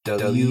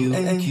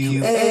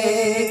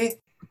WMQA.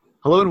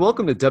 Hello and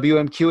welcome to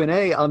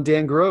WMQ&A. I'm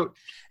Dan Grote.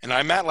 And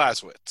I'm Matt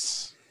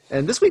Laswitz.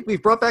 And this week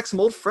we've brought back some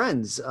old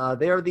friends.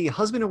 They are the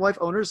husband and wife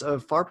owners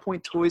of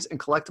Farpoint Toys and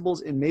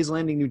Collectibles in Mays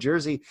Landing, New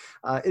Jersey.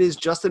 It is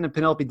Justin and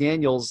Penelope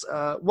Daniels.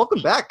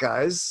 Welcome back,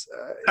 guys.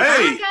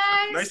 Hey,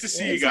 guys. Nice to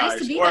see It's you guys.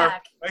 Nice to be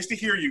back. Nice to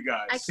hear you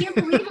guys. I can't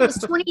believe it was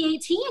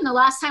 2018, the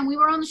last time we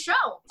were on the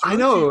show. I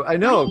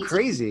know,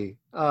 crazy.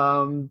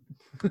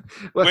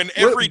 When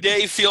every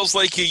day feels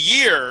like a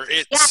year,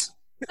 it's...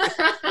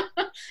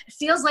 It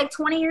feels like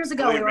 20 years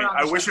ago. Believe me,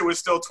 I wish it was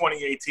still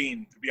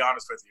 2018, to be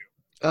honest with you.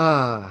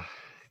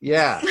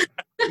 Yeah.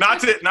 not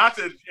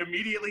to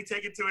immediately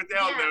take it to a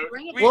down note.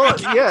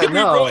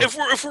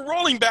 If we're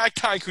rolling back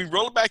time, can we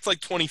roll it back to like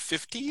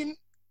 2015?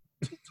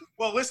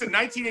 Well, listen,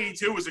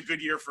 1982 was a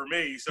good year for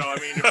me, so I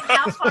mean,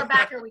 how far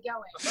back are we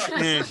going?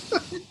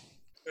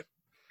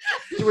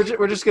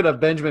 We're just gonna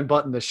Benjamin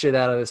Button the shit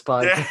out of this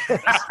podcast.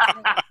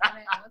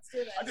 Let's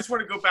do this. I just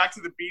want to go back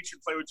to the beach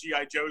and play with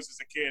GI Joes as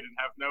a kid and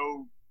have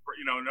no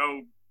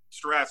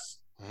stress.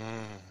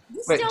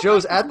 Wait,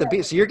 Joe's at the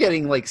beach, so you're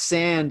getting like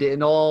sand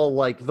in all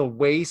like the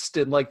waist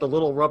and like the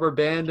little rubber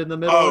band in the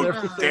middle. Oh, and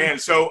everything. Dan.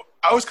 So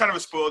I was kind of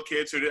a spoiled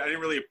kid, so I didn't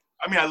really.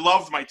 I mean, I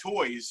loved my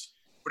toys,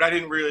 but I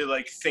didn't really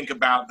like think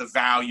about the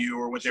value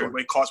or what they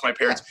would cost my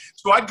parents. Yeah.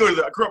 So I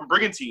grew up in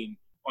Brigantine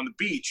on the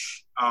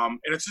beach, and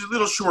it's a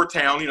little short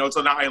town. It's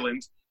an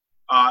island.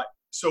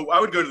 So I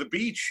would go to the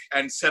beach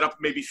and set up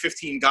maybe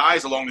 15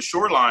 guys along the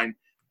shoreline,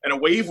 and a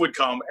wave would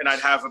come, and I'd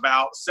have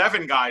about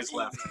 7 guys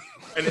left.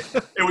 And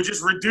it would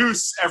just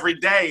reduce every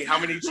day how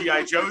many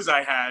G.I. Joes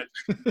I had.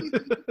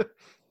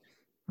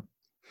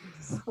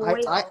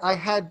 I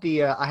had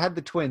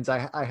the twins.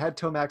 I had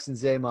Tomax and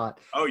Zaymot.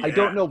 Oh, yeah. I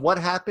don't know what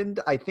happened.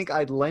 I think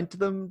I lent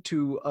them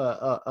to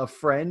a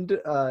friend.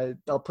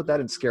 I'll put that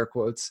in scare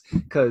quotes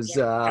because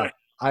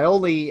I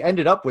only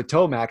ended up with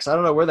Tomax. I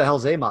don't know where the hell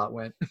Zaymot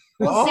went.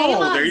 Well,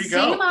 there you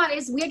go. Zaymot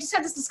is, we just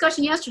had this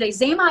discussion yesterday.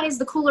 Zaymot is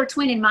the cooler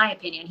twin in my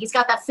opinion. He's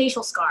got that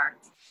facial scar.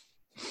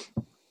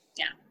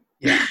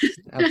 Yeah,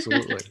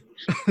 absolutely.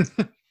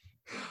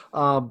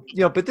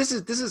 But this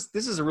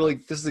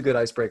is a good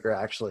icebreaker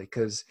actually,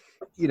 because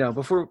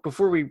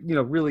before we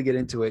really get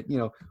into it,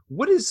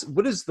 what is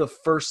the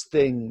first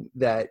thing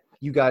that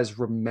you guys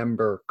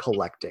remember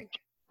collecting?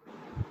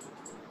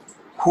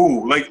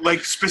 Who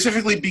like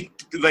specifically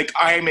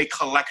I am a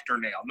collector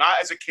now,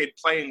 not as a kid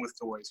playing with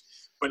toys,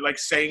 but like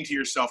saying to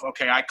yourself,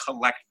 okay, I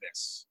collect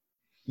this.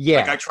 Yeah,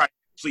 like I try to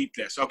complete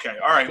this. Okay,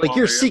 all right. Like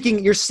you're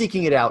seeking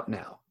it out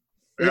now.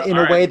 In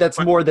a way that's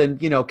more than,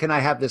 can I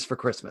have this for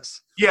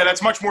Christmas? Yeah,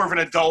 that's much more of an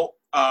adult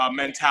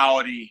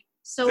mentality.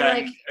 So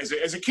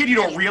as a kid, you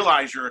don't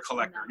realize you're a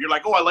collector. You're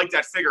like, oh, I like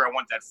that figure. I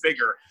want that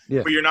figure.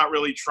 Yeah. But you're not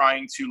really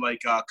trying to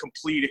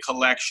complete a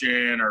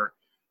collection or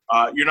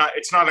you're not.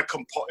 It's not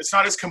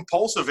as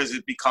compulsive as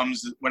it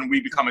becomes when we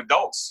become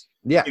adults.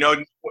 Yeah.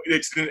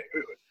 It's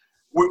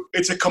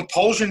a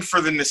compulsion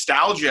for the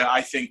nostalgia,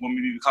 I think, when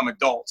we become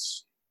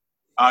adults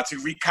to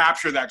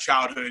recapture that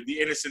childhood, the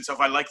innocence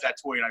of I like that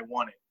toy and I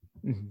want it.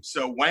 Mm-hmm.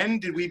 So when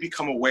did we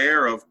become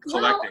aware of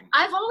collecting? Well,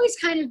 I've always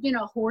kind of been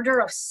a hoarder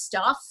of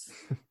stuff.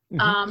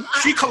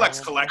 She collects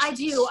collections. I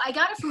do. I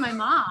got it from my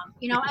mom.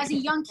 As a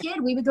young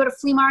kid, we would go to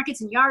flea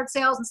markets and yard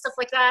sales and stuff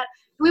like that.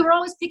 We were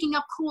always picking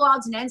up cool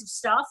odds and ends of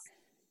stuff.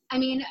 I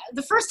mean,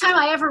 the first time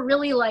I ever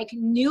really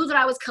knew that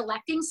I was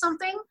collecting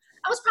something,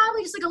 I was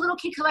probably just a little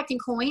kid collecting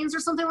coins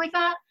or something like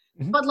that.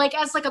 Mm-hmm. But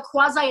as a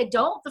quasi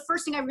adult, the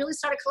first thing I really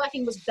started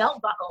collecting was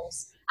belt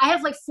buckles. I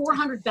have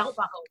 400 belt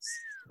buckles.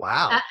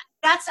 Wow.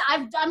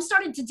 I'm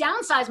starting to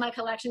downsize my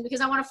collection because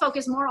I want to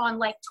focus more on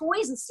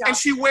toys and stuff. And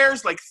she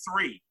wears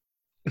 3.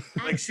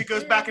 She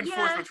goes back and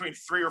forth between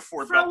 3 or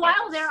 4 For a while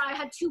buckles. There, I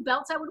had 2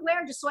 belts I would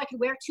wear just so I could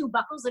wear 2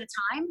 buckles at a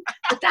time.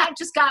 But that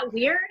just got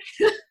weird.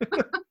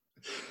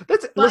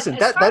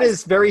 That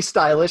is very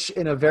stylish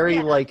in a very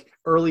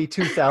early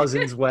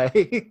 2000s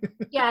way.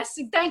 Yes,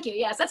 thank you.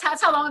 Yes, that's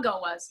how long ago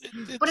it was.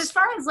 But as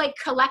far as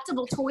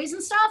collectible toys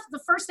and stuff, the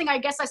first thing I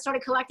guess I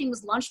started collecting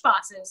was lunch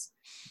boxes.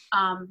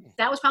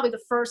 That was probably the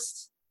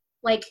first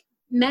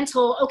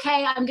mental,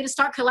 okay, I'm going to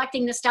start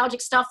collecting nostalgic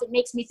stuff that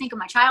makes me think of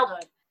my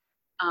childhood.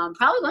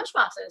 Probably lunch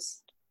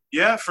boxes.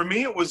 Yeah, for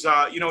me it was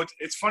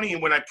it's funny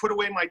when I put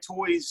away my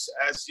toys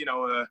as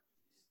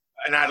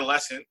an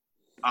adolescent.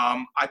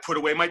 I put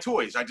away my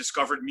toys. I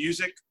discovered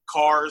music,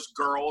 cars,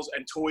 girls,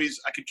 and toys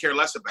I could care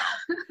less about.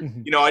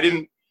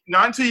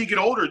 Not until you get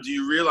older do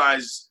you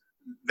realize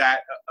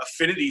that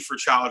affinity for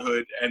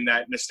childhood and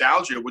that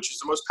nostalgia, which is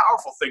the most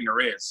powerful thing there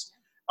is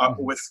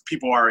with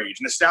people our age.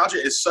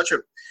 Nostalgia is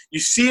you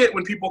see it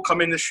when people come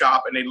in the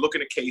shop and they look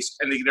in a case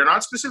and they're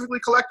not specifically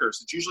collectors.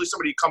 It's usually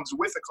somebody who comes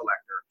with a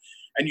collector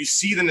and you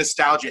see the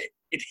nostalgia.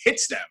 It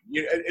hits them.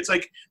 It's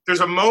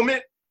there's a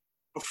moment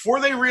before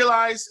they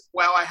realize,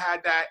 wow, I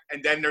had that.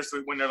 And then there's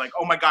when they're like,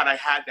 oh my God, I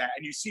had that.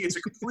 And you see it's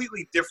a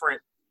completely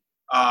different,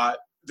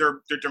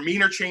 their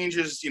demeanor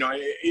changes,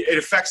 it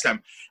affects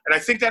them. And I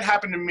think that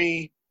happened to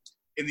me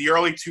in the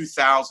early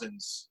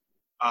 2000s.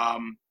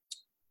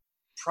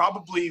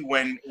 probably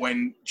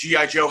when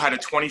G.I. Joe had a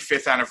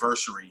 25th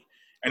anniversary.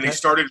 And they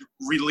started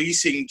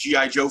releasing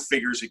G.I. Joe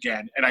figures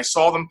again. And I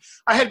saw them.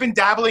 I had been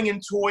dabbling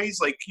in toys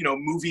like,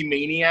 Movie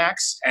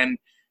Maniacs and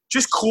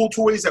just cool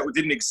toys that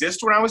didn't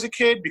exist when I was a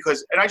kid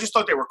and I just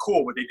thought they were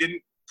cool, but they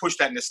didn't push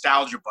that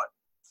nostalgia button.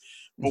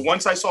 But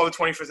once I saw the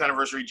 25th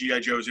anniversary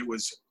G.I. Joes, it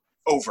was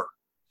over.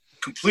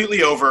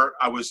 Completely over.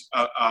 I was,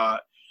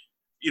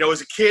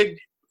 as a kid,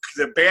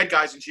 the bad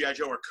guys in G.I.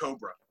 Joe are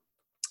Cobra.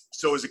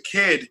 So as a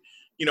kid,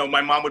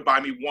 my mom would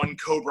buy me one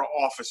Cobra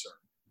officer.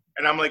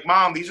 And I'm like,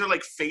 Mom, these are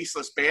like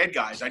faceless bad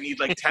guys. I need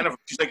like 10 of them.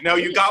 She's like, no,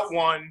 you got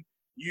one.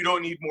 You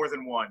don't need more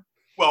than one.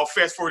 Well,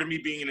 fast forward to me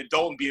being an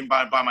adult and being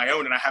by my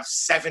own, and I have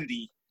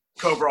 70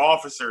 Cobra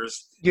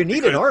officers. You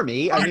need an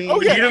army. I mean, you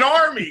need an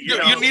army.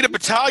 You need a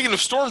battalion of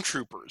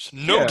stormtroopers,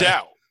 no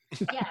doubt.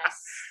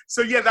 Yes.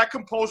 So, that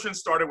compulsion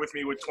started with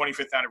me with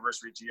 25th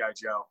anniversary G.I.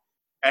 Joe.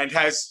 And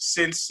has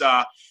since,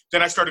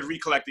 then I started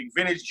recollecting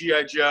vintage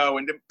G.I. Joe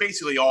and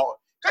basically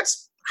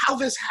that's how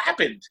this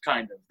happened,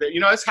 kind of.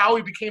 That's how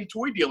we became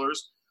toy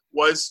dealers,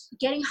 was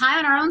getting high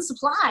on our own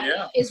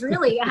supply is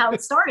really how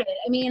it started.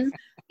 I mean,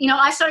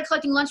 I started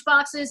collecting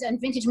lunchboxes and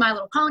vintage My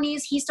Little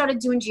Ponies. He started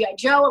doing G.I.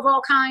 Joe of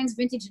all kinds,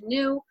 vintage and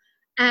new.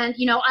 And,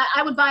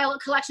 I would buy a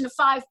collection of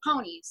 5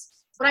 ponies,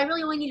 but I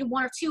really only needed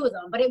 1 or 2 of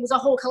them, but it was a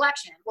whole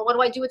collection. Well, what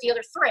do I do with the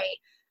other 3?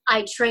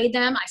 I trade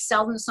them, I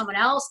sell them to someone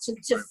else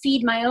to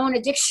feed my own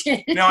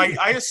addiction. Now,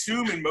 I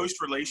assume in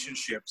most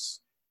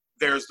relationships,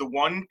 there's the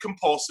one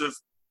compulsive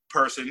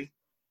person,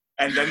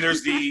 and then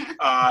there's the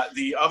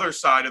other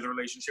side of the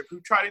relationship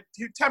who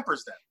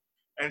tempers them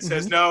and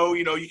says, no,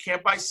 you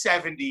can't buy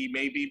 70,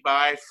 maybe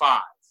buy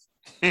 5.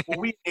 Well,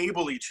 we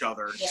enable each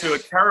other to a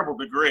terrible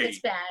degree. It's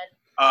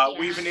bad.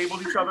 We've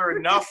enabled each other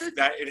enough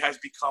that it has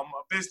become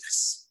a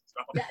business.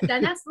 So.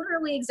 That's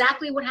literally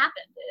exactly what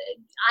happened.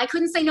 I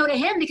couldn't say no to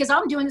him because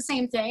I'm doing the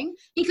same thing.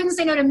 He couldn't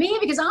say no to me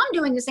because I'm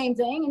doing the same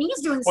thing, and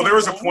he's doing the same thing. Well, there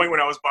was a point when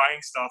I was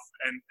buying stuff,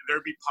 and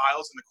there'd be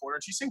piles in the corner,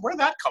 and she'd say, where'd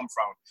that come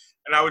from?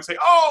 And I would say,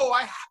 oh,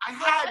 I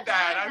had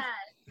that.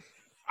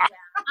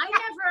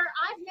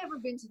 I've never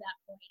been to that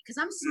point because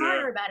I'm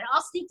smarter about it.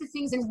 I'll sneak the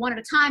things in one at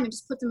a time and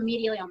just put them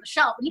immediately on the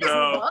shelf. And he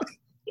doesn't look.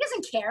 He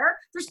doesn't care.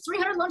 There's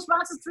 300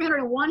 lunchboxes,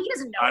 301. He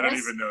doesn't notice. I don't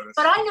even notice.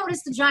 But I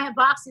noticed the giant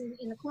box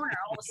in the corner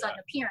all of a sudden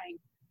appearing.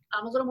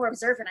 I'm a little more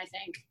observant, I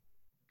think.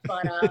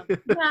 But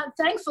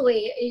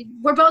thankfully,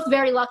 we're both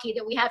very lucky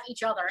that we have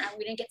each other and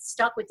we didn't get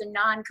stuck with the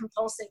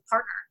non-compulsive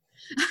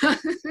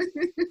partner.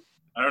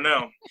 I don't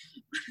know.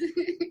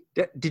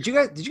 Did you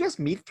guys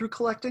meet through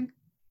collecting?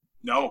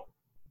 No.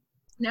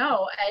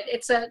 No,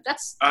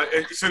 that's.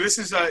 So this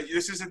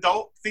is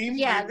adult themed.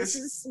 Yeah,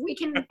 we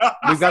can.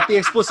 We've got the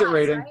explicit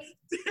rating. Right?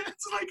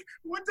 It's like,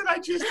 what did I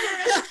just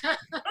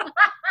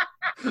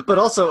do? But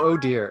also, oh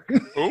dear.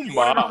 Oh You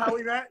want to know my! how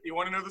we met? You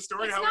want to know the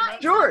story? It's How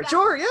not- we met?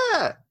 Sure,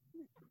 yeah.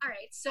 All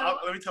right, so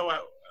Let me tell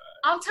what.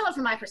 I'll tell it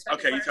from my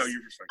perspective. Okay, you first. tell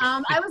your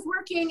perspective. I was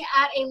working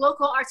at a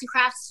local arts and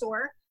crafts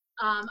store.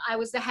 I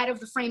was the head of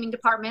the framing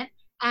department,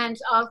 and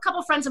a couple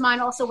of friends of mine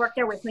also worked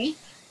there with me.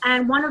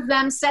 And one of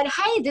them said,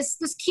 "Hey, this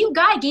cute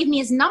guy gave me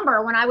his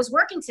number when I was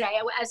working today,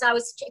 as I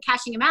was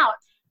cashing him out.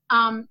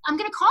 I'm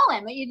gonna call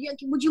him.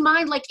 Would you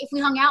mind, like, if we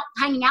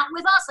hanging out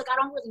with us? Like, I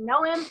don't really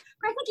know him,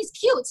 but I think he's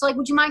cute. So, like,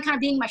 would you mind kind of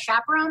being my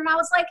chaperone?" And I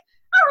was like,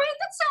 "All right,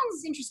 that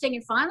sounds interesting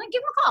and fun. Like,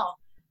 give him a call."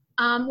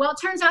 Well, it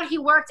turns out he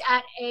worked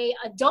at a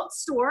adult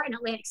store in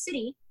Atlantic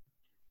City,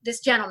 this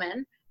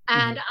gentleman.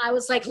 And I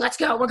was like, let's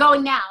go. We're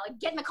going now. Like,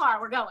 get in the car.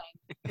 We're going.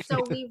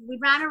 So we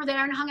ran over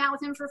there and hung out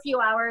with him for a few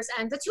hours.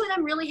 And the two of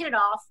them really hit it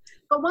off.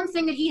 But one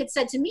thing that he had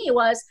said to me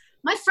was,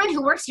 "My friend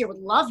who works here would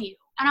love you."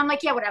 And I'm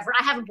like, "Yeah, whatever.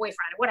 I have a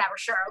boyfriend. Whatever.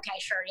 Sure. Okay,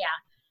 sure.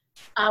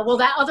 Yeah." Well,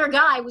 that other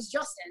guy was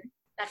Justin,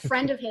 that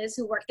friend of his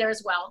who worked there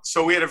as well.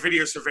 So we had a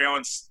video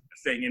surveillance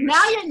thing in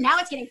Now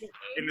it's getting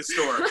in the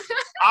store.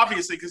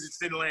 Obviously, because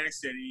it's in Atlantic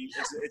City.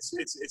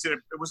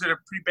 It was in a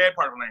pretty bad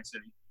part of Atlantic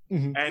City.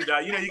 Mm-hmm. And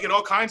you get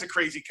all kinds of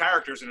crazy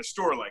characters in a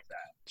store like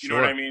that. You know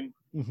what I mean?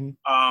 Mm-hmm.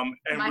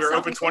 And Myself we were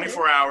open included.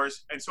 24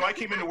 hours. And so I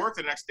came into work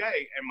the next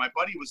day, and my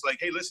buddy was like,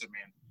 "Hey, listen,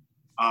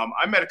 man,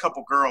 I met a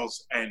couple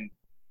girls, and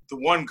the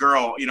one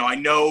girl, I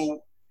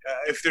know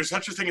if there's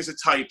such a thing as a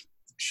type,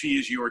 she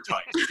is your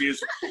type. She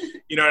is,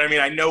 you know what I mean?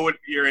 I know what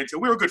you're into."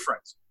 We were good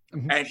friends.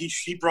 Mm-hmm. And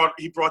he brought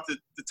the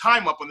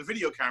time up on the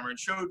video camera and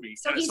showed me.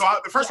 So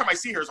the first time I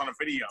see her is on a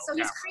video So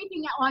camera. he's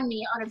creeping on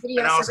me on a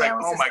video And I was like,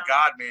 surveillance "Oh my system.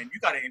 God, man, you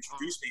got to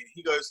introduce me." And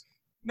he goes,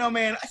 "No,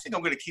 man, I think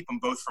I'm going to keep them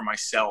both for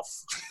myself."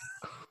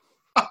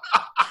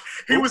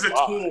 He was a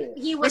tool.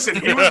 He was,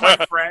 Listen, he was my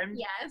friend,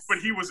 yes. but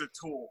he was a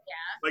tool.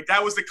 Yeah. Like,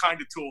 that was the kind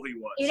of tool he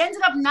was. It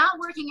ended up not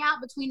working out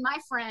between my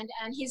friend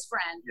and his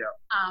friend.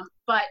 Yeah.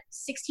 But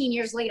 16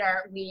 years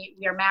later, we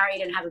are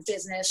married and have a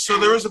business. So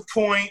there was a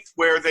point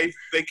where they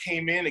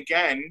came in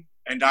again,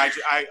 and I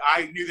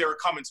knew they were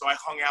coming, so I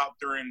hung out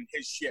during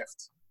his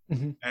shift.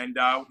 Mm-hmm. And,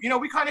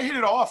 we kind of hit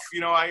it off.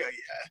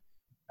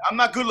 I'm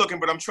not good looking,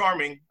 but I'm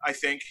charming, I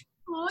think.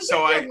 Oh,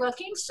 So you're good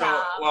looking.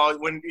 Stop. Well,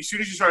 as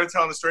soon as you started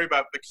telling the story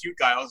about the cute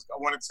guy, I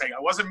wanted to say, "It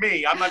wasn't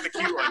me. I'm not the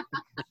cute one."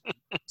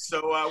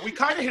 So we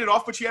kind of hit it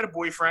off, but she had a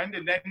boyfriend,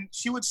 and then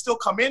she would still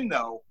come in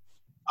though.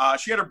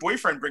 She had her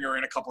boyfriend bring her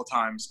in a couple of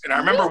times, and I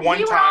remember one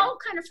time. We were all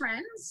kind of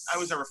friends. I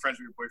was never friends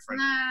with your boyfriend.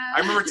 Nah. I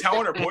remember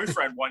telling her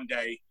boyfriend one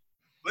day,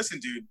 "Listen,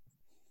 dude,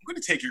 I'm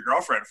going to take your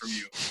girlfriend from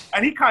you,"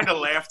 and he kind of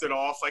laughed it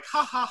off, like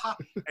 "ha ha ha."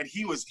 And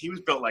he was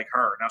built like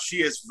her. Now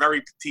she is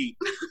very petite.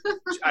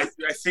 I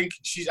think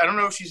she's. I don't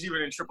know if she's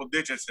even in triple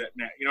digits yet.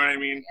 You know what I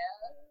mean?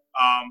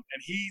 Yeah.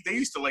 And they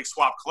used to like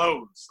swap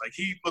clothes. Like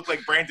he looked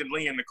like Brandon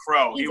Lee in The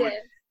Crow.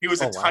 He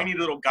was a tiny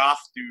little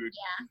goth dude,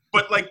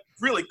 but like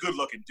really good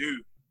looking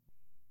dude.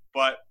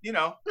 But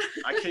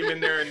I came in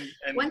there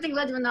and one thing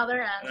led to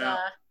another,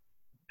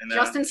 and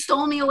Justin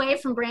stole me away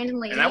from Brandon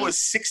Lee. And that was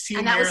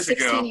 16 years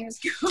ago.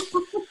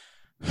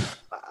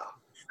 Wow.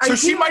 So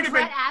she might have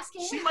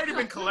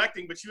been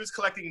collecting, but she was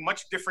collecting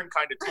much different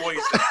kind of toys.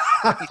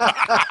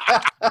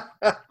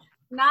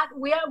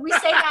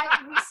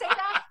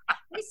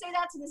 We say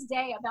that to this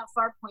day about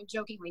Farpoint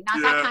jokingly.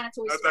 Not that kind of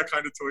toy store. Not that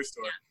kind of toy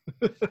store.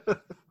 Yeah.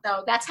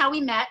 So that's how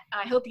we met.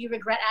 I hope you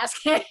regret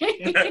asking.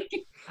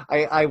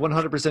 I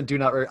 100% do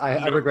not.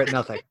 I regret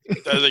nothing.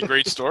 That is a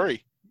great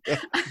story.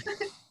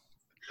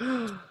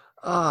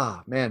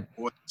 Man.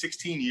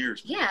 16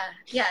 years. Yeah.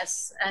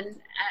 Yes. And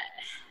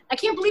I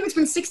can't believe it's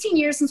been 16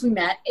 years since we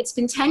met. It's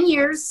been 10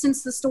 years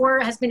since the store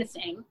has been a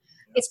thing.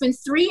 It's been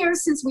 3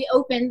 years since we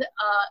opened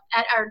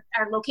at our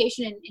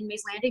location in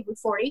Mays Landing, Route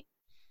 40.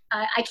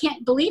 I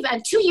can't believe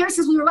it. 2 years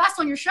since we were last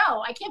on your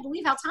show. I can't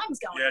believe how time is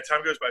going. Yeah,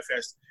 time goes by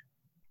fast.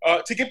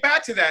 To get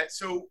back to that,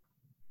 so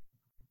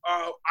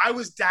I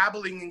was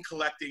dabbling in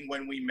collecting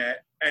when we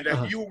met, and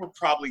you were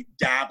probably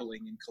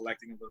dabbling in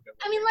collecting a little bit.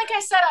 I mean, like I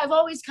said, I've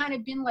always kind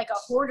of been like a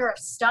hoarder of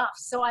stuff.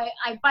 So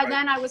by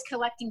then I was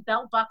collecting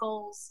belt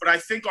buckles. But I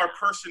think our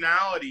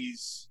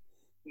personalities,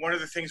 one of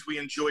the things we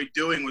enjoyed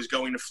doing was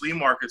going to flea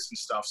markets and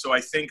stuff. So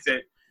I think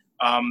that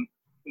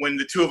when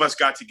the two of us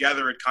got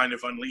together, it kind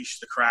of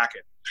unleashed the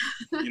Kraken.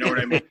 You know what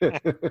I mean?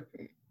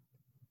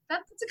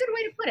 That's a good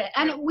way to put it.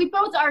 And we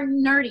both are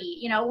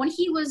nerdy. When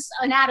he was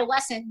an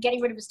adolescent, getting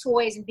rid of his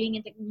toys and being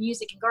into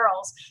music and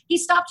girls, he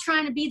stopped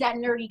trying to be that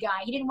nerdy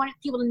guy. He didn't want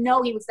people to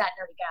know he was that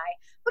nerdy guy.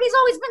 But he's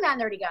always been that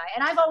nerdy guy.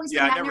 And I've always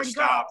been that nerdy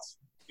stopped.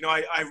 Girl.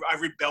 I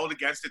rebelled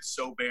against it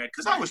so bad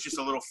because I was just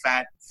a little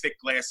fat, thick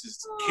glasses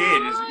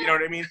kid. You know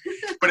what I mean?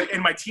 But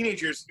in my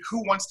teenage years,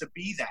 who wants to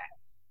be that?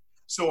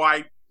 So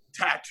I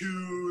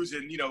tattoos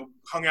and,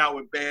 hung out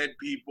with bad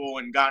people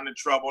and got into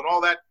trouble and all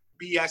that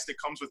BS that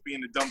comes with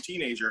being a dumb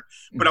teenager.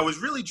 But I was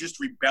really just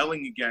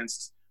rebelling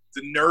against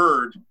the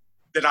nerd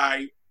that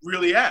I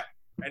really am.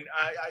 And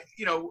I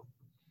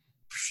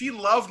she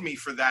loved me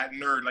for that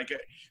nerd. Like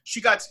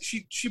she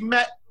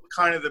met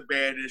kind of the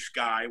baddish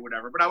guy,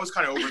 whatever, but I was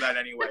kind of over that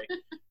anyway.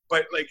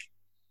 But like,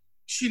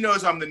 she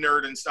knows I'm the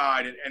nerd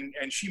inside,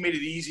 and she made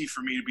it easy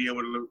for me to be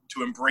able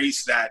to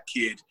embrace that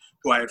kid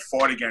who I had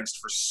fought against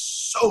for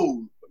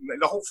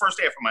the whole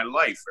first half of my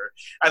life, or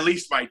at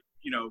least my,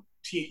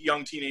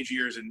 young teenage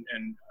years and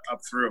up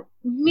through.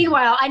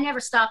 Meanwhile, I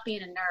never stopped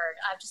being a nerd.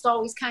 I've just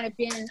always kind of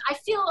been, I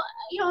feel,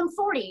 I'm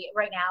 40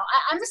 right now.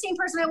 I'm the same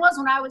person I was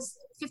when I was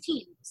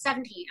 15,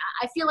 17.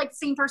 I feel like the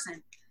same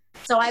person.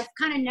 So I've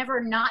kind of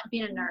never not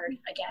been a nerd,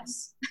 I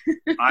guess.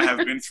 I have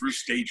been through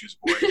stages,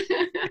 boy.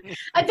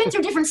 I've been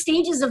through different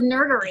stages of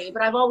nerdery,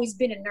 but I've always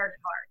been a nerd at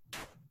heart.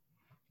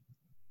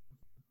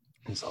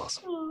 That's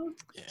awesome. Oh,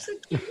 yeah. So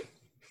cute.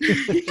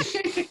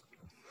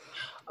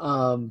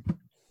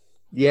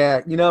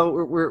 Yeah,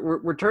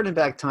 we're turning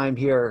back time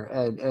here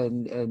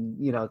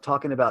and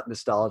talking about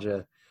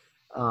nostalgia.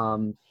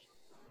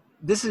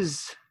 This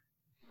has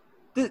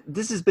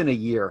been a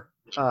year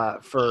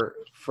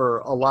for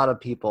a lot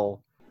of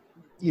people,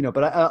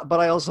 but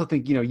I also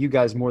think you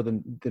guys more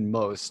than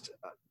most.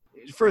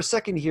 For a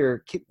second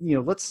here,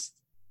 let's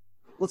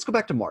go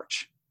back to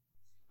March.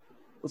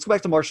 Let's go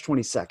back to March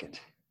 22nd.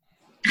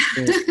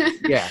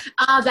 Yeah.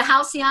 The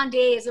halcyon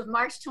days of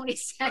March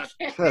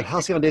 22nd.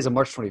 Halcyon days of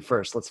March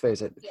 21st, let's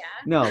face it. Yeah.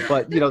 No,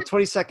 but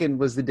 22nd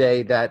was the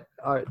day that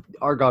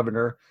our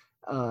governor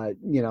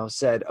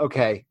said,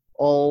 okay,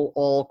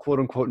 all quote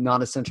unquote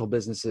non-essential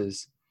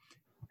businesses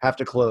have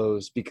to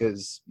close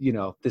because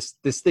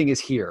this thing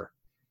is here.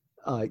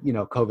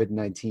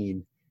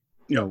 COVID-19.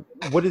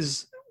 What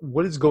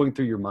is going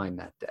through your mind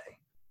that day?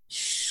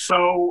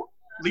 So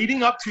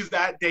leading up to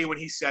that day when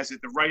he says it,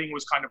 the writing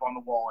was kind of on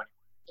the wall anyway.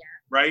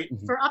 Right?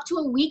 For up to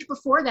a week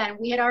before then,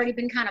 we had already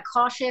been kind of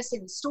cautious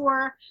in the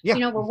store.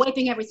 Yeah. We're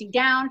wiping everything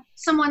down.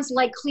 Someone's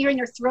like clearing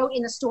their throat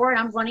in the store and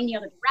I'm running the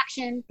other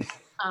direction.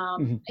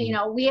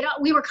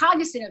 We were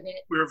cognizant of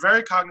it. We were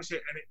very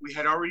cognizant, and we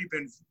had already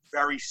been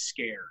very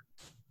scared.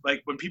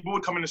 Like when people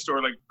would come in the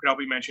store, like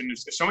Penelope mentioned,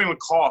 if somebody would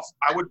cough,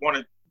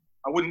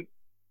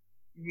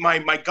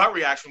 my gut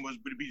reaction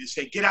would be to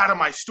say, get out of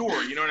my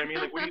store. You know what I mean?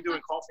 Like, what are you doing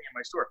coughing in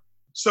my store?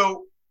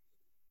 So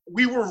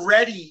we were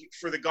ready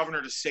for the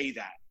governor to say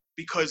that,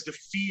 because the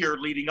fear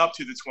leading up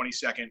to the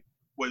 22nd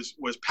was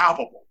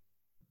palpable.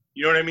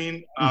 You know what I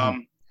mean?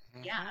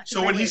 Yeah.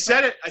 So when he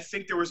said it, I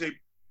think there was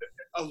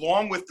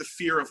along with the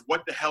fear of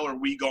what the hell are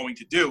we going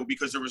to do,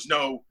 because there was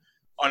no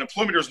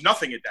unemployment. There was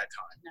nothing at that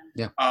time.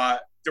 Yeah.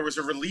 There was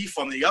a relief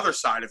on the other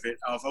side of it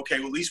of, okay,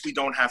 well, at least we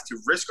don't have to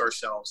risk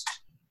ourselves.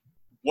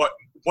 What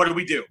do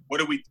we do? What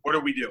do we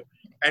do?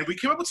 And we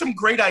came up with some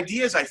great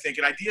ideas, I think,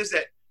 and ideas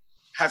that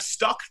have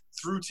stuck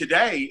through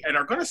today and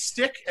are going to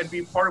stick and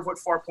be part of what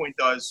Farpoint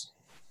does,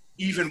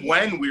 even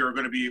when we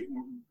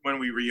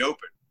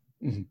reopen.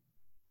 Mm-hmm.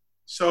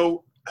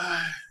 So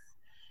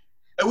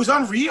it was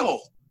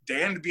unreal,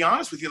 Dan, to be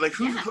honest with you. Like,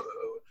 for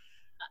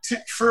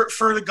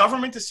the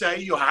government to say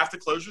you have to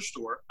close your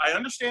store. I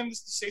understand the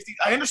safety.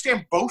 I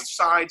understand both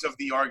sides of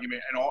the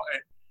argument and all.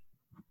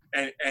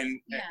 And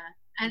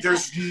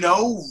there's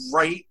no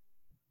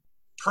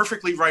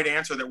perfectly right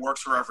answer that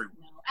works for everyone.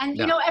 And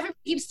everyone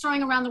keeps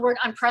throwing around the word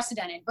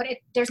unprecedented, but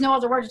there's no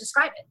other word to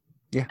describe it.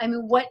 Yeah. I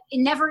mean,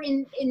 never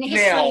in the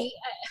history. Now,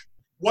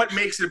 what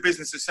makes it a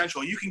business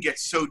essential? You can get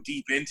so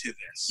deep into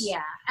this.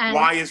 Yeah.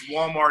 Why is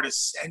Walmart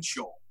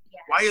essential?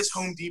 Yes. Why is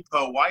Home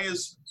Depot?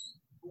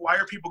 Why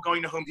are people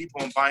going to Home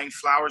Depot and buying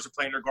flowers to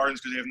plant in their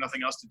gardens because they have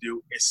nothing else to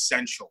do?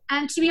 Essential.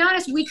 And to be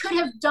honest, we could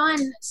have done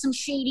some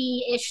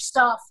shady-ish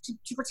stuff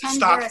to pretend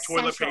stock they're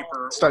toilet essential.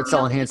 paper. Start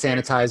selling hand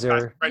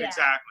sanitizer. Right,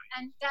 exactly.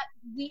 And that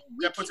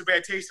that puts a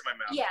bad taste in my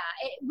mouth. Yeah,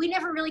 we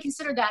never really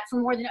considered that for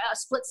more than a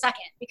split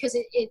second because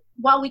it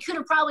while we could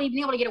have probably been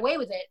able to get away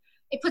with it,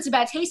 it puts a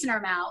bad taste in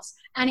our mouths,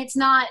 and it's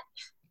not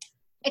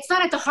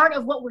at the heart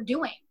of what we're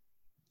doing.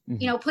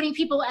 Mm-hmm. Putting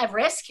people at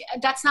risk,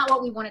 that's not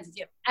what we wanted to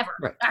do, ever.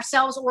 Right.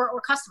 Ourselves or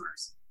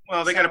customers.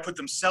 Well, they got to put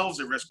themselves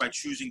at risk by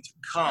choosing to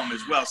come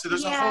as well. So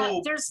there's a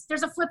whole...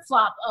 There's a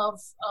flip-flop of...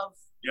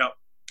 Yep.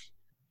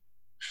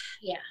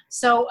 Yeah.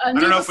 So I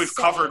don't know if we've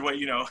covered what,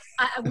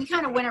 we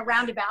kind of went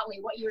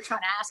roundaboutly what you were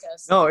trying to ask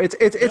us. No, it's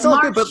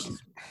all good, but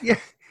yeah.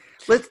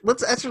 Let's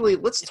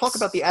talk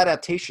about the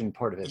adaptation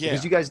part of it,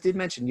 because you guys did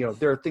mention,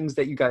 there are things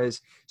that you guys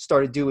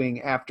started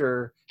doing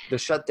after the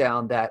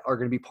shutdown that are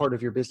going to be part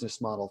of your business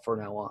model from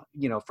now on.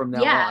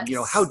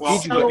 How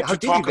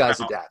did you guys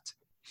adapt?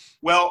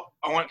 Well,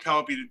 I want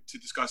Penelope to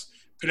discuss.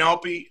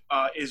 Penelope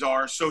is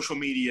our social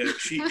media.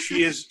 She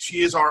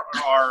is our.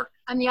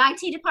 I'm the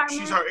IT department.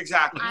 She's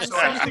exactly. So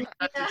anything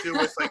that to do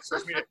with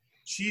social media,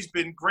 she's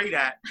been great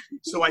at.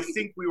 So I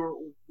think we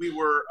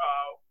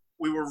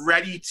were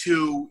ready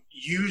to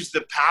use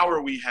the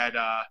power we had.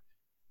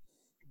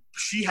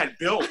 She had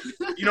built.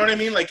 You know what I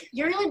mean? Like,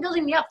 you're really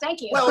building me up.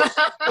 Thank you. Well,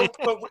 but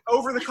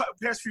over the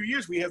past few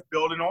years, we have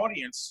built an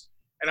audience,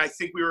 and I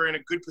think we were in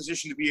a good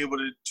position to be able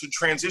to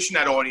transition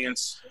that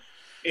audience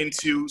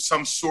into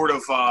some sort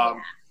of,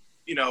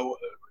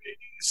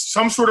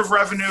 some sort of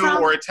revenue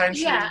or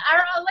attention. Yeah,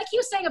 like you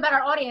were saying about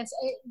our audience,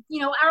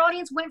 our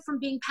audience went from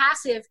being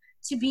passive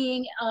to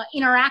being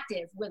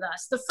interactive with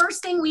us. The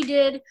first thing we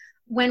did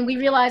when we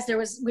realized we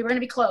were going to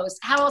be closed,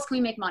 how else can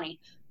we make money?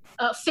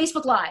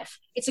 Facebook Live.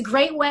 It's a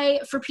great way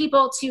for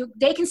people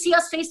they can see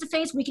us face to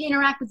face. We can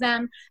interact with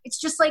them. It's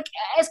just like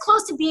as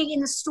close to being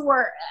in the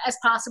store as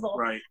possible.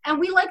 Right. And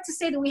we like to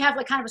say that we have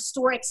like kind of a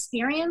store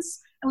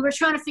experience, and we were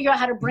trying to figure out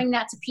how to bring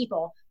that to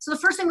people. So the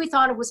first thing we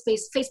thought of was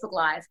Facebook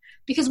Live,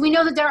 because we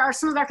know that there are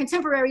some of our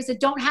contemporaries that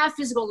don't have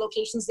physical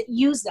locations that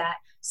use that.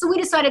 So we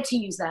decided to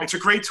use that. It's a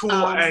great tool,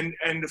 and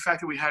the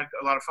fact that we had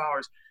a lot of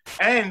followers,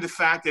 and the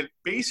fact that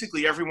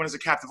basically everyone is a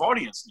captive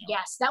audience now.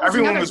 Yes, that was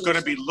everyone was going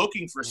to be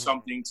looking for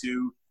something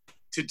to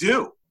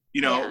do.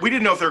 We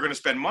didn't know if they were going to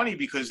spend money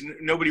because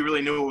nobody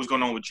really knew what was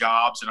going on with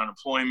jobs and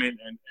unemployment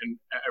and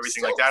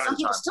everything like that. Some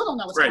people still don't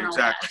know what's going on.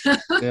 Exactly.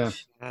 Yeah.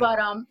 But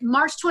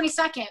March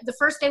 22nd, the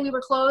first day we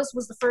were closed,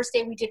 was the first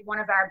day we did one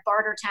of our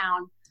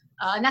Bartertown.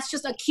 And that's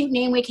just a cute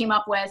name we came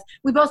up with.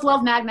 We both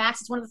love Mad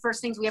Max. It's one of the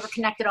first things we ever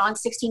connected on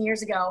 16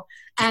 years ago.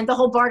 And the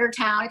whole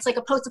Bartertown, it's like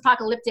a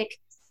post-apocalyptic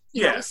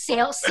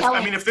selling.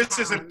 I mean, if this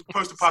isn't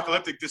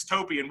post-apocalyptic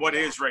dystopian, what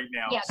is right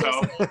now? Yeah,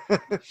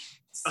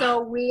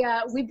 so we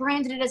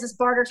branded it as this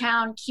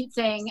Bartertown cute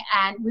thing,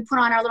 and we put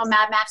on our little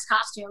Mad Max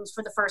costumes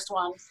for the first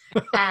one.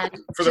 And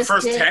for the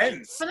first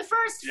 10? For the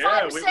first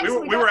 5 or 6.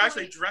 We were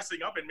actually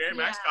dressing up in Mad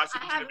Max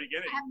costumes in the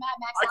beginning.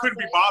 I couldn't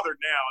be bothered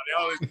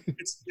now.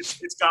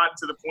 It's gotten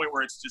to the point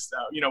where it's just,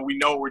 we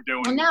know what we're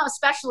doing. Well, now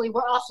especially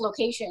we're off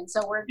location,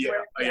 so we'll get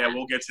to that. Yeah,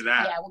 we'll get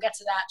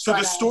to that. So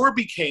the store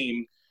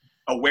became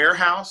a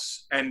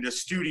warehouse and a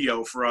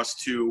studio for us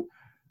to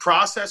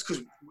process,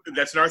 because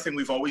that's another thing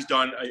we've always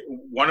done.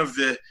 One of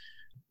the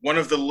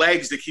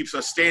legs that keeps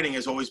us standing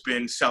has always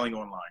been selling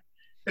online.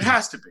 It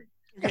has to be.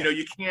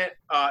 You can't,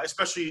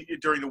 especially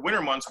during the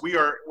winter months.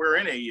 We're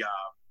in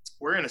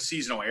a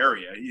seasonal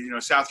area.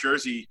 South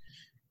Jersey,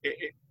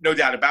 no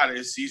doubt about it,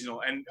 is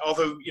seasonal. And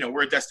although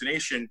we're a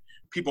destination,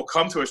 people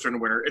come to us during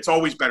the winter. It's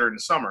always better in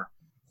the summer.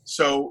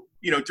 So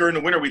during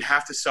the winter, we'd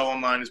have to sell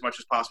online as much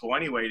as possible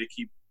anyway to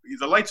keep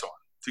the lights on,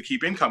 to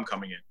keep income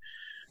coming in.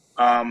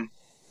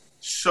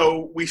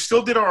 So we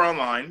still did our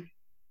online,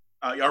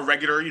 our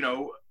regular,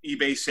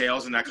 eBay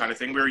sales and that kind of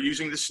thing. We were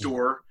using the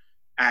store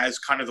as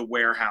kind of the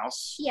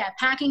warehouse. Yeah,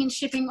 packing and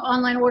shipping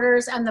online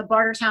orders and the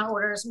Bartertown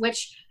orders,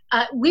 which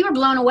we were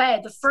blown away.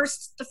 The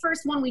first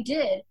one we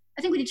did,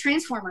 I think we did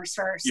Transformers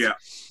first. Yeah.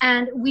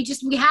 And we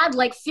had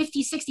like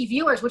 50, 60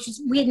 viewers, which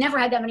is, we had never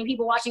had that many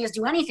people watching us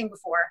do anything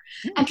before.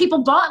 And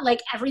people bought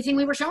like everything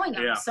we were showing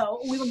them. Yeah.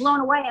 So we were blown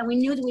away, and we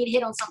knew that we had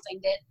hit on something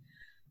that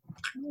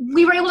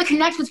we were able to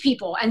connect with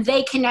people, and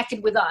they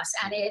connected with us,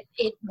 and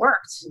it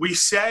worked. We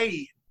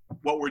say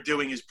what we're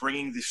doing is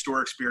bringing the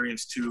store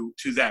experience to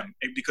them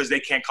because they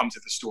can't come to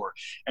the store.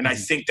 And I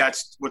think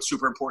that's what's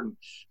super important.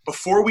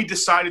 Before we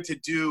decided to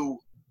do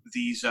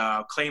these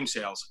claim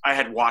sales, I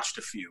had watched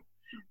a few,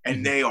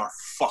 and they are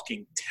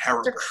fucking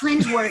terrible. They're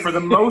cringeworthy. For the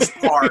most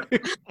part.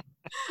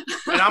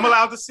 And I'm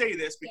allowed to say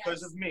this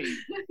because of me.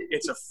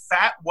 It's a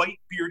fat, white,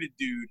 bearded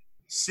dude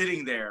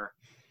sitting there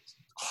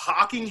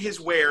hawking his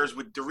wares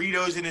with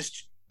Doritos in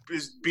his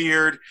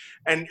beard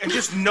and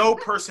just no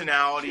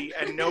personality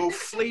and no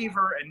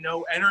flavor and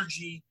no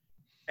energy.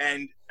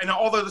 And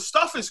although the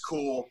stuff is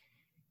cool,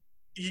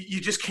 you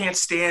just can't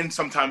stand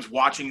sometimes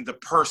watching the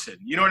person.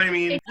 You know what I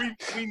mean?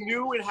 We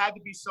knew it had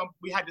to be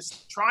we had to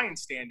try and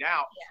stand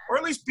out, or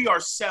at least be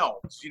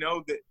ourselves. You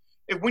know, that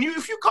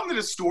if you come to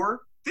the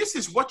store, this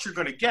is what you're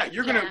going to get.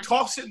 You're going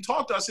to sit and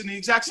talk to us in the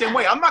exact same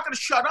way. I'm not going to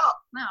shut up.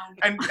 No.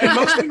 And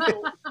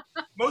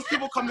most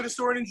people come to the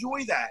store and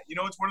enjoy that. You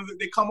know, it's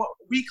they come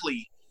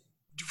weekly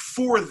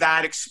for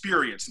that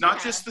experience,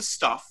 not just the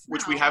stuff,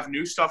 which we have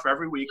new stuff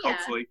every week,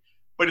 hopefully,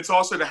 but it's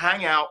also to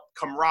hang out,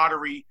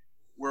 camaraderie.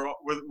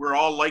 We're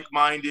all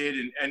like-minded,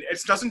 and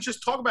it doesn't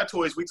just talk about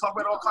toys. We talk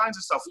about all kinds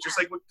of stuff. Just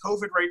like with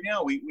COVID right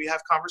now, we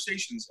have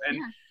conversations, and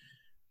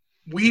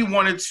we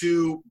wanted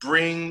to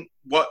bring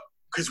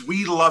because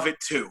we love it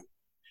too.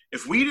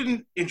 If we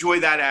didn't enjoy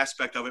that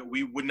aspect of it,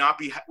 we would not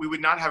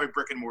have a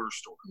brick and mortar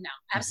store. No,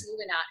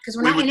 absolutely not. Because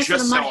we're not in it for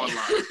the money. We would just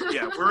sell online.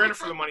 Yeah, if we're in it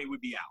for the money,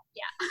 we'd be out.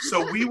 Yeah.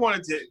 So we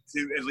wanted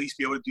to at least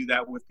be able to do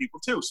that with people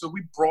too. So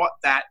we brought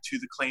that to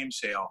the claim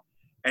sale,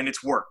 and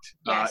it's worked.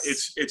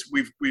 Yes.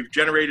 We've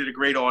generated a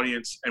great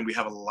audience, and we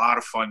have a lot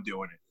of fun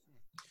doing it.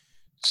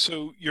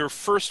 So your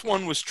first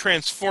one was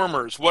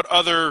Transformers. What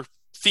other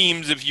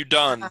themes have you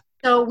done?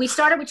 So we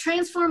started with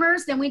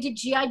Transformers, then we did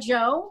G.I.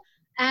 Joe.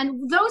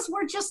 And those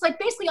were just like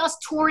basically us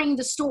touring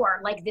the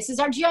store. Like, this is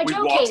our G.I. Joe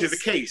case. We walked to the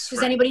case.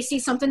 Does anybody see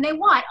something they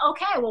want?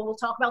 Okay, well, we'll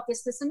talk about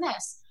this, this, and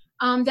this.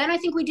 Then I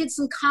think we did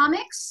some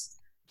comics,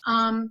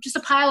 just a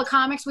pile of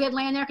comics we had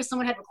laying there because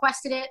someone had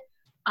requested it.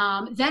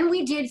 Then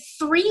we did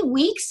 3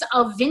 weeks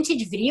of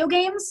vintage video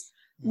games.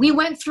 We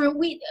went through,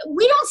 we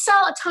don't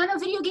sell a ton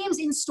of video games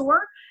in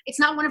store. It's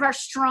not one of our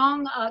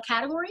strong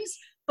categories.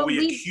 But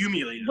we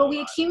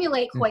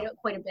accumulate quite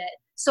a bit.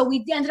 So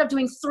we ended up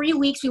doing 3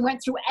 weeks. We went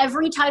through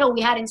every title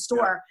we had in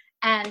store,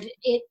 and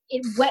it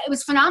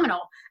was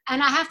phenomenal.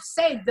 And I have to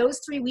say, those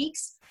 3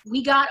 weeks,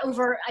 we got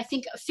over, I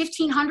think,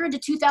 1,500 to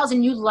 2,000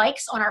 new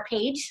likes on our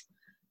page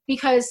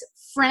because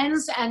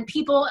friends and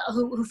people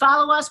who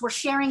follow us were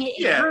sharing it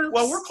in groups.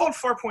 Well, we're called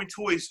Farpoint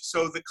Toys,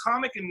 so the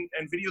comic and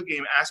video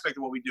game aspect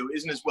of what we do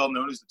isn't as well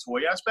known as the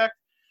toy aspect.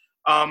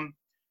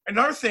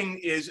 Another thing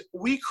is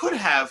we could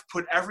have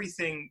put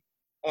everything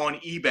on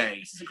eBay.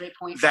 This is a great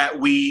point. That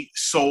we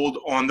sold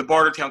on the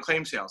Bartertown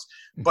claim sales.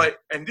 But,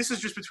 and this is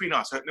just between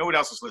us. No one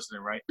else is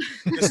listening, right?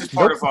 This is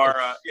part of our,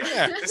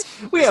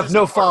 we have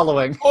no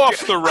following.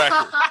 Off the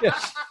record.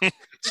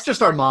 It's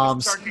just our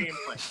moms. Our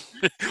gameplay.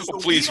 So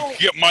please,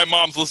 my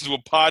mom's listening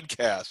to a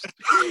podcast.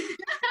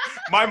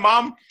 My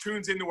mom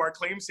tunes into our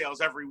claim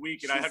sales every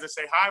week, and I have to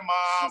say, hi,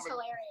 Mom. She's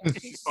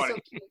hilarious. She's funny. So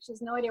cute. She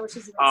has no idea what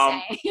she's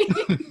going to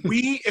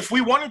say. If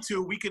we wanted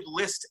to, we could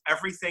list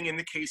everything in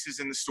the cases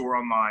in the store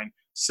online,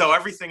 sell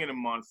everything in a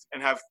month,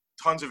 and have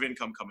tons of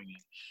income coming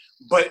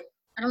in. But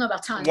I don't know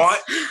about tons.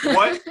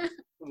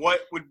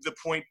 What would the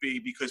point be?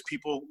 Because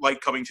people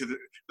like coming to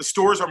the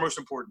stores are most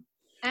important.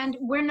 And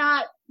we're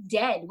not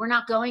dead. We're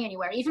not going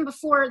anywhere. Even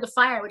before the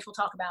fire, which we'll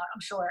talk about,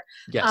 I'm sure.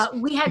 Yes.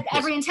 We had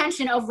every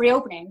intention of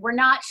reopening. We're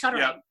not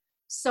shuttering. Yeah.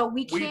 So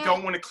we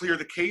don't want to clear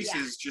the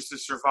cases just to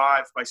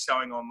survive by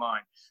selling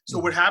online. So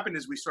what happened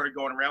is we started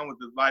going around with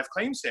the live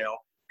claim sale,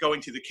 going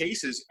to the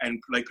cases,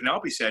 and like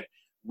Penelope said,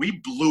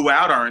 we blew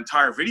out our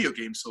entire video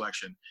game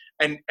selection.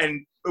 And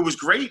it was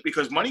great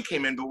because money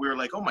came in, but we were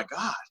like, oh my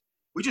God,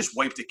 we just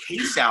wiped a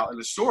case out in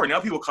the store.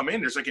 Now people come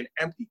in, there's like an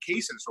empty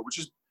case in the store, which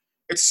is,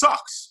 it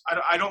sucks.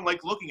 I don't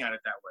like looking at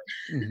it that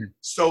way. Mm-hmm.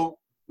 So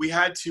we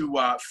had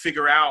to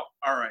figure out,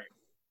 all right,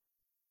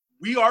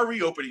 we are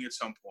reopening at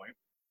some point.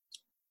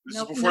 This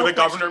is before the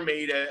governor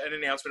made an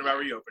announcement about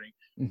reopening.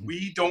 Mm-hmm.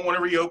 We don't want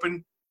to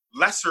reopen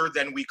lesser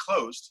than we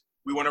closed.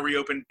 We want to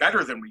reopen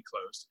better than we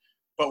closed.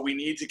 But we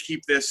need to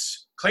keep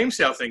this claim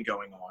sale thing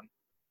going on.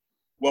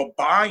 Well,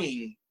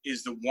 buying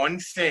is the one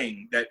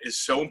thing that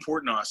is so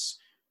important to us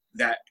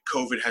that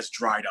COVID has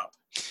dried up.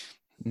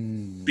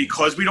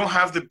 Because we don't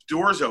have the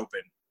doors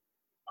open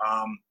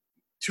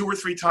 2 or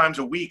 3 times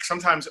a week,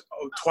 sometimes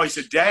twice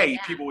a day,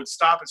 people would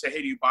stop and say,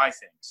 hey, do you buy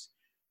things?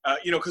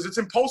 Because it's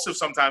impulsive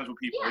sometimes with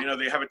people. You know,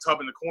 they have a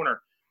tub in the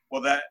corner.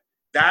 Well, that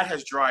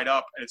has dried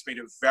up, and it's made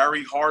it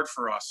very hard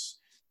for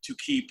us to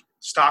keep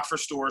stock for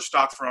stores,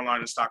 stock for online,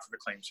 and stock for the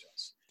claim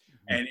sales.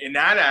 Mm-hmm. And in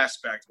that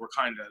aspect, we're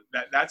kind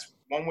of that's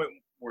one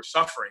we're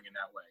suffering in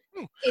that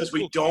way because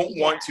we It- don't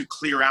yeah. want to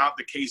clear out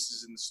the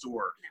cases in the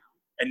store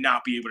and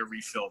not be able to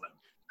refill them.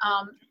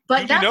 But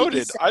Duly that being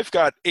noted, said- I've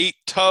got 8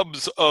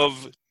 tubs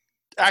of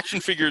action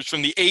figures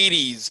from the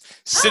 80s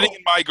sitting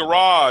in my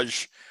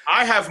garage.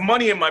 I have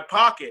money in my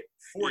pocket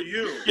for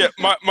you. Yeah,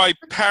 my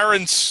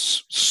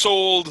parents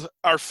sold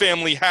our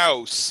family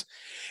house,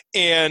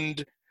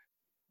 and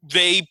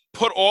they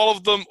put all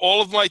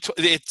of my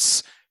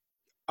it's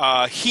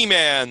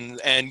He-Man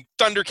and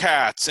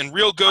Thundercats and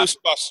Real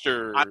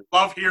Ghostbusters. I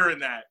love hearing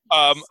that.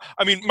 I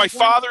mean, my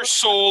father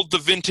sold the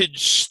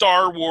vintage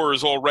Star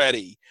Wars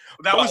already.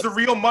 That was the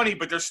real money,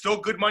 but there's still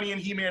good money in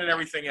He-Man and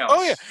everything else.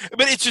 Oh yeah,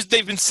 but it's just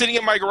they've been sitting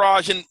in my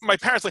garage, and my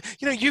parents like,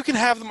 you can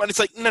have them. And it's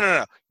like,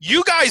 no.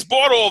 You guys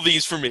bought all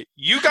these for me.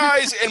 You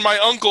guys and my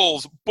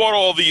uncles bought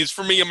all these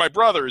for me and my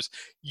brothers.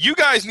 You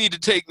guys need to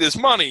take this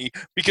money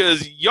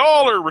because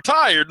y'all are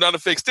retired, not a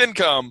fixed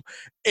income,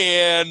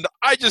 and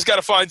I just got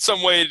to find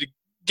some way to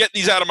get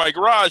these out of my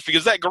garage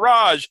because that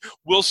garage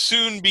will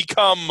soon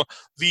become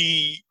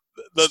the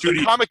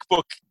comic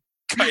book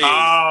cave.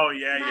 Oh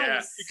yeah.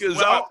 Nice.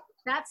 Because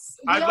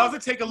I'd love to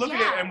take a look at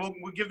yeah. it, and we'll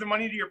give the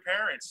money to your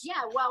parents.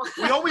 Yeah, well,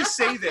 We always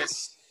say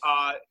this.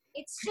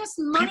 it's just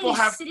money People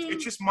have sitting.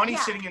 it's just money yeah.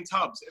 sitting in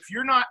tubs. If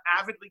you're not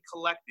avidly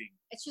collecting,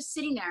 It's just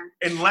sitting there.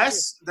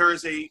 unless there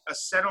is a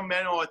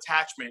sentimental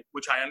attachment,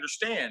 which I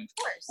understand, Of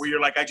course. where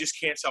you're like, I just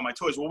can't sell my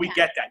toys. Well, we Yeah.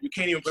 get that. You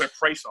can't even put a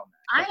price on that.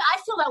 I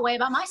feel that way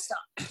about my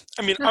stuff.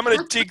 I mean, I'm going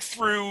to dig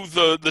through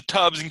the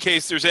tubs in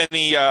case there's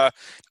any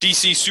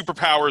DC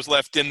superpowers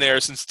left in there,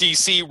 since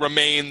DC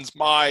remains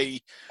my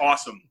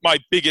Awesome.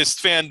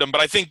 biggest fandom.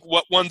 But I think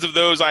what ones of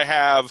those I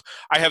have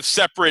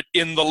separate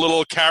in the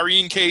little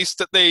carrying case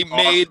that they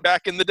made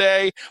back in the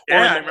day, Yeah, or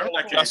I in the remember that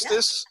World of case.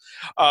 Justice.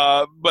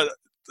 But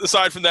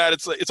aside from that,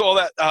 it's all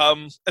that.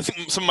 I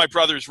think some of my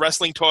brother's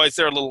wrestling toys,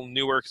 they're a little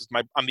newer because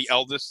I'm the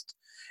eldest,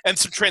 and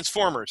some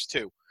Transformers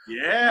too.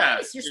 Yeah.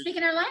 Nice. You're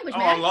speaking our language, Oh,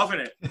 man. I'm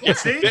loving it. Yeah.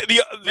 See? But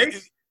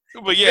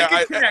yeah,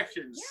 Making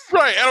connections.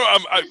 right.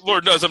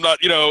 Lord knows I'm not.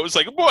 It's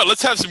like, boy,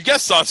 let's have some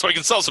guests on so I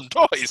can sell some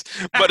toys.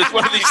 But it's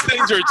one of these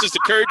things where it just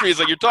occurred to me. It's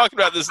like you're talking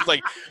about this. It's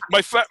like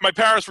my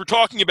parents were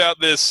talking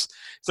about this.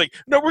 It's like,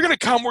 no, we're gonna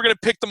come. We're gonna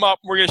pick them up.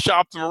 We're gonna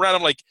shop them around.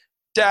 I'm like,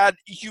 Dad,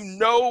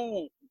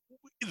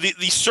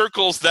 the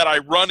circles that I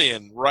run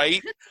in,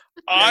 right?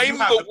 Yeah, you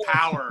have the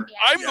power.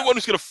 I'm the one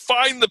who's going to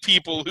find the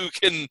people who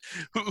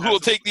will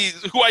take these,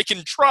 who I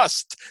can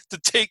trust to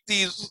take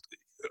these.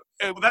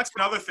 Well, that's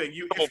another thing.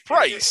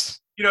 Price.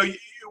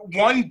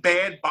 One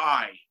bad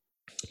buy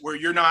where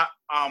you're not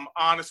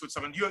honest with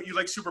someone. You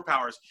like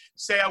superpowers.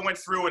 Say I went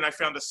through and I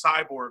found a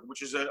cyborg,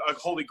 which is a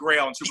holy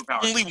grail in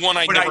superpowers. The only one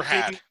I never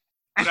had.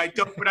 But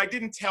I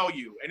didn't tell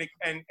you,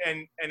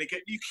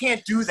 you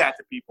can't do that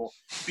to people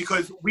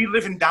because we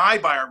live and die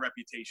by our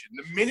reputation.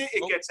 The minute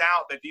it gets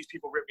out that these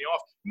people rip me off,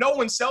 no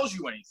one sells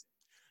you anything.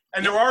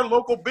 And there are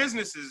local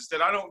businesses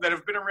that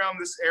have been around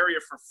this area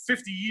for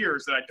 50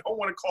 years that I don't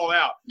want to call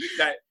out,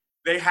 that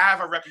they have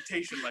a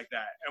reputation like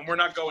that, and we're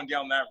not going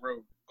down that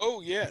road.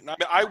 Oh yeah,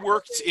 I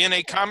worked in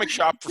a comic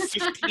shop for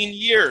 15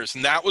 years,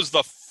 and that was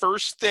the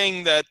first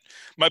thing that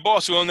my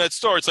boss, who owned that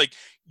store, it's like,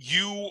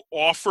 you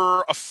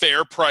offer a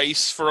fair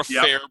price for a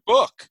fair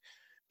book.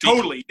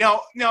 Totally.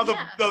 Now the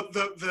what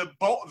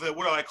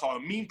do I call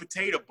them? Mean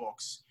potato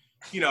books.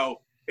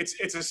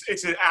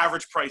 It's an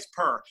average price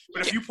per.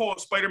 But if you pull a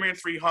Spider-Man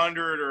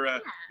 300 or a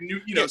new,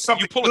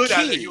 something good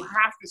out of it, you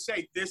have to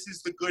say this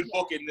is the good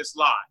book in this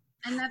lot.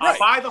 And I'll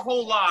buy the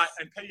whole lot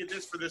and pay you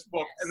this for this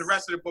book, and the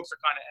rest of the books are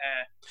kind of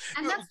eh.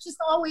 And that's just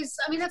always,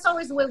 that's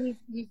always the way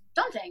we've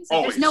done things. Like,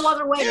 Always. there's no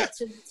other way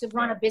to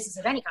run a business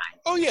of any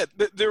kind. Oh yeah,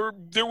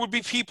 there would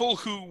be people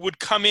who would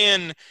come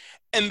in,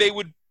 and they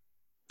would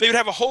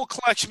have a whole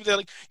collection. They're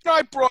like,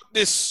 I brought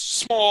this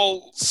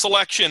small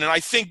selection, and I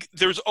think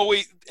there's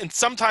always, and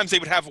sometimes they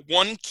would have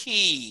one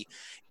key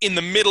in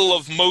the middle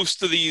of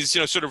most of these,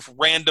 sort of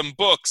random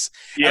books.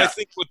 Yeah. And I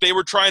think what they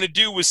were trying to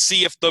do was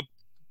see if the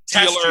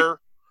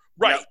dealer,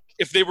 right,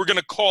 if they were going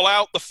to call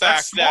out the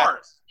fact that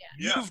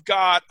you've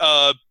got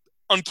an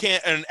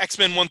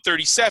X-Men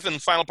 137,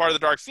 final part of the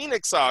Dark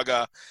Phoenix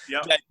saga,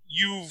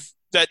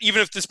 that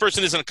even if this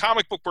person isn't a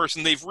comic book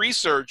person, they've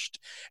researched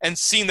and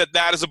seen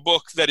that is a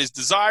book that is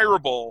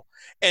desirable.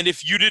 And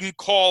if you didn't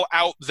call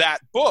out that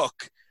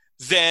book,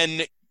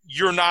 then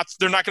they're not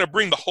going to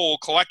bring the whole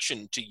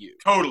collection to you.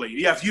 Totally.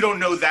 Yeah. If you don't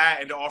know that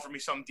and to offer me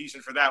something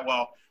decent for that,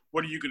 well,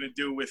 what are you going to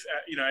do with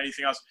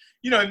anything else?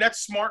 And that's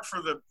smart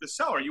for the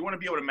seller. You want to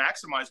be able to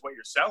maximize what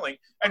you're selling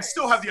and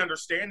still have the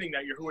understanding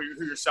that who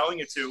you're selling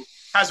it to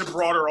has a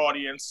broader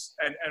audience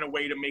and a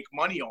way to make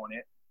money on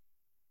it.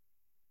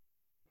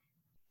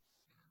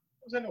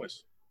 What was that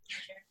noise?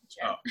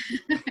 Sure.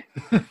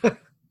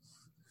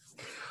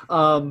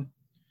 Oh.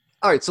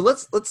 All right, so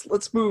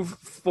let's move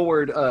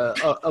forward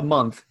a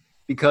month,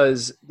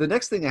 because the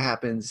next thing that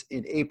happens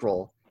in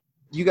April,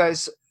 you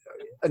guys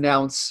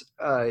announce,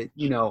 I'm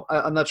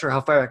not sure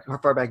how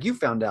far back you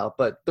found out,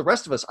 but the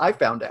rest of us, I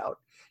found out,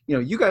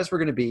 you guys were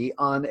going to be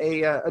on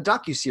a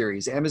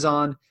docuseries.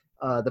 Amazon,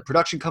 the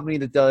production company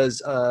that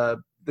does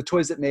the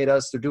Toys That Made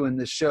Us. They're doing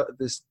this show,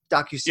 this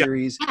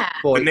docuseries. Yeah.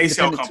 For the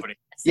Naysale Company.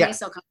 Yeah.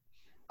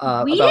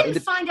 We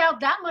didn't find out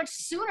that much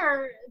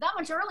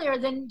earlier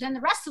than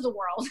the rest of the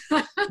world.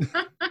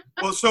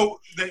 Well, so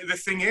the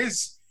thing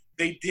is,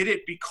 they did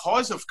it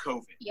because of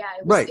COVID. Yeah,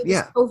 it was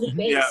COVID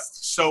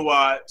based.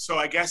 Yeah. So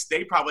I guess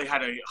they probably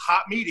had a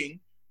hot meeting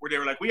where they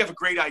were like, we have a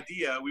great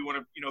idea. We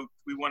want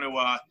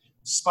to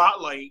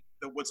spotlight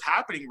what's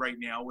happening right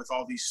now with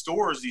all these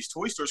stores, these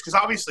toy stores, because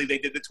obviously they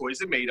did the Toys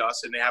That Made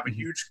Us, and they have a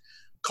huge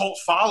cult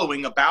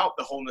following about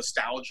the whole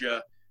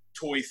nostalgia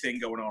toy thing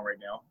going on right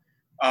now.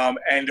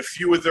 And a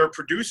few of their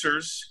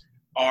producers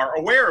are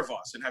aware of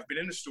us and have been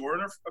in the store,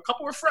 and a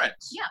couple are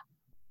friends. Yeah.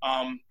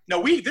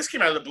 Now this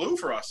came out of the blue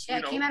for us. Yeah,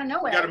 it came out of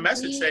nowhere. We got a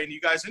message saying you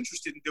guys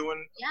interested in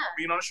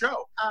being on a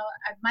show.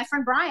 My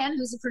friend Brian,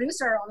 who's a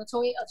producer on the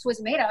Toys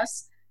That Made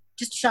Us,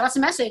 just shot us a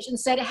message and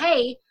said,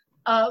 hey,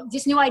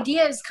 this new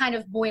idea is kind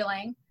of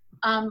boiling.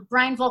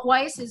 Brian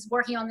Volkweiss is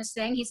working on this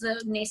thing. He's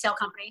the Naysale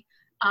Company.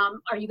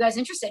 Are you guys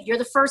interested? You're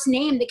the first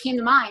name that came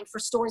to mind for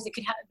stores that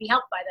could be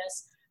helped by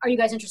this. Are you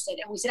guys interested?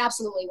 And we said,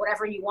 absolutely.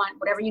 Whatever you want,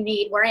 whatever you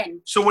need, we're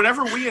in. So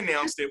whenever we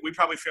announced it, we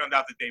probably found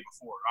out the day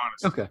before,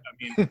 honestly. Okay.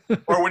 I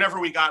mean, or whenever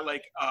we got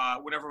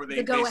whenever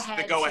the go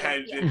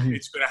ahead, yeah.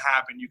 It's going to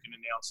happen, you can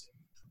announce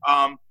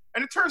it.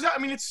 And it turns out, I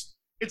mean,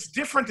 it's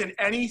different than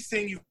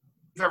anything you've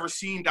ever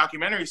seen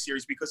documentary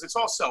series because it's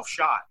all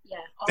self-shot. Yeah.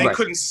 They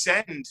couldn't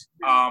send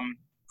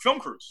film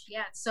crews.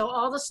 Yeah. So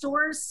all the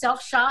stores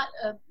self-shot,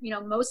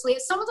 mostly.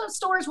 Some of those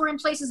stores were in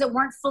places that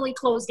weren't fully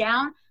closed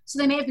down, so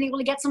they may have been able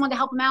to get someone to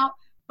help them out.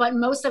 But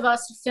most of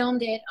us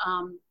filmed it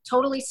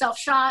totally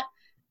self-shot.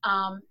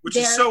 Which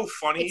is so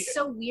funny. It's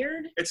so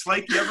weird. It's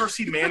like, you ever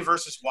see Man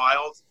vs.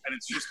 Wild, and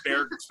it's just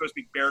it's supposed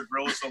to be Bear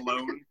Grylls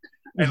alone,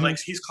 and like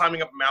he's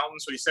climbing up a mountain,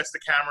 so he sets the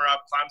camera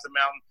up, climbs the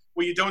mountain.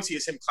 What you don't see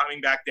is him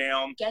climbing back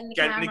down, getting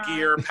the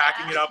gear,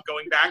 packing it up,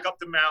 going back up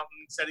the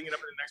mountain, setting it up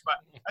in the next spot.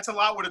 That's a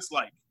lot what it's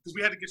like, because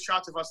we had to get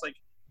shots of us like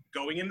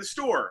going in the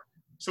store,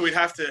 so we'd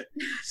have to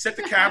set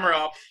the camera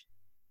up,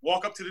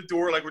 walk up to the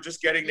door like we're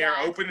just getting there,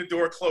 open the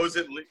door, close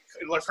it,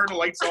 turn the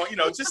lights on.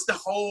 Just the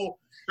whole.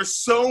 There's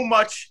so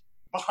much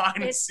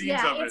behind the scenes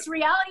of it. It's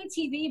reality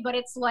TV, but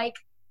it's like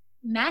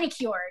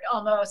manicured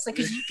almost. Like,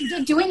 'cause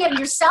you're doing it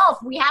yourself.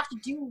 We have to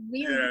do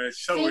weird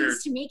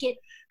things to make it.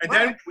 And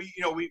work.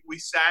 then we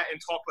sat and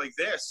talked like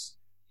this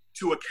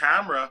to a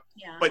camera,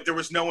 but there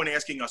was no one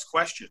asking us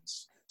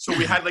questions. So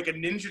we had like a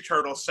Ninja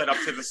Turtle set up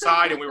to the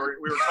side, and we were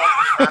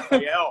talking to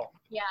Raphael.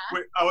 Yeah.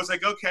 I was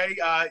like, okay,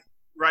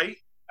 right.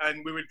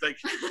 And we would like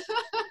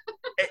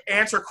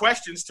answer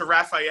questions to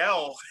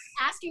Raphael.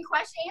 Answering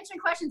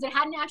questions that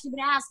hadn't actually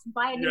been asked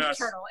by a Ninja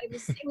Turtle.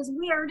 It was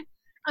weird,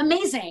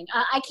 amazing.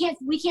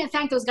 We can't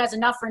thank those guys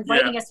enough for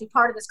inviting us to be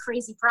part of this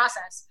crazy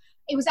process.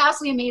 It was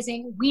absolutely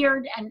amazing,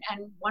 weird, and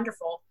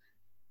wonderful.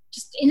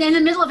 Just in the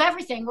middle of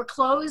everything, we're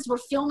closed, we're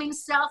filming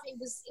stuff. It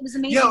was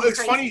amazing. Yeah,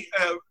 it's funny.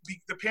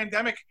 The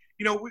pandemic.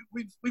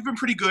 We've been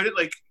pretty good at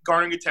like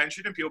garnering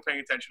attention and people paying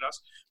attention to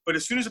us. But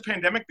as soon as the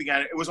pandemic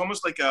began, it was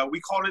almost like we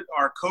called it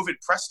our COVID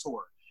press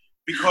tour,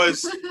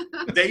 because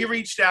they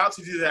reached out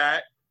to do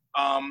that.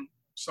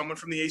 Someone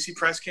from the AC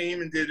Press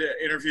came and did an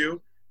interview.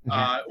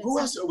 Who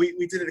else? We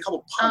did a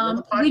couple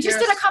podcasts. We just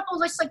did a couple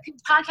like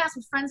podcasts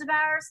with friends of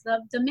ours.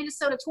 The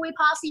Minnesota Toy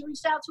Posse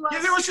reached out to us.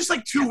 Yeah, there was just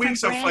like 2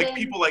 weeks of like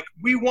people like,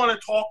 we want to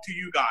talk to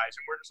you guys,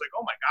 and we're just like,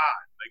 oh my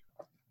god,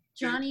 like.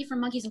 Johnny from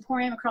Monkey's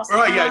Emporium across the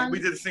pond. Right, yeah, we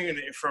did a thing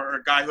for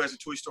a guy who has a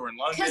toy store in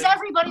London. Because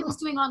everybody was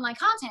doing online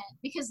content,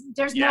 because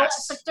there's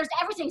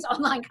everything's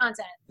online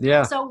content.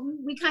 Yeah. So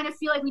we kind of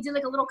feel like we did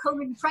like a little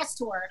COVID press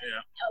tour. Yeah.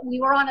 We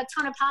were on a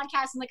ton of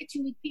podcasts in like a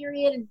 2-week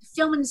period and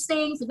filming this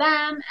thing for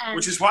them. And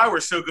which is why we're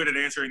so good at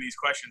answering these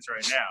questions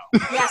right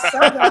now. Yeah, so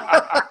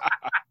good.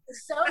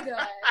 So good.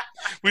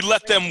 We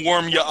let them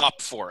warm you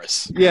up for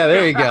us. Yeah,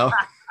 there you go.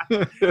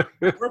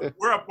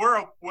 we're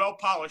a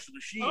well-polished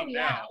machine. Oh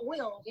yeah, now.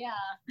 oil, yeah.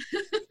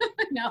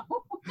 No.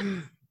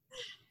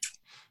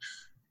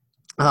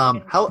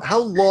 How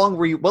long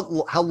were you?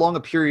 How long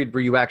a period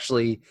were you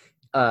actually,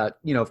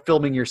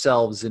 filming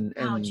yourselves and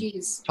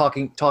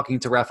talking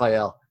to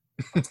Raphael?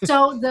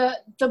 So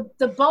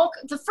the bulk,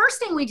 the first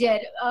thing we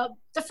did,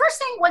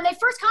 when they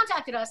first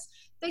contacted us,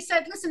 they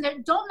said, listen,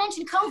 don't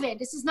mention COVID.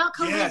 This is not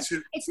COVID. Yeah,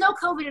 it's no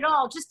COVID at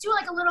all. Just do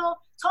like a little,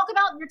 talk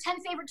about your 10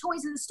 favorite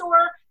toys in the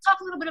store, talk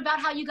a little bit about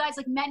how you guys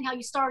like met and how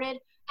you started,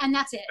 and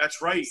that's it.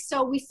 That's right.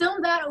 So we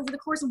filmed that over the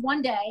course of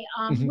one day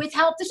with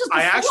help. This was before.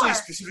 I actually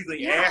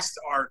specifically asked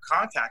our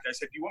contact, I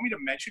said, do you want me to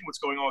mention what's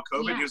going on with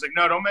COVID? Yeah. And he was like,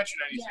 no, don't mention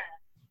anything. Yeah.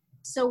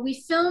 So we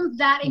filmed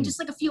that in just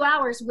like a few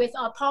hours with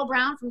Paul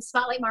Brown from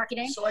Spotlight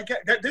Marketing. So I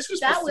get that this was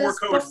before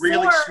COVID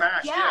really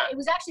smashed. Yeah, it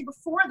was actually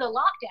before the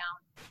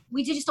lockdown.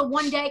 We did just a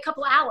one day,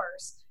 couple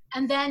hours,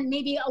 and then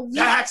maybe a week.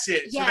 That's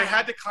it. Yeah. So they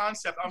had the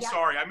concept. I'm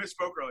sorry, I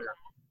misspoke earlier.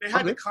 They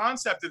had the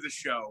concept of the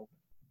show.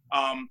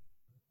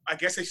 I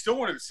guess they still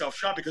wanted to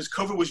self-shot because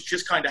COVID was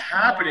just kind of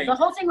happening. Yeah, the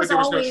whole thing was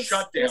always no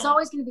shutdown. It was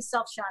always going to be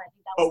self-shot. I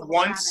think that was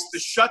once the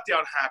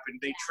shutdown happened,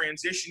 they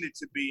transitioned it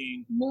to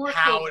being more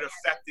how it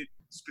affected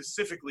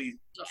specifically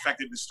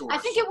affected the stores. I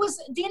think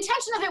the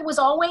intention of it was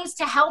always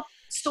to help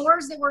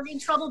stores that were in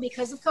trouble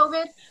because of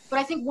COVID. But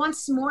I think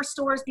once more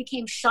stores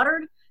became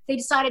shuttered, they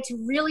decided to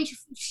really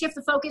shift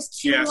the focus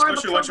to more of a COVID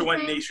especially once it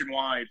went thing.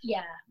 nationwide.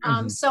 Yeah.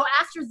 So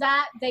after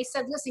that, they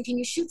said, listen, can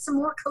you shoot some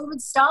more COVID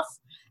stuff?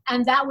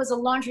 And that was a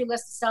laundry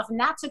list of stuff. And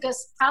that took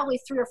us probably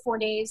 3 or 4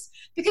 days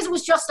because it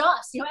was just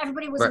us.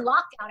 Everybody was in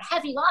lockdown,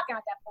 heavy lockdown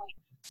at that point.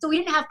 So we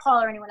didn't have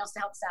Paul or anyone else to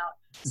help us out.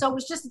 So it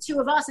was just the 2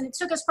 of us. And it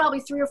took us probably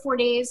 3 or 4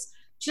 days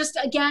just,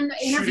 again,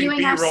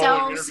 interviewing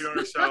ourselves.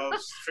 Figuring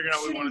out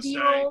what we want to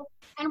say.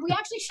 And we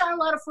actually shot a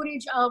lot of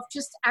footage of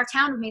just our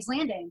town of Mays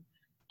Landing.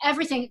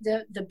 Everything,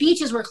 the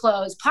beaches were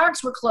closed,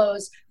 parks were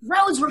closed,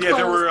 roads were closed,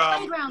 there were,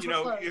 playgrounds were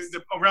closed.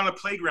 Around the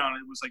playground,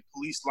 it was like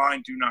police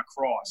line, do not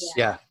cross.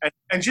 Yeah.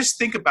 And just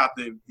think about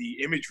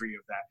the imagery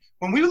of that.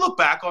 When we look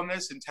back on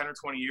this in 10 or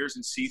 20 years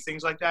and see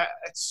things like that,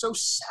 it's so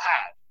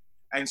sad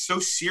and so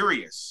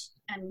serious.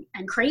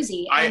 And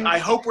crazy. I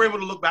hope we're able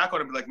to look back on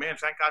it and be like, man,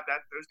 thank God that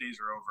those days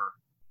are over.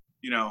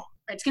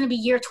 It's going to be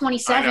year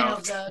 27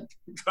 of the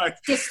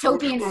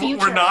dystopian future.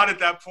 We're not at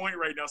that point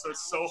right now, so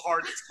it's so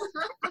hard to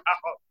talk about.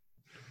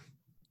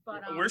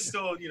 But, we're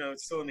still,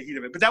 still in the heat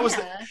of it. But that was,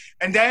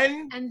 and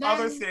then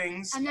other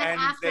things, and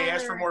they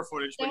asked for more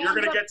footage. But you're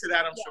going to get to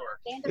that, I'm sure.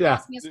 They ended up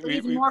asking us for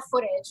even more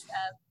footage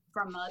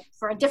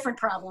for a different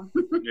problem.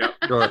 Yeah,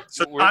 sure.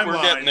 So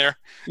we're getting there.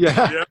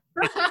 Yeah.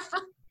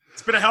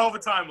 It's been a hell of a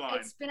timeline.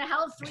 It's been a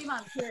hell of 3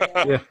 months.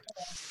 Period.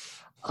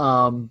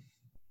 Yeah.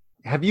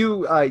 Have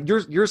you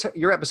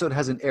your episode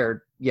hasn't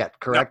aired yet,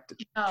 correct?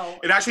 No.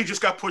 It actually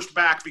just got pushed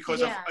back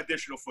because of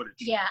additional footage.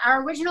 Yeah,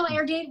 our original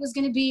air date was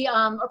going to be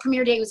our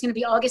premiere date was going to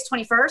be August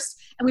 21st,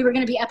 and we were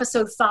going to be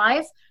episode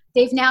 5.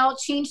 They've now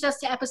changed us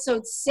to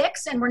episode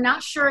 6, and we're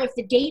not sure if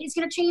the date is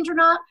going to change or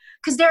not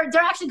because they're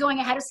actually going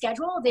ahead of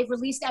schedule. They've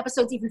released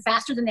episodes even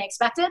faster than they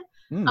expected.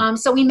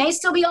 So we may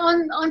still be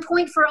on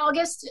point for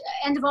August,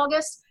 end of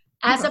August,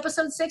 as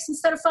episode 6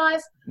 instead of 5.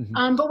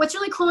 But what's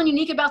really cool and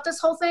unique about this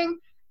whole thing,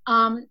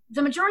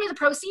 the majority of the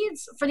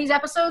proceeds for these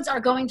episodes are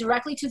going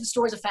directly to the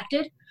stores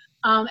affected.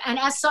 And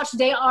as such,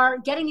 they are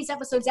getting these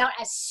episodes out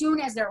as soon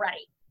as they're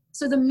ready.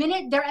 So the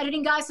minute their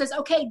editing guy says,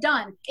 okay,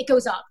 done, it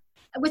goes up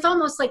with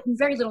almost like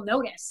very little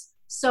notice.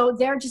 So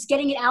they're just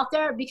getting it out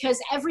there because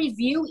every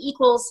view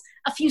equals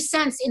a few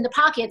cents in the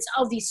pockets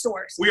of these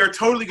stores. We are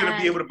totally going to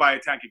be able to buy a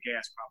tank of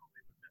gas probably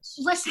with this.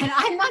 Listen,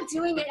 I'm not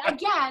doing it.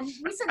 Again,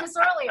 we said this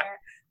earlier.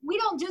 We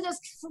don't do this.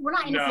 We're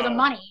not in it for the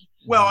money.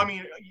 Well, I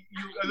mean,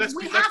 let's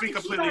be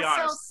completely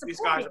honest. These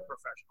guys are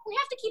professional. We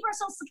have to keep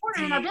ourselves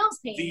supported and our bills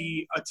paid.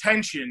 The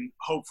attention,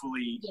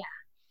 hopefully,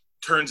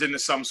 turns into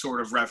some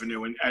sort of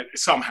revenue and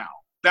somehow.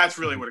 That's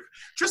really what it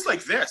 – just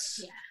like this.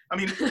 Yeah. I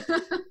mean,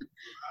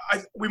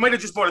 we might have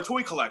just bought a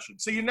toy collection,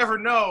 so you never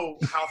know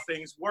how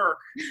things work.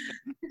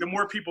 The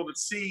more people that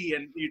see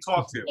and you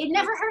talk to. It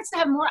never hurts to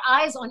have more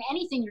eyes on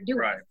anything you're doing.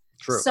 Right.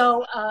 True.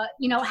 So,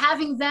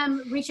 having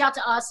them reach out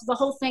to us, the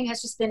whole thing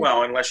has just been –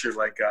 well, unless you're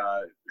like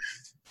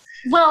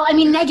well, I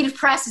mean, negative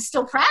press is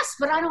still press,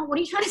 but what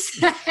are you trying to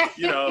say?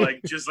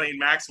 Like Ghislaine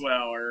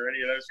Maxwell or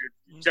any of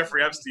those,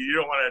 Jeffrey Epstein. You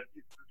don't want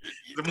to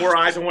 – the more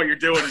eyes on what you're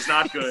doing is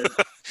not good.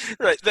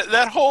 Right.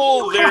 That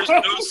whole there's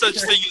no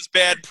such thing as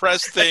bad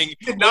press thing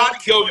did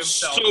not go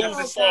so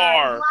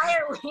far. Why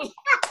are we?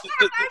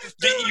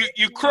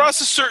 You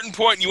cross a certain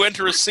point and you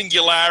enter a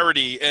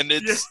singularity, and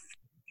it's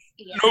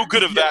no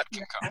good of that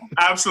can come.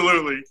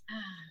 Absolutely.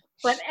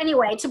 But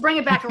anyway, to bring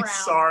it back around.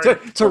 Sorry.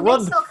 To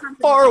run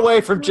far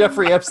away from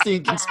Jeffrey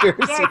Epstein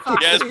conspiracy.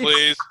 Yes,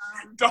 please.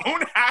 Don't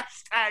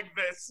hashtag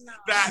this. No.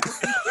 That.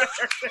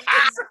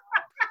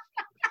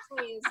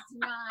 Please do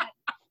not.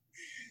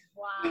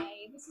 Why?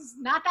 This is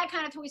not that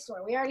kind of toy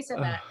store. We already said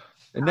that.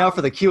 And now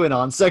for the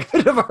QAnon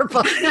segment of our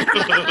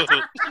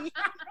podcast.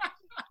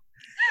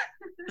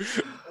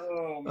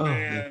 Oh,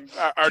 man.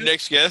 Our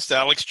next guest,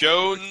 Alex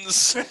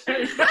Jones.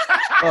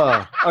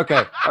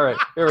 Okay. All right.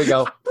 Here we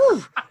go.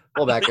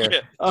 Pull back here.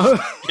 Yeah. I'm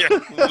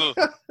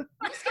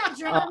just going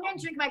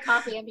to drink my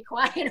coffee and be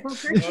quiet.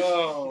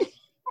 Oh.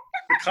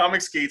 The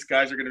Comic Skates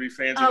guys are going to be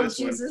fans of this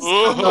Jesus.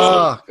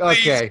 Oh,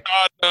 okay.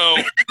 God, no.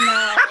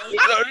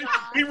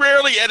 We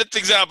rarely edit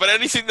things out, but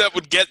anything that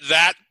would get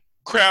that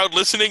crowd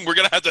listening, we're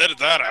going to have to edit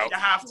that out. You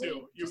have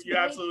to. You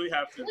absolutely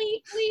have to.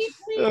 Please.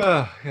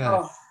 Oh,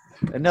 God.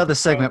 Another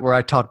segment where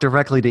I talk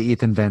directly to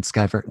Ethan Van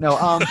Sciver. No,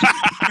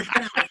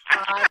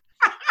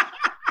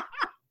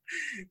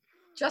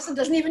 Justin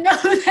doesn't even know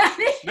who that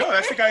is. No,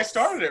 that's the guy who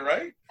started it,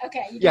 right?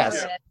 Okay.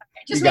 Yes. Okay.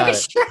 Just making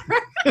sure.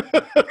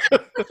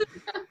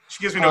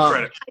 She gives me no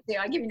credit. I do.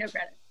 I give you no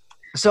credit.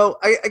 So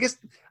I guess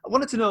I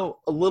wanted to know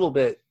a little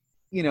bit,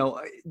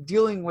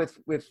 dealing with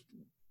a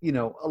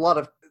lot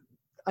of,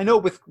 I know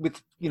with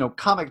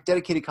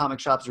dedicated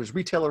comic shops, there's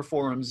retailer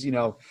forums,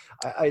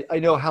 I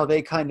know how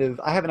they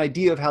I have an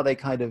idea of how they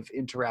kind of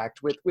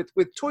interact with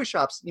toy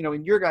shops,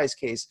 in your guys'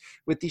 case,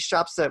 with these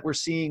shops that we're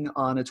seeing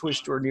on a toy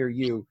store near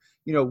you,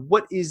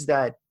 what is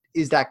that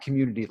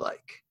community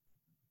like?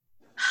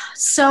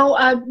 So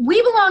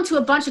we belong to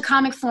a bunch of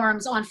comic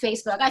forums on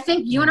Facebook. I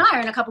think you and I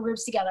are in a couple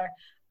groups together.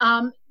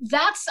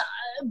 That's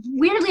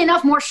weirdly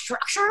enough more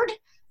structured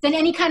than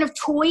any kind of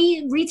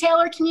toy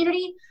retailer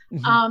community.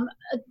 Mm-hmm.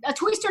 A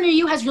toy store near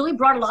you has really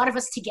brought a lot of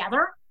us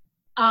together.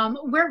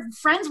 We're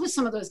friends with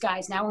some of those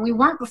guys now, and we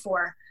weren't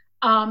before.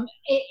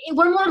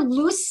 We're more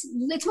loose.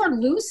 It's more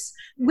loose.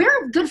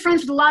 We're good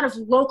friends with a lot of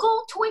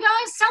local toy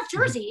guys. South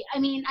Jersey. I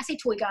mean, I say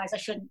toy guys. I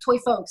shouldn't. Toy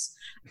folks.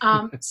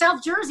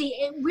 South Jersey.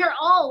 We're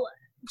all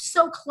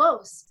so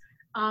close.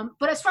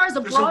 But as far as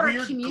the broader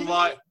community, there's a weird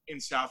glut in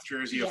South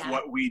Jersey of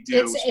what we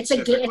do. It's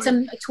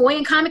a toy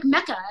and comic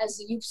mecca, as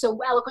you so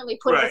eloquently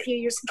put it a few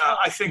years ago.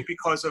 I think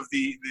because of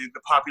the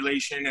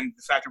population and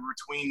the fact that we're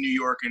between New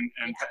York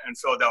and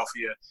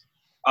Philadelphia.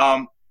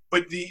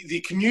 But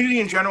the community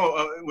in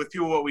general, with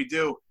people, what we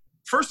do,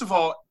 first of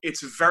all,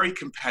 it's very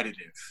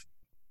competitive.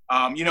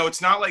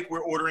 It's not like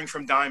we're ordering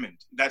from Diamond.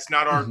 That's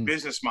not our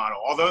business model.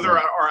 Although there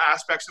are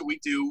aspects that we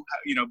do,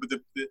 but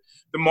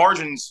the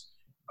margins,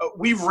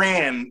 we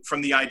ran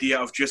from the idea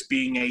of just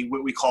being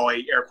what we call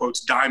a air quotes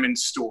Diamond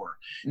store.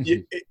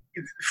 Mm-hmm.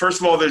 First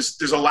of all, there's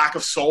a lack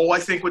of soul, I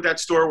think, with that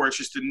store where it's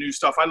just the new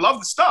stuff. I love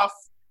the stuff,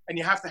 and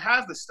you have to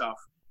have the stuff.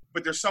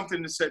 But there's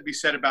something to be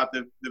said about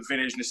the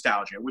vintage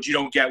nostalgia, which you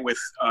don't get with,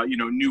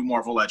 new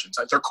Marvel Legends.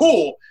 They're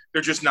cool.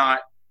 They're just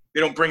not –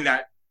 they don't bring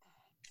that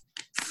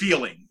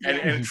feeling.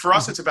 And for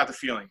us, it's about the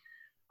feeling.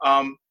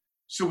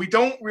 So we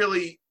don't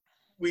really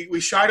 – we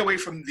shied away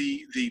from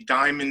the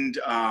Diamond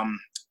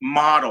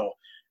model.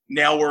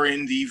 Now we're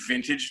in the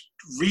vintage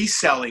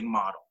reselling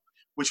model,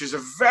 which is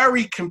a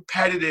very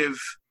competitive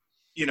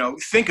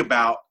think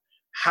about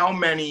how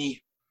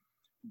many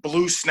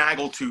blue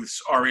snaggletooths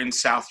are in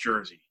South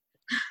Jersey.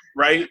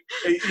 Right?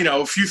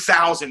 A few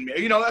thousand,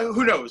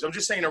 who knows? I'm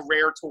just saying a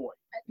rare toy.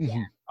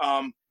 Yeah.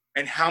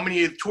 And how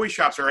many toy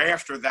shops are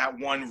after that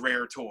one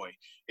rare toy?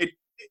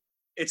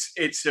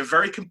 It's a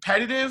very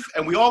competitive,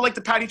 and we all like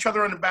to pat each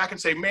other on the back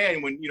and say,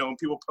 man, when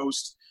people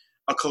post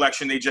a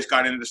collection they just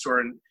got into the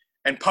store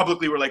and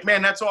publicly we're like,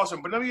 man, that's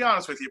awesome. But let me be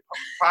honest with you,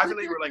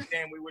 privately we're like,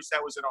 damn, we wish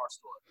that was in our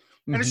store.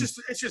 And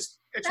it's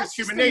just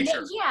human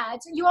nature.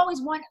 You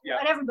always want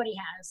what everybody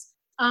has.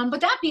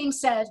 But that being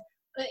said,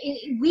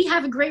 we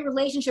have a great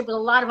relationship with a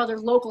lot of other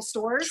local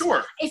stores.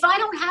 Sure. If I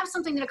don't have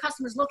something that a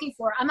customer's looking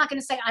for, I'm not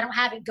going to say I don't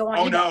have it. Go on.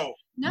 Oh, no.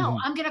 No,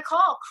 I'm going to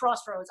call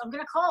Crossroads. I'm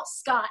going to call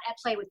Scott at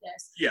Play With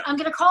This. Yeah. I'm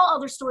going to call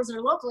other stores that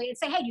are locally and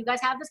say, hey, do you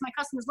guys have this? My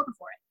customer's looking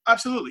for it.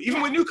 Absolutely.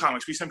 Even with new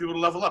comics, we send people to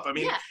Level Up. I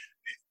mean,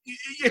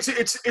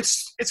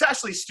 it's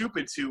actually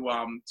stupid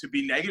to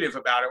be negative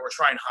about it or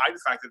try and hide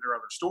the fact that there are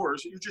other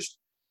stores.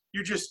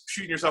 You're just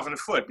shooting yourself in the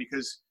foot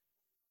because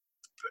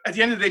at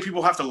the end of the day,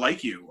 people have to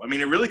like you. I mean,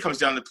 it really comes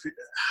down to,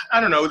 I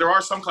don't know, there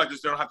are some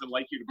collectors that don't have to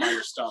like you to buy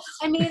your stuff.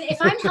 I mean, if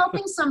I'm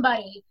helping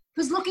somebody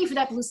who's looking for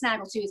that blue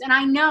snaggletooth, and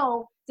I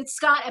know that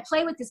Scott at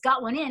Play With This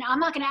got one in, I'm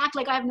not going to act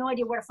like I have no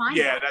idea where to find it.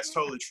 Yeah, that's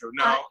totally true.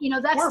 No,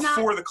 we're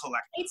for the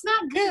collector. It's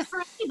not good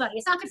for anybody.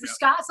 It's not good for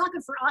Scott. It's not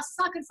good for us. It's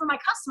not good for my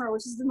customer,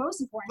 which is the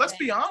most important Let's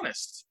be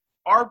honest.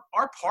 Our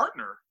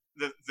partner,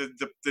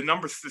 the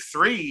number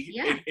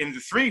 3 in the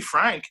 3,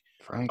 Frank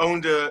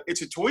owned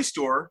it's a toy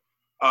store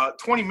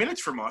 20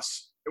 minutes from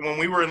us. And when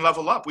we were in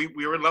Level Up, we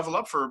were in Level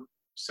Up for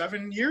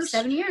 7 years.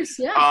 7 years,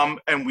 yeah.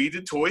 And we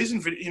did toys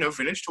and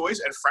vintage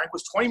toys. And Frank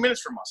was 20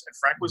 minutes from us. And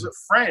Frank was a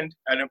friend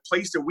at a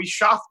place that we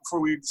shopped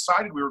before we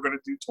decided we were going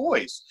to do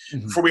toys.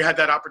 Before we had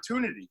that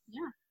opportunity.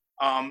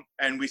 Yeah.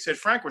 And we said,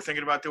 Frank, we're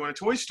thinking about doing a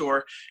toy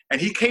store.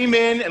 And he came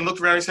in and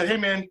looked around and said, hey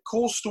man,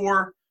 cool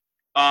store.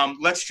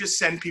 Let's just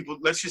send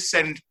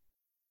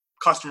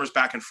customers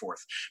back and forth,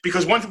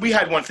 because we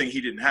had one thing he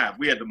didn't have.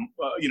 We had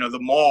the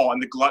mall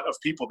and the glut of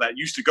people that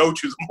used to go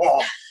to the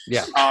mall.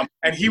 Yeah.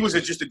 And he was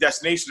just a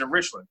destination in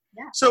Richland.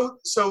 Yeah.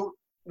 So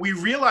we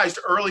realized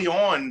early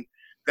on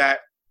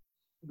that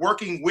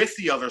working with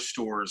the other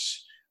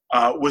stores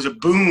was a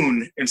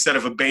boon instead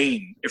of a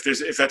bane, if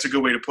that's a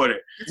good way to put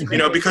it.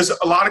 Because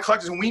a lot of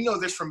collectors, and we know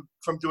this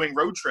from doing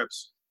road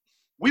trips,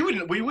 we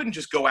wouldn't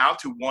just go out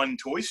to one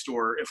toy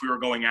store if we were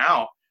going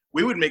out.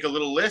 We would make a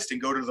little list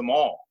and go to the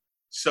mall.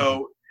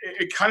 So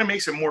it kind of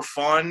makes it more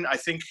fun, I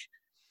think,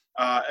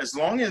 as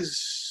long as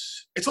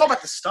it's all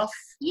about the stuff.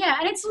 Yeah,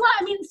 and it's a lot.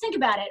 I mean, think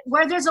about it.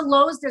 Where there's a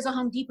Lowe's, there's a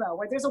Home Depot.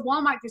 Where there's a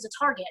Walmart, there's a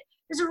Target.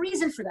 There's a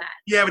reason for that.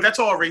 Yeah, but that's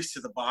all a race to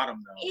the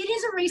bottom, though. It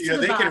is a race to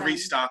the bottom. They can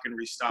restock and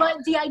restock.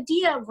 But the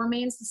idea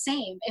remains the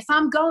same. If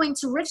I'm going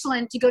to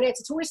Richland to go to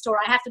It's a Toy Store,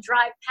 I have to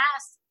drive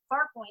past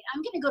Farpoint.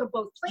 I'm going to go to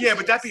both places. Yeah,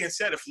 but that being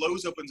said, if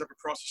Lowe's opens up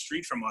across the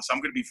street from us,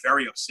 I'm going to be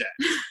very upset.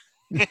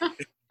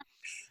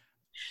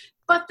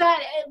 But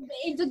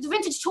the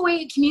vintage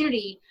toy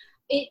community,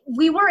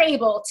 we were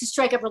able to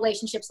strike up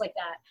relationships like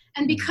that.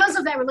 And because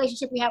of that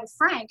relationship we had with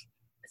Frank,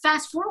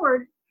 fast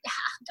forward,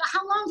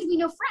 how long did we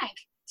know Frank?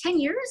 10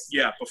 years?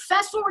 Yeah.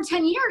 Fast forward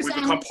 10 years. We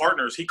become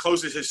partners. He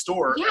closes his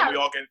store, and we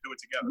all get to do it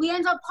together. We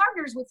end up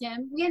partners with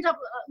him. We end up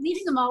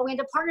leaving the mall. We end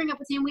up partnering up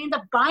with him. We end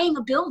up buying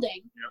a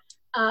building.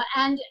 Yeah.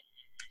 And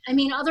I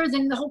mean, other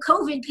than the whole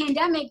COVID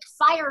pandemic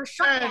fire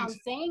shutdown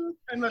thing,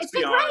 it's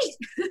been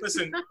great.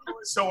 Listen,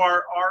 so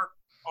our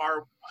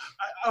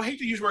I hate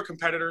to use the word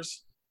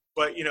competitors,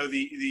 but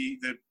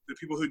the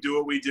people who do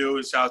what we do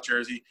in South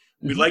Jersey,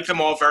 we like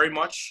them all very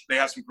much. They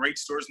have some great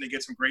stores and they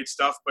get some great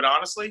stuff. But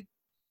honestly,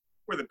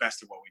 we're the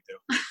best at what we do.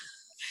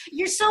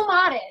 You're so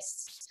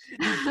modest.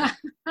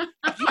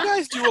 You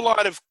guys do a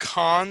lot of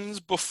cons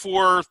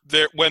before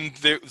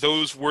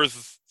those were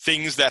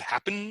things that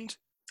happened?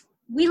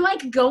 We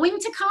like going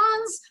to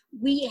cons.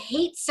 We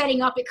hate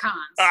setting up at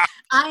cons.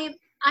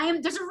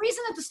 There's a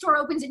reason that the store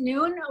opens at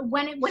noon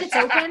when it's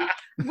open.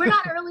 We're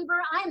not early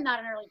bird. I am not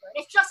an early bird.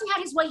 If Justin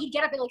had his way, he'd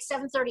get up at like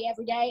 7:30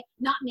 every day.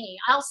 Not me.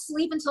 I'll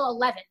sleep until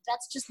 11.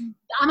 That's just,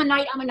 I'm a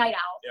night owl.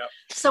 Yep.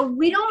 So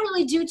we don't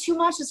really do too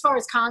much as far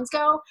as cons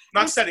go.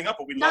 Not setting up,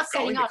 but we love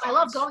going to cons. I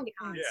love going to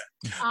cons.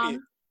 Yeah.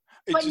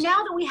 But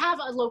now that we have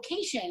a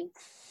location,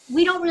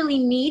 we don't really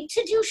need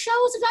to do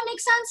shows, if that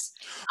makes sense.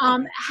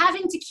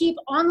 Having to keep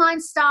online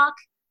stock,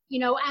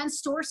 and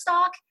store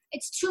stock,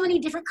 it's too many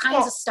different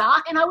kinds of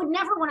stock, and I would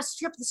never want to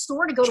strip the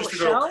store to go to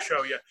a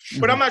show. Yeah.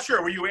 But I'm not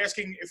sure. Were you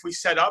asking if we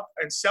set up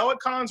and sell at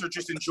cons or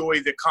just enjoy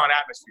the con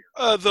atmosphere?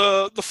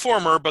 The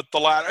former, but the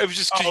latter. It was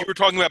just because you were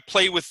talking about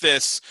Play With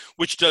This,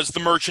 which does the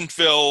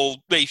Merchantville.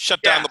 They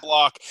shut down the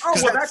block. Oh,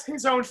 well, that's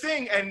his own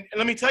thing. And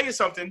let me tell you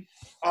something.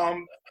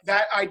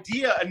 That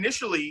idea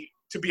initially,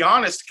 to be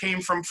honest,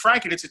 came from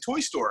Frank, and it's a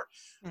toy store.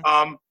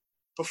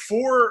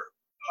 Before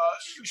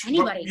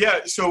anybody.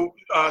 So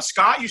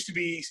Scott used to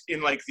be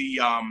in like the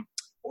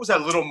what was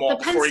that little mall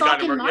before he got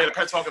to work? Yeah, the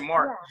Pennsauken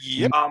Mart.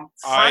 Yep.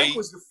 Frank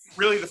was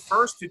really the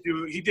first to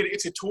do. He did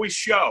It's a Toy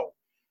Show,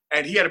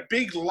 and he had a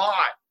big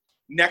lot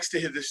next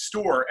to the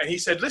store. And he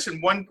said,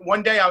 "Listen,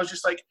 one day I was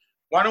just like,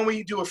 why don't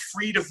we do a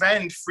free to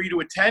vend, free to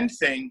attend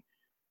thing?"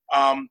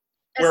 As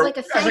like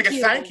a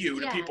thank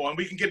you to people, and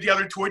we can get the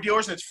other toy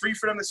dealers, and it's free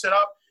for them to set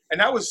up. And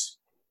that was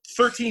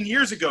 13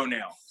 years ago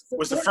now.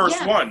 Was the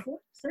first one.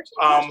 13,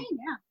 14,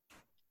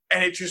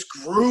 And it just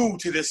grew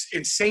to this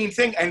insane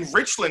thing. And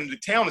Richland, the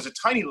town, is a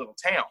tiny little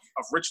town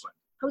of Richland.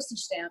 Postage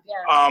stamp,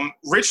 yeah.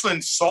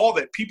 Richland saw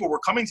that people were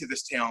coming to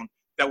this town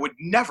that would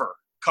never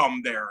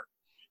come there.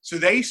 So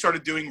they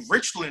started doing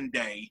Richland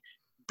Day,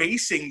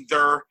 basing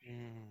their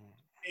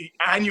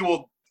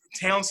annual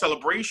town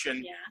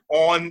celebration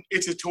on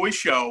It's a Toy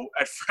Show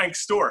at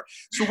Frank's store.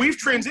 So we've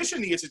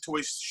transitioned the It's a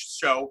Toy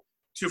Show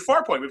to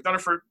Farpoint. We've done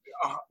it for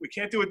we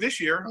can't do it this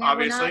year,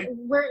 obviously.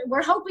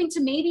 We're hoping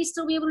to maybe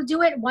still be able to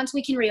do it once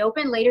we can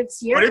reopen later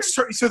this year. But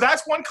so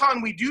that's one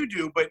con we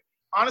do, but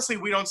honestly,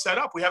 we don't set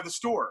up. We have the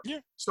store. Yeah.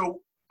 So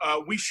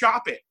we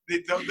shop it.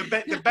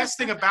 The best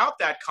thing about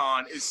that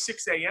con is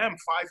 6 a.m.,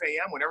 5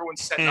 a.m. when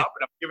everyone's setting up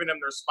and I'm giving them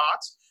their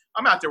spots.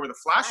 I'm out there with a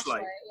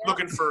flashlight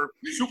looking for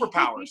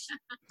superpowers.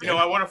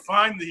 I want to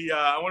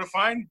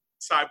find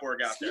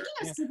Cyborg out there.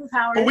 Speaking of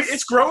superpowers, but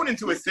it's grown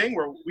into a thing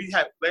where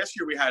last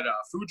year we had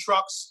food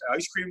trucks,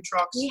 ice cream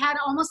trucks. We had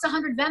almost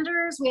 100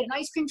 vendors. We had an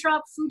ice cream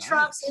truck, food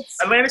trucks.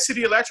 Atlantic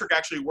City Electric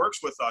actually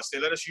works with us.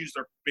 They let us use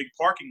their big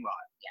parking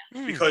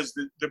lot because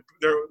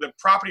the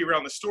property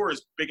around the store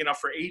is big enough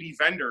for 80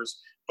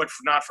 vendors, but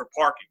not for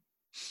parking.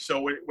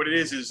 So what it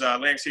is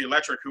Atlantic City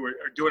Electric, who are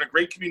doing a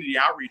great community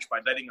outreach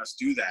by letting us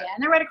do that. Yeah,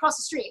 and they're right across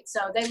the street.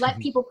 So they let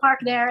people park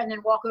there and then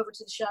walk over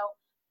to the show.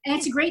 And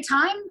it's a great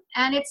time,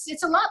 and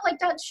it's a lot like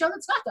that show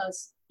that Scott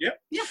does.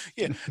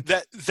 Yeah.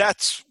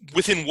 That's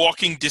within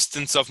walking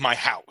distance of my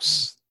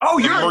house. Oh,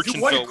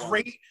 what a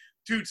great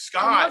dude,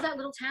 Scott. I love that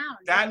little town.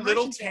 That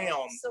little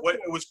town.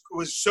 It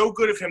was so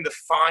good of him to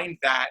find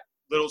that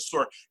little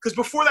store, because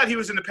before that he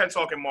was in the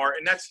Pennsauken Mart,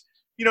 and that's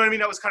what I mean.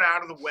 That was kind of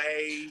out of the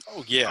way.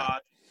 Oh yeah.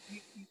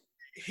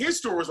 His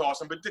store was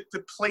awesome, but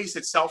the place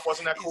itself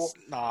wasn't that cool.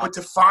 But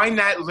to find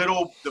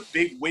the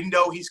big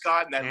window he's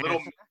got and that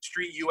little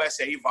Street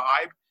USA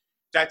vibe,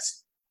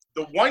 that's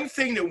the one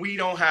thing that we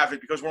don't have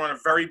it because we're on a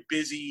very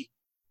busy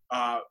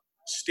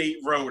state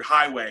road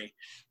highway.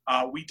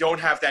 We don't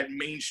have that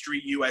Main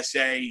Street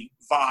USA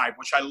vibe,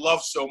 which I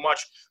love so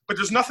much. But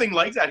there's nothing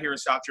like that here in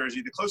South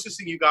Jersey. The closest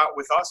thing you got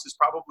with us is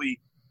probably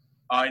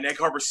in Egg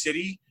Harbor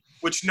City,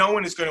 which no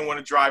one is going to want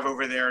to drive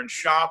over there and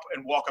shop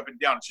and walk up and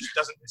down. It just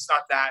doesn't. It's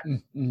not that.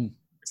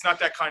 It's not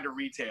that kind of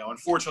retail,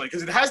 unfortunately,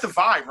 because it has the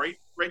vibe, right,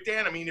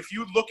 Dan? I mean, if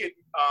you look at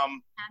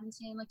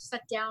Hamilton, like just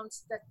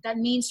that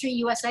Main Street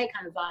USA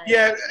kind of vibe.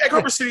 Yeah, Egg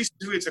Harbor City is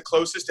the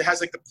closest. It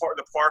has like the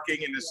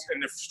parking and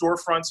the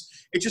storefronts.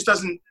 It just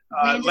doesn't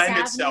lend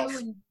itself.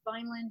 And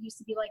Vineland used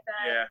to be like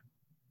that. Yeah.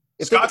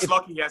 Scott's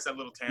lucky he has that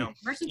little town.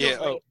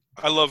 Yeah.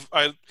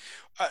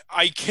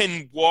 I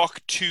can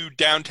walk to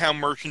downtown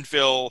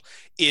Merchantville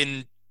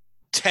in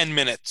 10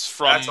 minutes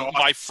from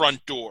my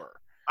front door.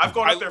 I've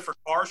gone up there for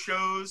car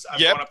shows. I've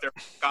gone up there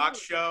for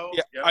Scott's show.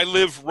 Yeah, I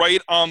live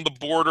right on the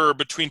border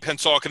between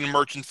Pennsauken and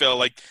Merchantville,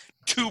 like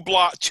two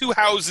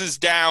houses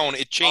down.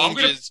 It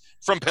changes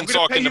from Pennsauken to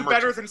Merchantville. I'm going to pay you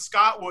better than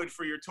Scott would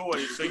for your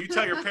toys, so you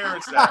tell your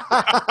parents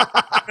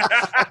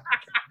that.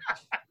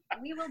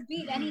 We will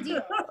beat any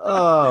deal.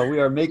 Oh, we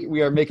are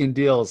making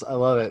deals. I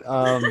love it.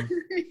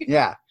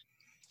 Yeah.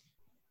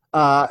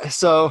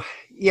 So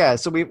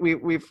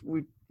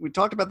we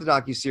talked about the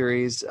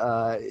docuseries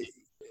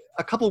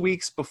a couple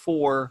weeks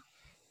before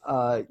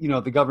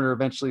the governor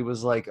eventually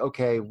was like,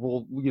 okay,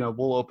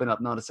 we'll open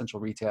up non-essential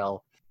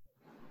retail.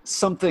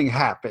 Something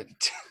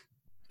happened.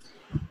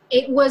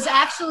 It was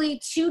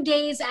actually 2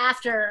 days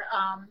after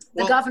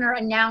the governor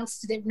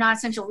announced that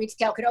non-essential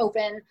retail could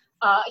open.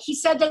 He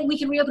said that we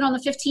can reopen on the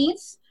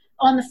 15th,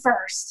 on the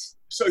 1st.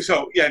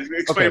 So yeah,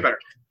 explain it better.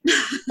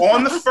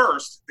 On the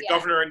 1st, the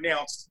governor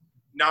announced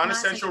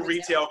non-essential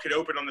retail could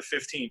open on the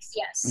 15th.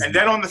 Yes. And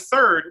then on the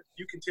 3rd,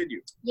 you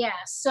continue. Yeah.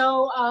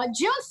 So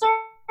June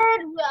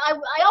 3rd,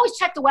 I always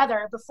check the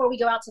weather before we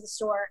go out to the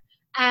store.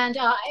 And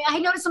I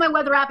noticed on my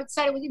weather app, it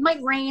said it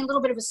might rain, a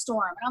little bit of a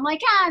storm. And I'm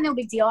like, no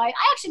big deal. I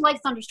actually like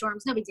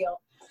thunderstorms, no big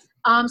deal.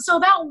 So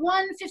about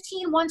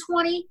 1:15,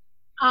 1:20,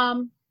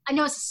 I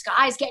noticed the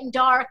sky's getting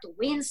dark. The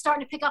wind's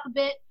starting to pick up a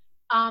bit.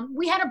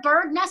 We had a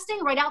bird nesting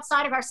right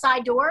outside of our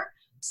side door.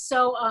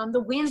 So the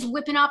wind's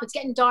whipping up. It's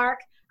getting dark.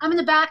 I'm in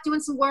the back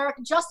doing some work.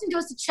 Justin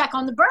goes to check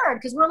on the bird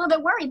because we're a little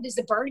bit worried. Is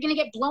the bird going to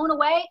get blown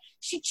away?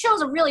 She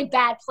chose a really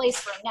bad place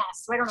for a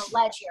nest, right on a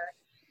ledge here.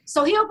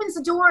 So he opens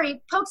the door.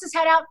 He pokes his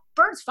head out.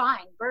 Bird's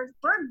fine. Bird.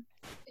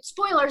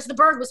 Spoilers, the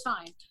bird was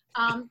fine.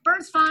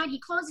 Bird's fine. He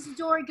closes the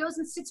door. He goes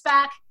and sits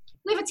back.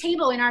 We have a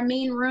table in our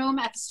main room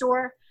at the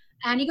store.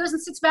 And he goes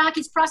and sits back.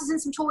 He's processing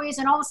some toys.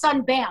 And all of a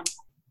sudden, bam,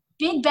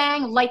 big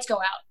bang, lights go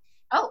out.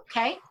 Oh,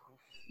 okay.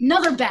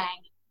 Another bang.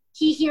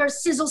 He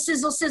hears sizzle,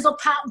 sizzle, sizzle,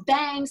 pop,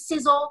 bang,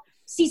 sizzle.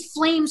 Sees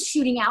flames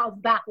shooting out of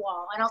the back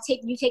wall. And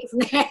you take it from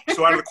there.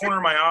 So out of the corner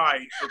of my eye,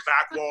 the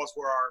back wall is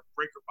where our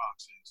breaker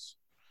box is.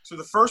 So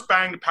the first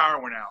bang, the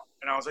power went out.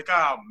 And I was like,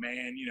 oh,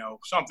 man,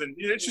 something.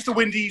 It's just a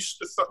windy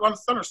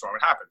thunderstorm.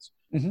 It happens.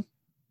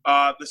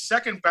 Mm-hmm. The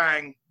second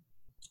bang,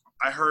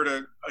 I heard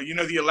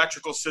the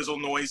electrical sizzle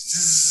noise.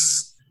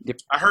 Zzz. Yep.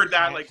 I heard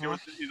that like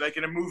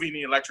in a movie in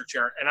the electric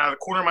chair. And out of the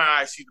corner of my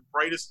eye, I see the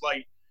brightest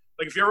light.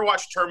 Like if you ever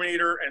watch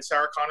Terminator and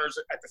Sarah Connor's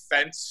at the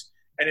fence,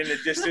 and in the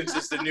distance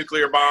is the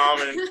nuclear bomb,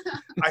 and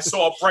I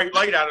saw a bright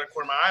light out of the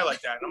corner of my eye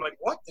like that. And I'm like,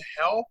 what the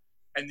hell?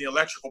 And the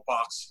electrical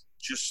box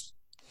just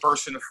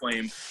bursts into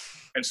flame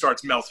and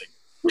starts melting.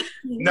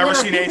 Never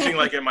seen anything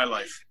like it in my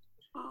life.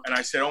 And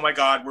I said, oh my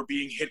God, we're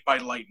being hit by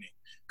lightning.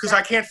 Because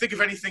I can't think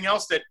of anything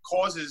else that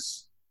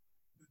causes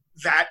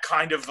that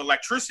kind of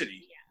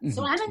electricity. Yeah.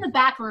 So I'm in the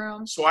back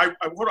room. So I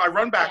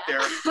run back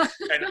there,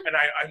 and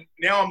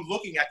now I'm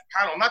looking at the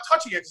panel. I'm not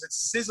touching it because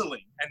it's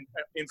sizzling and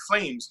in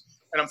flames.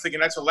 And I'm thinking,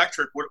 that's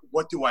electric.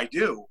 What do I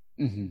do?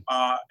 Mm-hmm.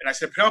 And I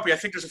said, Penelope, I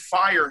think there's a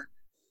fire.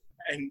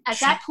 And at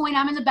that point,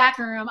 I'm in the back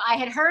room. I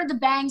had heard the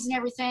bangs and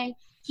everything.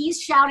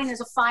 He's shouting,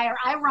 there's a fire.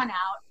 I run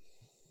out.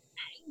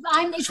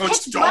 It's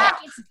pitch black.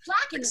 It's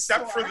black in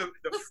except the store. for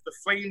the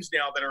flames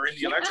now that are in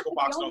the electrical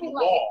box on the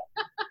wall.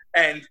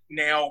 And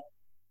now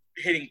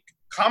hitting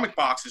comic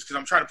boxes, because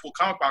I'm trying to pull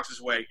comic boxes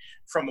away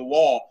from the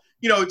wall.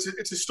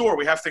 It's a store.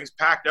 We have things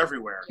packed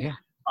everywhere. Yeah.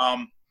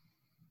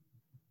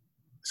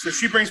 So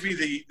she brings me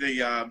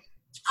the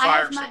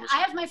fire extinguisher.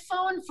 I have my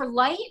phone for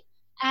light,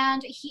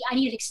 and I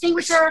need an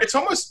extinguisher. It's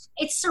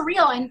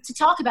surreal, and to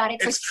talk about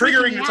it, it's like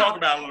triggering to talk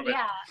about it a little bit.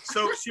 Yeah.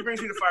 So she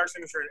brings me the fire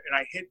extinguisher, and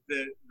I hit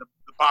the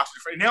box.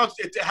 Now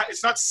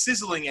it's not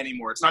sizzling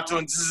anymore. It's not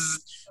doing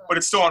zzz, but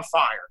it's still on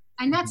fire.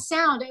 And that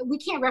sound, we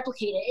can't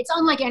replicate it. It's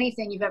unlike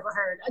anything you've ever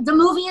heard. The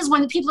movie is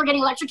when the people are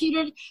getting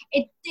electrocuted.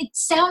 It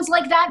sounds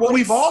like that. Well,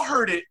 we've all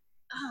heard it.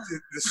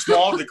 The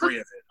small degree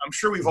of it. I'm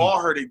sure we've all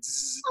heard it.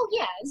 Zzz, oh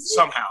yeah.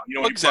 Somehow,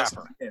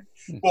 exactly.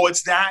 Well,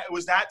 it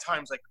was that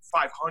times like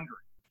 500.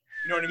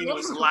 You know what I mean? It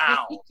was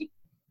loud.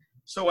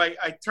 So I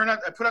put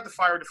out the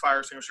fire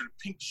extinguisher.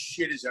 Pink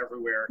shit is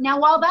everywhere. Now,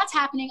 while that's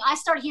happening, I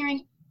start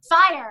hearing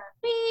fire,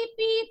 beep,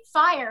 beep,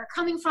 fire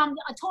coming from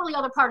a totally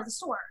other part of the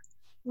store.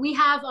 We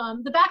have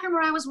the back room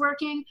where I was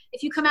working.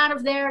 If you come out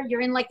of there, you're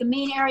in like the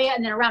main area,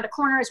 and then around a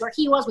corner is where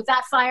he was with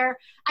that fire.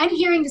 I'm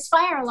hearing this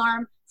fire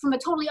alarm from a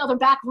totally other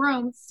back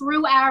room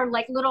through our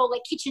like little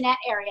like kitchenette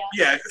area.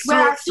 Yeah,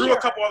 through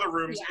a couple other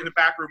rooms in the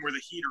back room where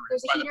the heater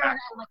is. There's a heater and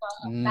like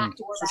a back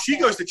door. So she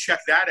goes to check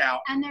that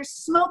out. And there's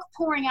smoke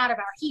pouring out of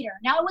our heater.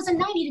 Now, it was a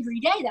 90-degree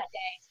day that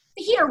day.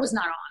 The heater was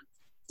not on.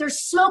 There's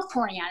smoke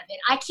pouring out of it.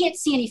 I can't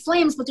see any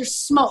flames, but there's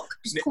smoke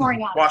just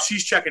pouring out. While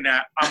she's checking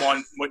that, I'm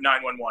on with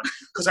 911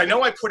 because I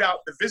know I put out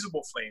the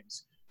visible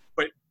flames,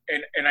 but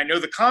and I know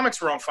the comics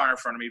were on fire in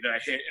front of me that I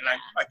hit, and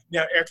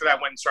I after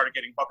that went and started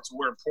getting buckets of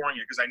water and pouring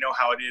it because I know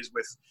how it is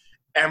with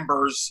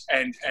embers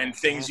and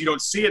things. You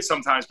don't see it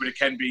sometimes, but it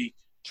can be.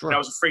 Sure. And I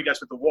was afraid that's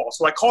with the wall,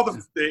 so I called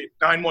the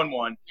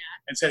 911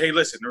 and said, "Hey,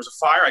 listen, there was a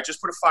fire. I just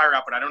put a fire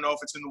out, but I don't know if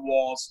it's in the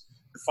walls.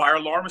 The fire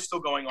alarm is still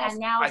going off. And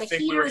now I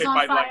think we were hit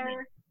by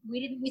lightning."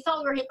 We thought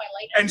we were hit by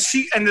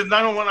lightning. And the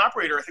 911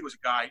 operator, I think it was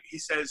a guy, he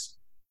says,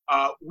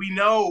 we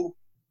know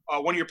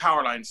one of your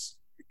power lines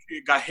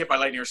got hit by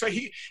lightning. So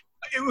it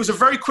was a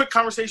very quick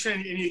conversation,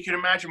 and you can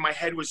imagine my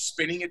head was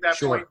spinning at that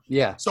point.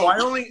 Yeah. So I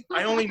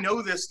only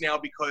know this now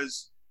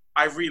because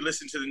I've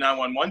re-listened to the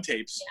 911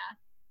 tapes. Yeah.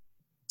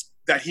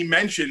 That he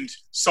mentioned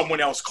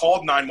someone else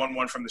called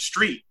 911 from the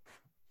street.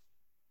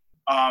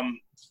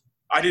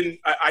 I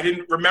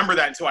didn't remember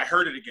that until I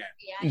heard it again.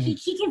 Yeah,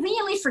 he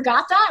conveniently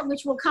forgot that,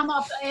 which will come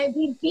up. It'd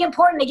be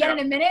important again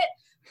in a minute.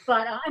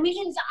 But I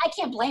mean, I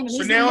can't blame him. So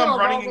He's now in the I'm middle of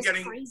running all and this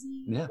getting.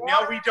 crazy Now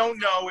water. we don't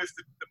know if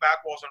the back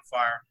wall's on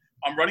fire.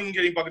 I'm running and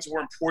getting buckets of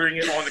water and pouring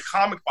it on the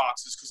comic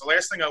boxes because the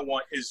last thing I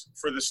want is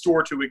for the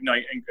store to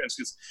ignite. And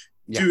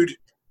dude,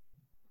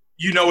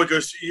 you know what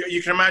goes.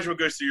 You can imagine what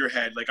goes through your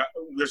head. Like,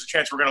 there's a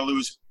chance we're going to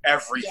lose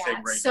everything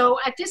right now. So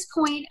at this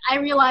point, I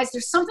realized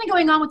there's something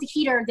going on with the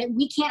heater that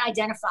we can't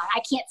identify.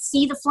 I can't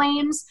see the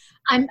flames.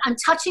 I'm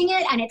touching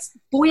it, and it's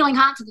boiling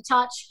hot to the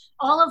touch.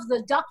 All of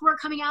the ductwork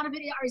coming out of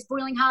it is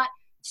boiling hot.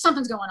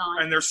 Something's going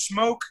on. And there's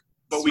smoke,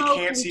 but we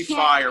can't see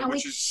fire,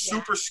 which is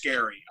super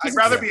scary. I'd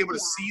rather be able to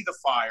see the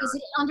fire. Is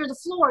it under the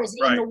floor? Is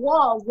it in the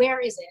wall? Where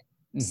is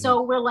it? Mm-hmm.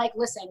 So we're like,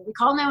 listen, we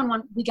call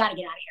 911. We got to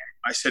get out of here.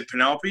 I said,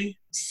 Penelope.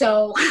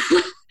 So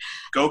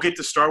go get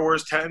the Star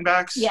Wars 10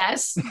 backs.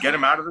 Yes. Get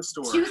them out of the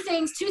store. Two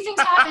things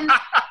happened.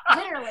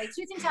 Literally,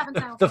 two things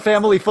happened. The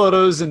family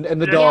photos and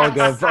the dog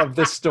of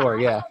this store.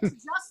 Yeah.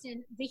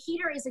 Justin, the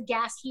heater is a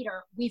gas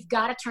heater. We've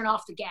got to turn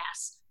off the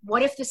gas.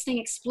 What if this thing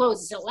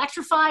explodes? Is it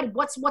electrified?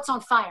 What's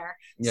on fire?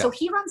 Yeah. So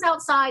he runs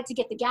outside to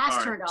get the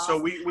gas turned off.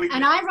 So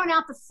and I run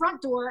out the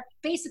front door.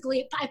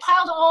 Basically, I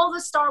piled all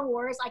the Star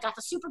Wars. I got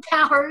the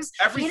superpowers.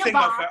 Everything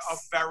of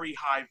very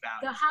high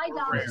value. The high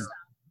value stuff.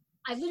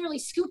 I literally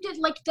scooped it.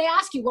 Like they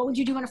ask you, what would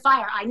you do in a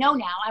fire? I know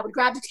now. I would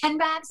grab the 10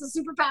 bags of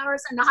superpowers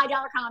and the high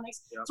dollar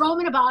comics, throw them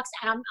in a box,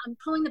 and I'm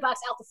pulling the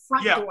box out the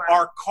front door. Yeah,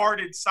 our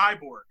carded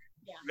cyborg.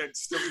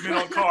 That's the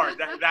middle card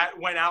that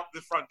went out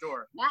the front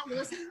door.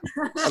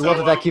 I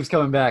love that keeps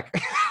coming back.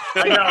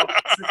 I know.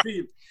 It's the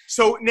theme.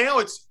 So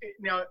now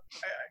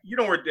you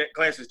don't wear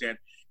glasses, Dan.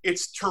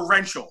 It's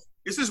torrential.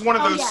 This is one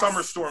of those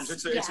summer storms.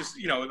 It's just,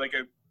 like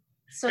a.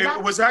 So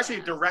it was actually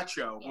a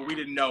derecho, but we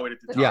didn't know it at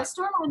the time. The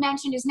storm we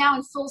mentioned is now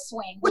in full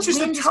swing. Which is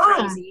the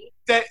term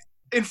that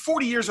in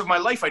 40 years of my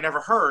life I never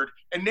heard,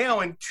 and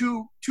now in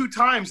two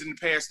times in the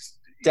past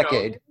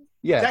decade,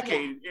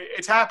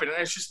 it's happened,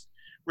 and it's just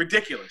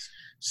ridiculous.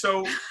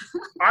 So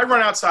I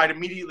run outside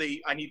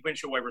immediately. I need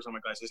windshield wipers on my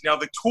glasses. Now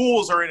the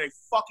tools are in a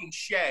fucking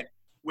shed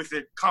with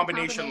a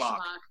combination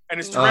lock, and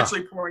it's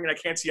torrentially pouring, and I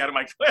can't see out of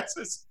my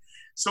glasses.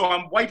 So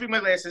I'm wiping my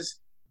glasses.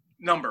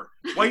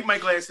 Wipe my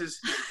glasses.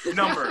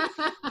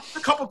 A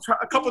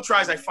couple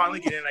tries. I finally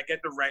get in. I get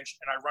the wrench,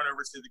 and I run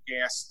over to the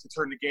gas to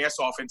turn the gas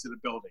off into the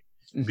building.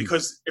 Mm-hmm.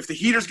 Because if the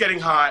heater's getting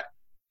hot,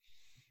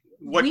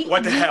 what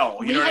the hell?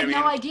 You know what I mean? We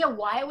had no idea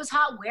why it was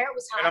hot, where it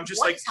was hot. And I'm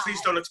just like,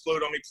 please don't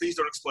explode on me. Please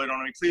don't explode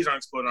on me. Please don't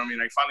explode on me.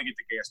 And I finally get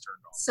the gas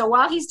turned off. So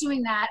while he's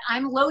doing that,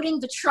 I'm loading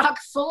the truck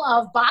full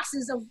of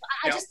boxes of.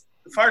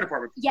 The fire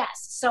department. Yes.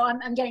 So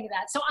I'm getting to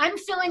that. So I'm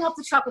filling up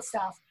the truck with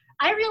stuff.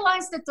 I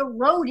realize that the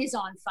road is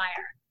on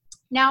fire.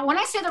 Now, when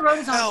I say the road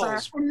is on fire,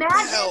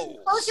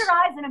 close your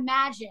eyes and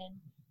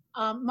imagine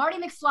Marty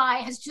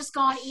McFly has just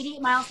gone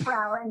 88 miles per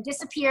hour and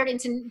disappeared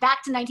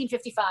back to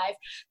 1955.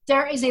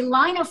 There is a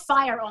line of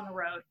fire on the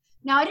road.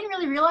 Now, I didn't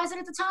really realize it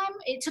at the time.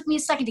 It took me a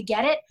second to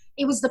get it.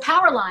 It was the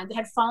power line that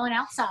had fallen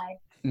outside,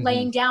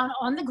 laying down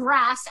on the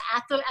grass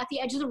at the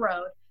edge of the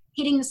road,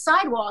 hitting the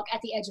sidewalk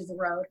at the edge of the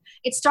road.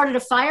 It started a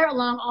fire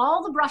along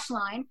all the brush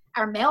line,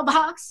 our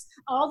mailbox,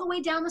 all the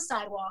way down the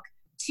sidewalk,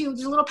 to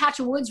the little patch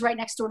of woods right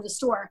next door to the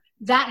store.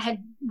 That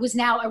was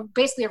now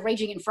basically a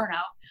raging inferno.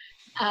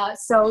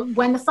 So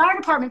when the fire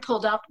department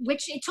pulled up,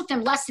 which it took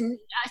them less than,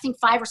 I think,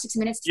 5 or 6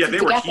 minutes to get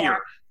there.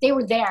 They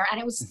were there, and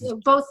it was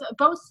both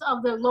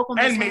of the local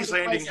and Mays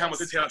Landing,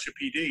 Hamilton Township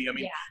PD. I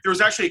mean, there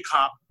was actually a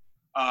cop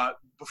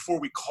before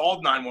we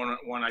called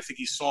 911. I think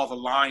he saw the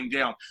line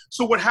down.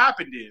 So what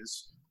happened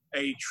is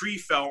a tree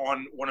fell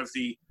on one of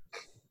the.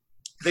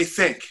 They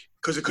think.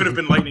 Because it could have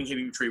been lightning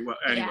hitting the tree. Well,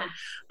 anyway,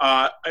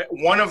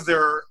 one of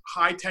their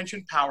high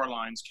tension power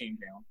lines came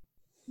down,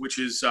 which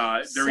is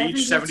they're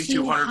each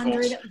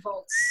 7,200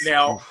 volts.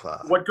 Now,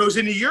 what goes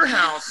into your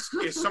house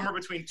is somewhere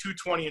between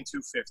 220 and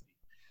 250.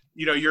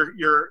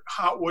 Your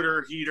hot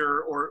water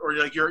heater or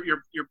like your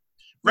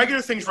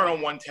regular things run on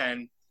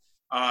 110.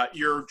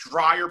 Your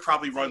dryer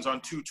probably runs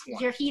on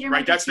 220. Your heater,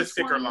 right? That's the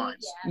thicker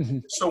lines. Yeah.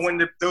 So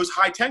when those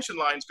high tension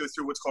lines go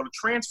through what's called a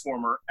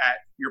transformer at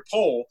your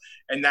pole,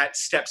 and that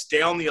steps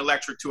down the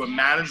electric to a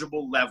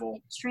manageable level,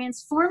 it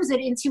transforms it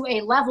into a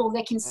level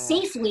that can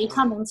safely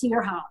come into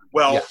your home.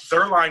 Well,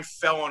 their line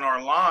fell on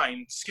our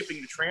line,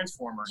 skipping the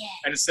transformer,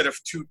 and instead of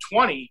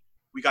 220,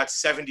 we got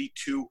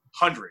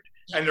 7,200.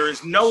 And there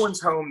is no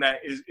one's home that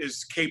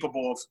is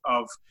capable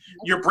of.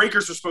 Your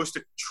breakers are supposed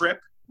to trip.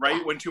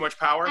 Right, when too much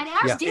power. And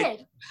ours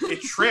did.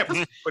 It tripped,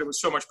 but it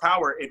was so much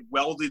power, it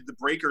welded the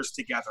breakers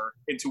together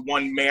into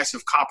one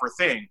massive copper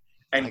thing,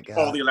 and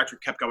all the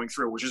electric kept going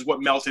through, which is what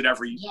melted all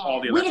the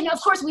electric. We didn't.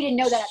 Of course, we didn't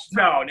know that.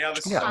 No, now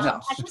this. At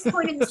this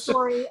point in the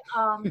story,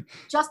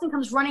 Justin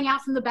comes running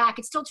out from the back.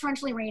 It's still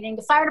torrentially raining.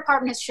 The fire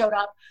department has showed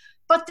up,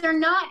 but they're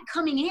not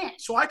coming in.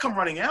 So I come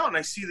running out, and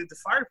I see that the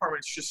fire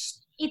department is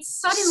just.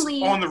 It's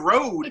suddenly on the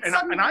road, and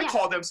I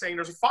called them saying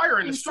there's a fire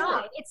in the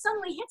store. It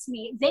suddenly hits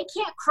me. They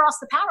can't cross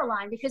the power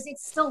line because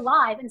it's still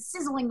live and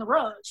sizzling the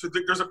road. So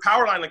there's a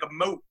power line, like a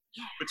moat,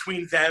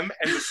 between them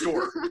and the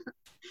store.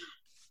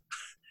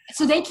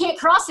 So they can't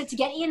cross it to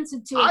get in to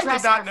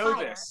address I did not know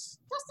this.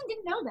 Justin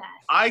didn't know that.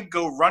 I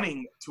go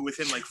running to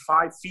within like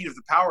 5 feet of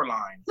the power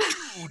line.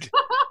 Dude.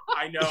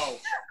 I know.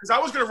 Because I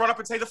was going to run up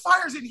and say, the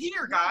fire's in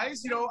here,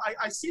 guys. You know,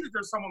 I see that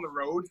there's some on the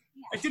road.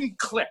 Yeah. It didn't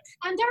click.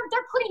 And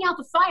they're putting out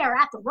the fire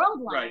at the road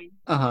line. Right.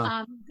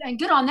 Uh-huh. And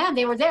good on them.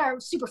 They were there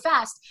super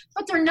fast.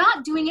 But they're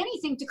not doing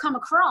anything to come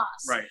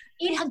across. Right.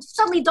 It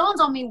suddenly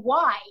dawns on me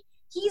why.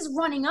 He's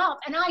running up,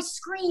 and I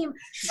scream,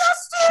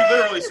 Justin! She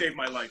literally saved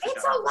my life.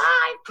 It's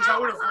alive! Because I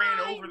would have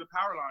ran over the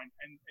power line,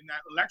 and that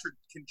electric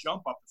can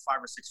jump up to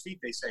 5 or 6 feet,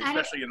 they say,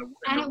 especially in the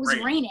And it was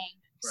raining.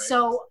 Right.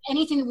 So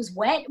anything that was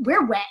wet,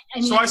 we're wet.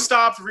 So I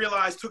stopped,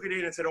 realized, took it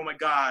in, and said, oh my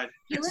God,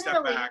 he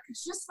step back.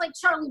 Just like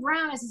Charlie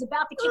Brown as he's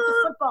about to kick the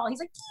football. He's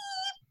like,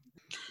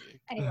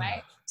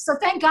 anyway. So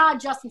thank God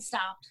Justin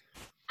stopped.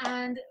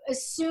 And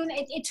as soon,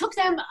 it took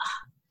them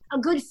a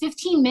good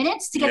 15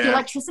 minutes to get the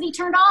electricity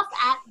turned off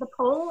at the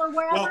pole or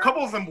wherever. Well, a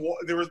couple of them,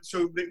 they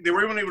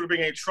were even able to bring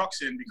any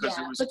trucks in because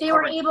it was. But they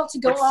were able to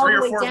go all the way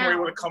down. 3 or 4 of them were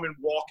able to come and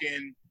walk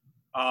in.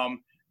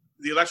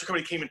 The electric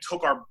company came and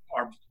took our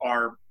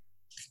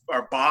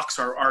box,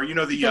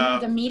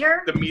 the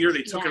meter. The meter,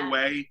 they took it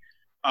away.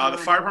 The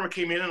fire department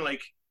came in and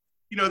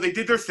they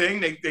did their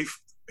thing. They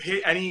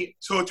hit any.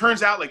 So it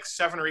turns out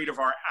 7 or 8 of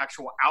our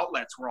actual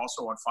outlets were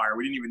also on fire.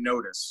 We didn't even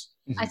notice.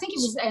 I think it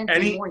was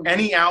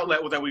any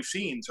outlet that we've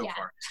seen so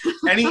far.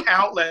 Any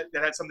outlet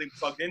that had something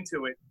plugged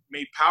into it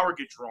made power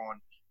get drawn,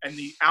 and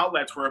the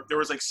outlets there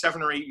was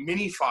 7 or 8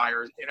 mini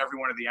fires in every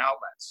one of the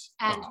outlets.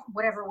 And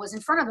whatever was in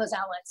front of those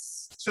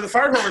outlets. So the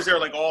fire department was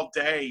there all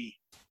day,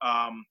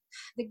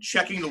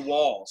 checking the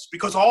walls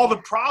because all the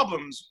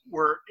problems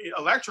were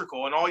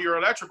electrical, and all your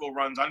electrical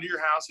runs under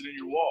your house and in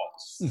your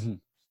walls. Mm-hmm.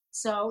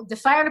 So the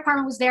fire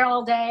department was there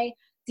all day.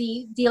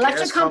 The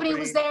electric company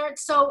was there.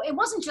 So it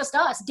wasn't just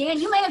us. Dan,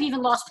 you may have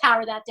even lost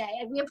power that day.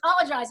 And we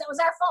apologize. That was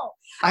our fault.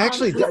 I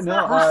actually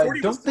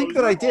don't think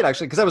that I did,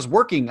 actually, because I was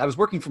working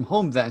from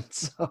home then.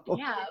 So.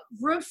 Yeah.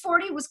 Route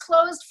 40 was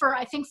closed for,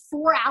 I think,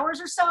 4 hours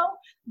or so.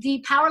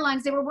 The power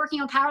lines, they were working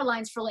on power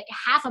lines for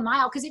half a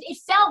mile because it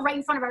fell right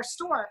in front of our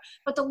store.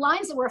 But the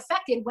lines that were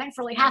affected went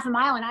for half a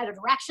mile in either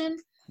direction.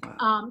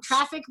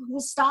 Traffic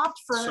was stopped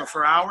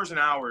for hours and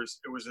hours.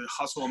 It was a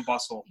hustle and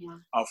bustle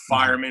of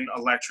firemen,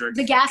 electric.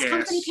 The gas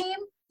company came.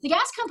 The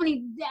gas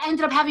company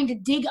ended up having to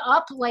dig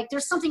up.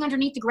 There's something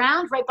underneath the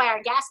ground right by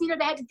our gas meter.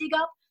 They had to dig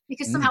up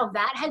because somehow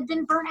that had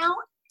been burnt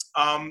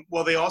out.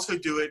 Well, they also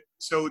do it.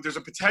 So there's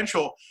a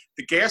potential.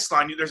 The gas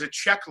line. There's a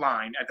check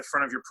line at the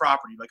front of your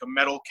property, like a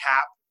metal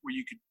cap where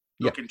you could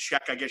look and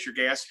check, I guess, your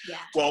gas. Yeah.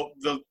 Well,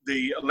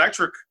 the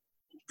electric.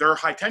 Their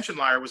high tension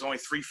wire was only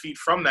 3 feet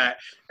from that,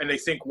 and they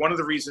think one of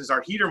the reasons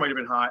our heater might have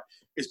been hot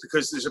is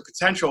because there's a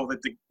potential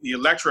that the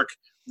electric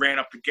ran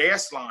up the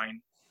gas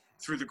line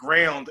through the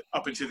ground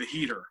up into the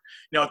heater.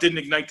 Now, it didn't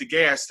ignite the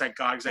gas, thank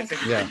God, because I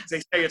think they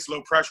say it's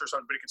low pressure or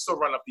something, but it can still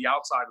run up the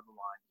outside of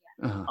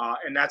the line. Uh-huh.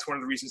 And that's one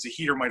of the reasons the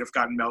heater might have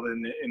gotten melted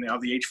and how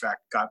the HVAC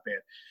got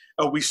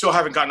bad. We still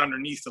haven't gotten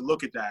underneath to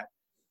look at that.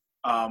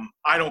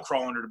 I don't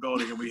crawl under the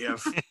building, and we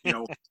have,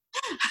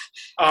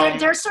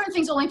 there are certain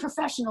things only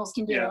professionals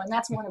can do, and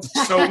that's one of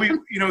them. So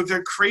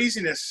the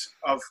craziness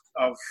of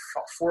 4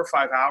 or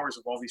 5 hours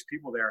of all these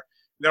people there.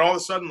 And then all of a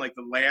sudden, the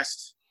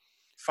last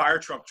fire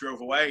truck drove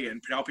away,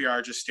 and Penelope and I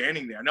are just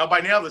standing there. Now, by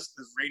now, this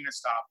rain has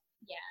stopped.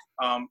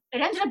 Yeah.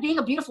 It ended up being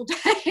a beautiful day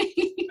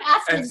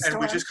after the storm. And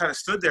we just kind of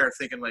stood there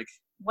thinking,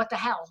 what the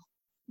hell?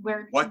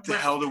 What the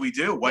hell do we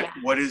do?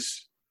 What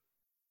is?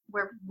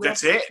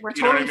 That's it. We're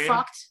totally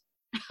fucked.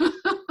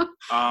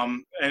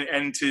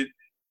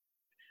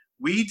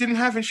 We didn't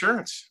have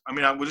insurance. I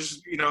mean,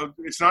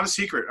 it's not a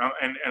secret,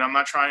 and I'm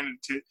not trying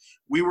to.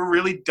 We were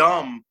really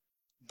dumb,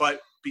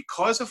 but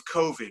because of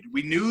COVID,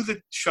 we knew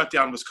the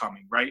shutdown was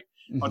coming. Right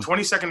on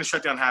 22nd, the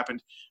shutdown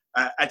happened.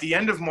 At the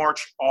end of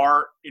March,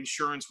 our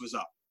insurance was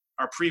up.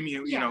 Our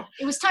premium,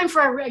 it was time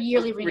for a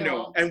yearly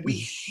renewal, and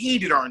we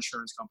hated our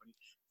insurance company.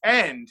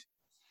 And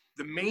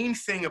the main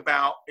thing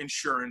about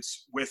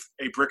insurance with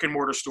a brick and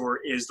mortar store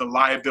is the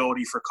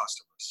liability for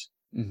customers,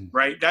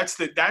 right? That's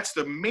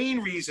the main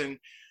reason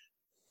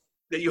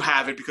that you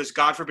have it, because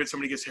God forbid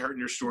somebody gets hurt in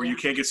your store, you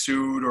can't get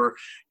sued, or,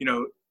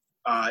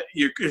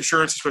 your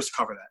insurance is supposed to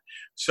cover that.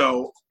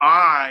 So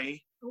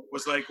I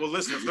was like, well,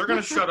 listen, if they're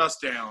going to shut us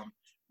down,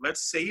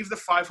 let's save the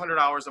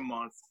 $500 a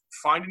month,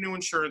 find a new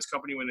insurance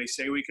company when they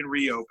say we can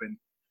reopen,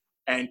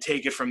 and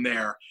take it from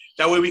there.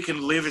 That way we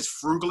can live as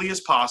frugally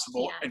as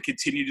possible and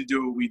continue to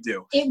do what we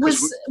do.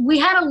 We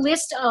had a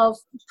list of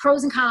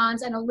pros and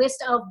cons and a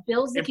list of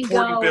bills that can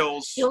go,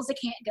 bills that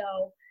can't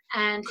go.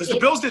 Because the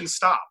bills didn't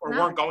stop or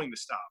weren't going to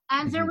stop.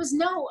 And there was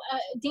no,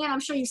 Dan, I'm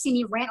sure you've seen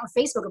me rant on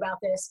Facebook about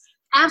this.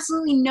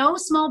 Absolutely no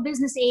small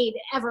business aid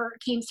ever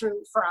came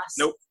through for us.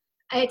 Nope.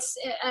 It's,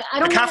 I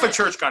don't The Catholic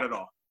Church got it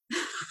all.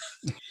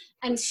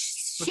 And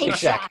Shake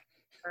Shack.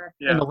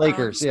 And the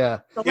Lakers,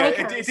 it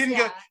didn't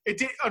go.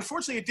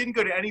 Unfortunately, it didn't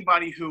go to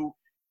anybody who.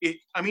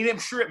 I'm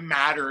sure it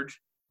mattered,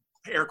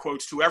 air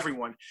quotes, to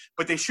everyone,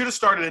 but they should have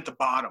started at the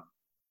bottom,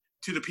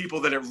 to the people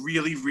that it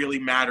really, really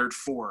mattered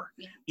for.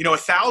 Yeah. You know,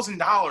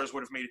 $1,000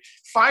 would have made it.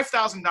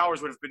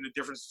 $5,000 would have been the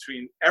difference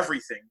between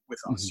everything with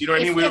us. You know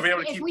what I mean? We would have been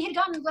able to keep. If we had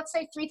gotten, let's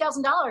say,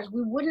 $3,000,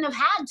 we wouldn't have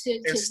had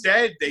to.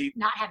 Instead, they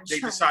not have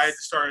insurance. They decided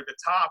to start at the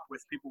top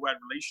with people who had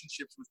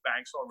relationships with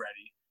banks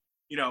already.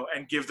 You know,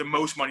 and give the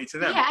most money to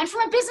them. Yeah, and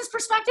from a business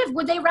perspective,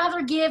 would they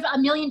rather give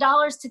 $1 million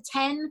to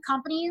 10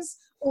 companies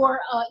or,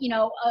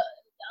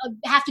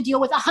 have to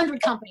deal with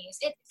 100 companies?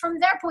 From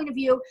their point of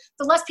view,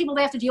 the less people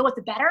they have to deal with,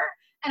 the better.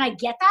 And I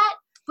get that.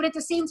 But at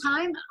the same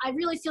time, I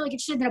really feel like it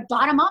should have been a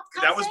bottom-up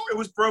kind of thing. It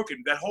was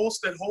broken. That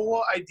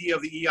whole idea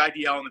of the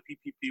EIDL and the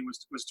PPP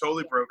was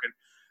totally broken.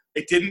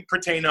 It didn't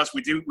pertain to us.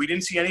 We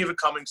didn't see any of it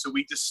coming, so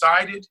we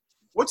decided,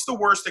 what's the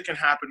worst that can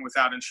happen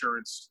without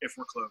insurance if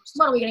we're closed?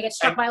 What, are we going to get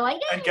struck by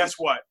lightning? And guess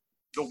what?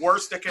 The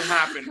worst that can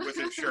happen with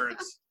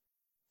insurance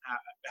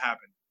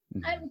happened.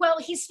 Well,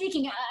 he's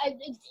speaking.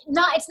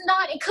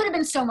 It could have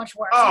been so much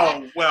worse.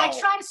 Oh, well. I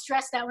try to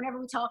stress that whenever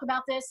we talk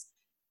about this.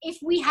 If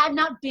we had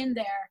not been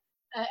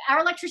there, our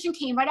electrician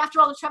came right after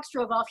all the trucks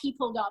drove off. He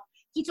pulled up.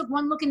 He took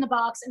one look in the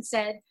box and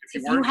said,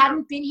 if you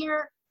hadn't been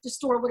here, the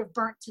store would have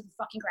burnt to the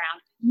fucking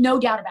ground. No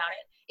doubt about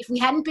it. If we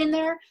hadn't been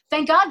there,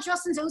 thank God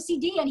Justin's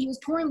OCD and he was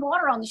pouring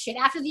water on the shit.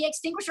 After the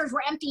extinguishers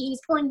were empty, he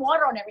was pouring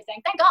water on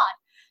everything. Thank God.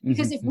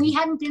 Because if we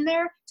hadn't been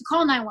there to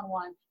call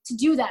 911, to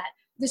do that,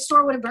 the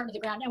store would have burned to the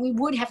ground and we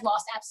would have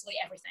lost absolutely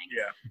everything.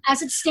 Yeah.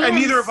 As it stands. And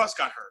neither of us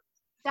got hurt.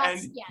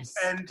 Yes.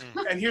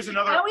 And here's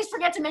another. I always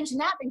forget to mention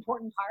that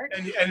important part.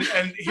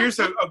 And here's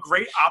a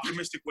great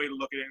optimistic way to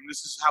look at it. And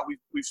this is how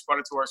we've spun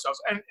it to ourselves.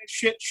 And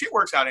shit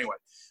works out anyway.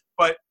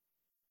 But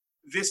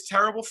this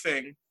terrible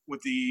thing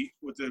with the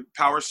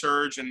power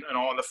surge and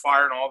all the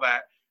fire and all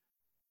that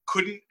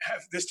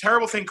this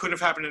terrible thing couldn't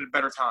have happened at a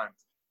better time.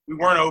 We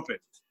weren't open.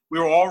 We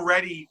were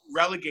already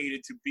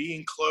relegated to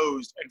being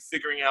closed and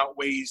figuring out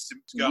ways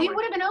to go. We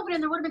would have been open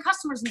and there would have been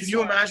customers in the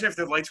store. Can you imagine if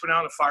the lights went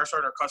out and the fire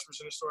started, our customers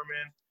in the store,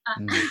 man?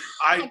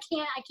 I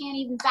can't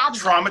even fathom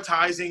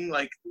traumatizing,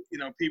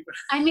 people.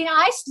 I mean,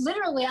 I'm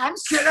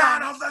get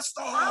out of the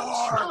store.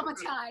 I'm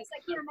traumatized. I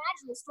can't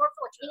imagine the store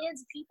full of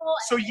kids, people.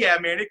 So yeah,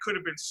 man, it could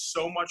have been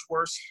so much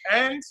worse.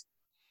 And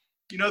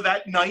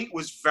that night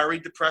was very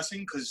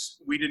depressing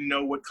because we didn't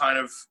know what kind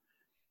of,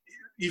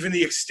 even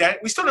the extent.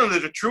 We still don't know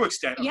the true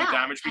extent of the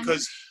damage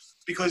because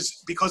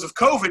of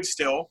COVID.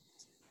 Still,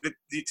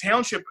 the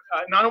township.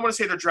 I don't want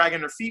to say they're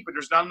dragging their feet, but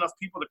there's not enough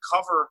people to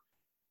cover,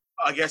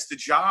 I guess, the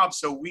job.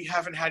 So we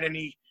haven't had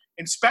any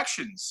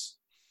inspections.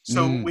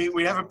 So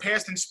we haven't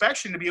passed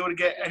inspection to be able to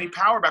get any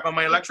power back on.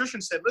 My electrician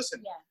said,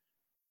 "Listen,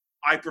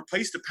 I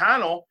replaced the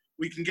panel.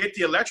 We can get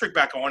the electric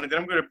back on, and then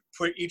I'm going to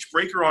put each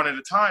breaker on at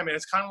a time. And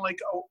it's kind of like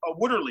a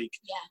water leak.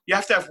 Yeah. You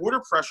have to have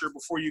water pressure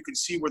before you can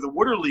see where the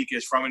water leak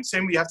is from. And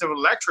same, you have to have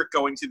electric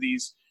going to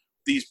these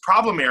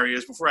problem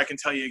areas before I can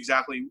tell you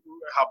exactly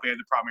how bad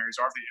the problem areas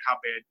are, how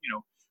bad,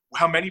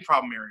 how many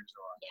problem areas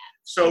there are. Yeah.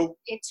 So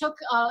it took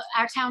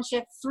our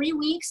township 3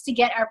 weeks to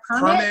get our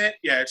permit.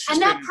 Yeah.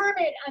 That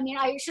permit, I mean,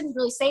 I shouldn't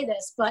really say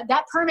this, but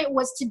that permit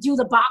was to do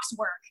the box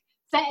work.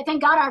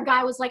 Thank God our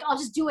guy was like, I'll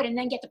just do it and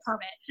then get the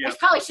permit. Yep. I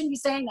probably shouldn't be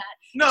saying that.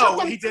 No,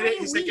 he did it.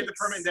 He said get the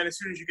permit, and then as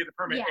soon as you get the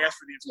permit, ask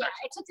for the inspection.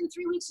 Yeah, it took them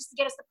 3 weeks just to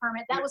get us the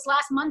permit. That was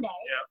last Monday.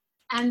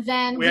 Yeah. And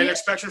then we had an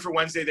inspection for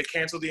Wednesday. They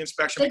canceled the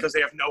inspection because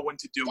they have no one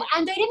to do it.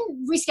 And they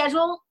didn't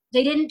reschedule.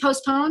 They didn't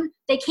postpone.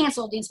 They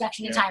canceled the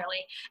inspection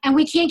entirely. And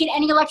we can't get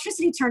any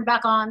electricity turned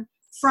back on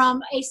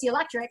from AC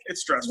Electric.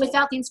 It's stressful.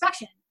 Without the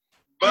inspection.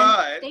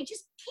 But and they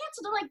just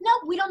canceled. They're like, no,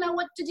 we don't know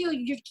what to do.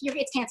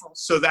 It's canceled.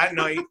 So that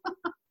night,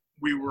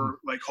 we were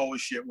like, holy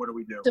shit, what do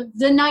we do?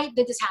 The night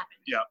that this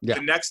happened. Yeah.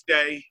 The next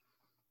day,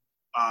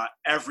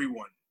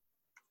 everyone,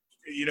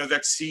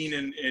 that scene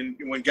in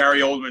when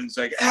Gary Oldman's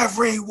like,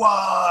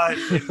 everyone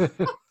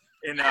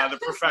in The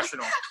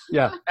Professional.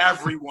 Yeah.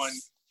 Everyone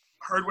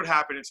heard what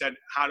happened and said,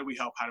 how do we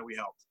help? How do we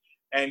help?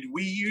 And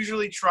we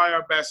usually try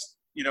our best.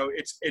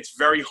 It's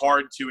very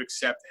hard to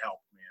accept help,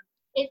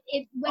 man.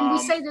 When we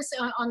say this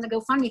on the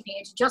GoFundMe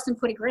page, Justin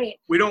put it great.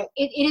 We don't.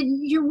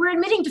 We're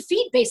admitting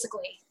defeat,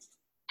 basically.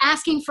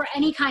 Asking for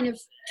any kind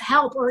of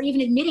help or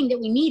even admitting that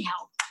we need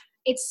help.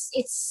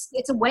 It's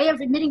a way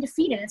of admitting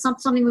defeat, and it's not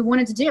something we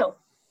wanted to do.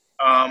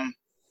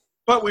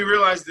 But we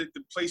realized that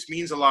the place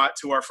means a lot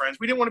to our friends.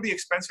 We didn't want to be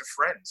expensive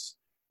friends.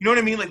 You know what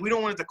I mean? Like, we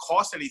don't want it to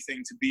cost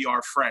anything to be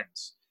our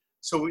friends.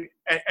 So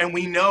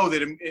we know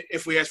that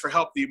if we ask for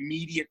help, the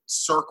immediate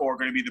circle are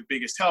going to be the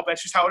biggest help.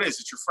 That's just how it is.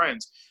 It's your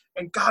friends.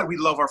 And God, we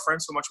love our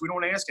friends so much. We don't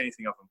want to ask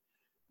anything of them.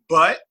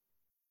 But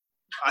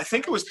I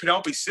think it was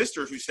Penelope's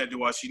sister who said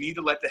to us, you need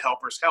to let the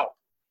helpers help.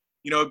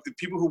 The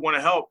people who want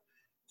to help,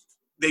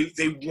 they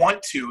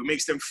want to. It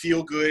makes them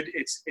feel good.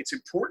 It's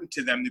important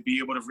to them to be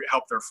able to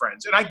help their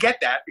friends. And I get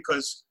that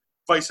because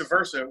vice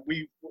versa,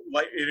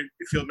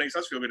 it makes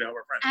us feel good to help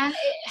our friends.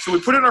 So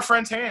we put it in our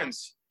friends'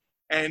 hands,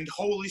 and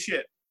holy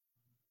shit.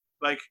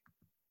 Like,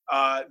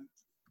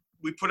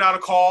 we put out a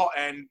call,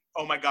 and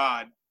oh my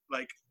God,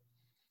 like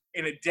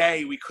in a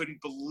day, we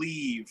couldn't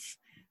believe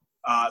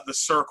the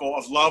circle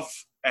of love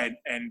and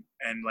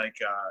like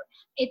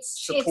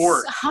it's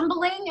support. It's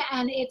humbling,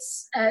 and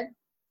it's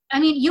I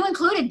mean, you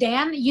included,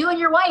 Dan. You and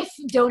your wife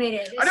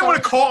donated. I didn't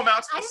want to call him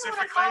out specifically. I didn't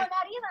want to call him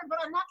out either, but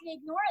I'm not going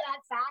to ignore that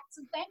fact.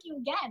 So thank you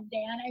again,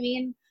 Dan. I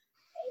mean,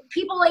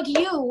 people like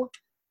you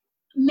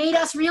made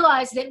us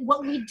realize that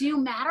what we do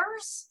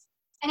matters.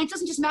 And it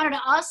doesn't just matter to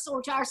us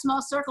or to our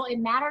small circle. It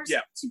matters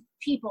to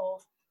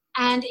people.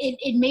 And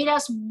it made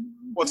us.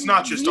 Well, it's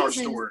not just our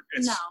store.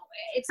 It's not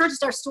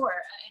just our store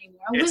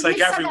anymore. It's like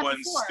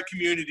everyone's, the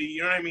community.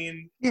 You know what I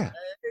mean? Yeah.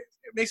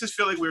 It makes us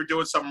feel like we were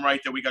doing something right,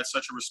 that we got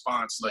such a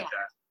response like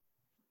that.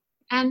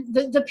 And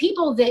the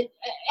people that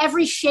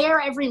every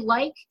share, every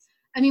like.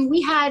 I mean,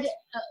 we had.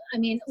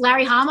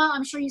 Larry Hama.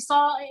 I'm sure you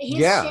saw his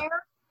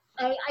share.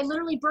 I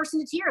literally burst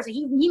into tears.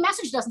 He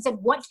messaged us and said,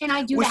 "What can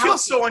I do?" We feel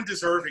so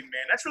undeserving,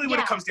 man. That's really what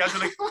it comes down to.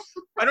 Like,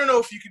 I don't know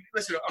if you can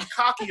listen. I'm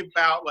cocky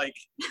about like,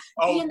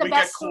 we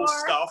get cool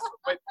stuff,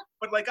 but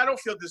like, I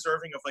don't feel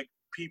deserving of like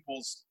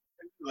people's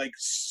like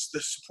the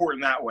support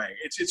in that way.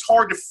 It's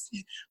hard to.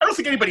 I don't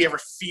think anybody ever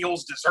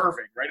feels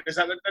deserving, right? Because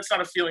that's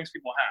not a feeling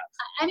people have.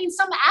 I mean,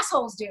 some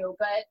assholes do,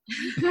 but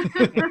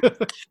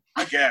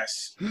I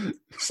guess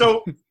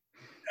so.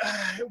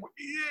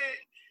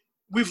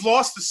 We've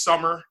lost the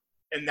summer.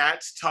 And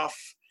that's tough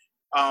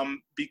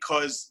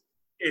because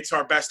it's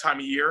our best time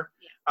of year.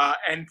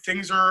 And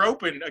things are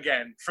open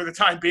again for the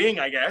time being,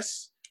 I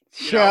guess.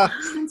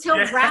 Until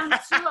round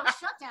 2 of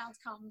shutdowns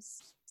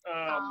comes.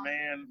 Oh,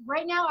 man.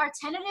 Right now, our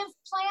tentative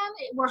plan,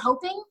 we're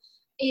hoping,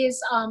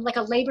 is like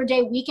a Labor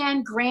Day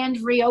weekend,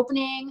 grand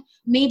reopening,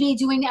 maybe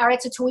doing our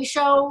It's a Toy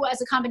Show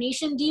as a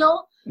combination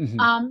deal.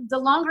 Mm-hmm. The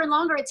longer and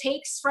longer it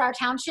takes for our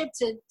township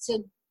to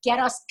get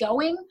us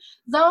going,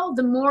 though,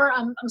 the more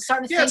I'm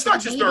starting to think. Yeah, it's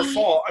not just their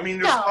fault. I mean,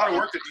 there's a lot of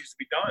work that needs to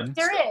be done.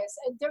 There is.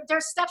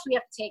 There's steps we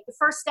have to take. The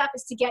first step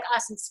is to get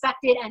us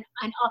inspected and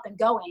up and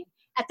going.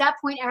 At that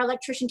point, our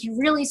electrician can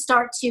really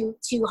start to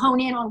hone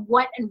in on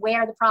what and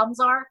where the problems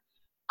are.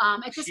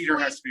 At this heater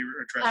point, has to be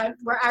addressed.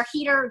 Where our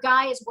heater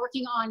guy is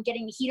working on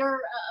getting the heater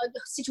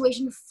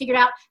situation figured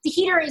out. The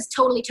heater is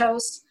totally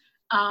toast.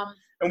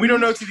 And we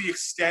don't know to the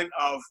extent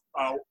of,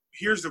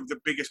 here's the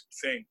biggest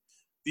thing,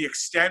 the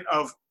extent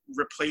of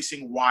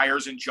replacing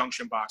wires and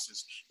junction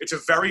boxes. It's a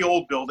very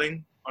old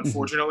building,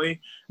 unfortunately,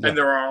 and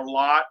there are a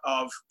lot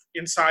of,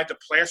 inside the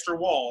plaster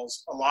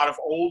walls, a lot of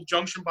old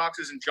junction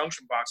boxes and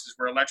junction boxes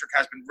where electric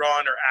has been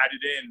run or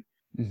added in,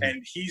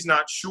 and he's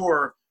not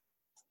sure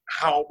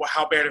how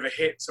bad of a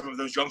hit some of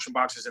those junction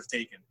boxes have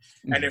taken.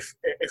 And if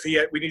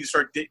we need to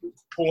start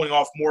pulling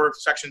off more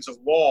sections of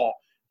wall,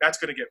 that's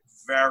going to get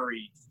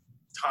very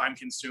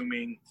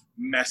time-consuming,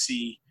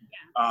 messy.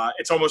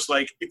 It's almost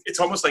like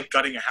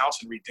gutting a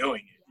house and redoing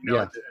it.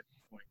 At that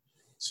point.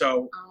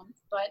 So,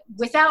 but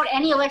without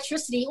any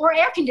electricity or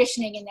air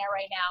conditioning in there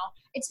right now,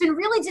 it's been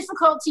really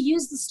difficult to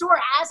use the store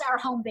as our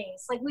home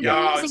base. Like we've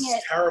been using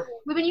it. Terrible.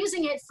 We've been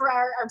using it for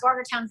our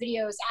Bartertown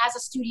videos as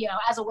a studio,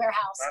 as a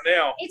warehouse. Not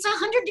now. It's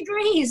 100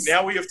 degrees.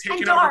 Now we have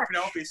taken over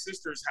Penelope's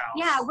sister's house.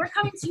 Yeah, we're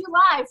coming to you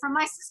live from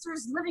my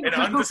sister's living room.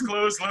 An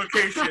undisclosed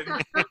location.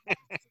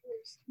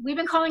 We've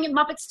been calling it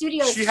Muppet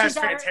Studios. She has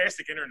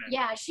fantastic internet.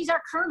 Yeah, she's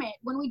our Kermit.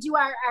 When we do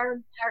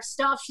our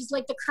stuff, she's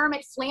like the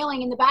Kermit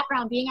flailing in the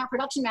background, being our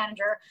production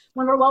manager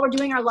while we're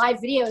doing our live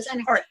videos.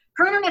 And her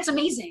internet's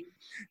amazing.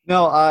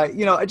 No,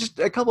 just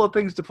a couple of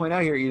things to point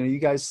out here. You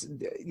guys,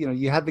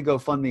 you had the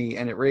GoFundMe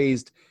and it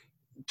raised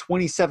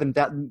nearly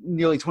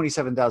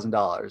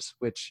 $27,000,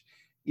 which,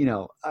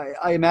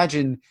 I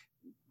imagine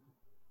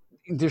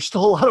there's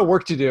still a lot of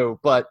work to do,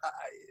 but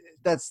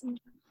that's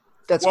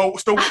well.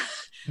 So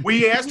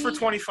we asked for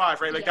 25,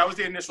 right? Like that was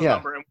the initial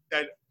number, and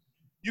that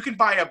you can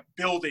buy a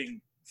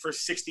building for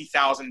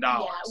 $60,000.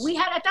 Yeah, we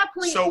had at that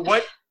point. So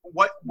what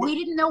we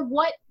didn't know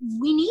what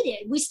we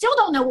needed. We still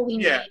don't know what we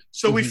need. Yeah.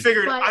 So we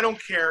figured, I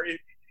don't care.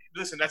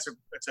 Listen, that's a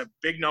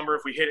big number.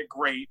 If we hit it,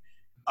 great.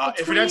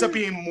 If it ends up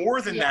being more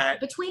than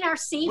that, between our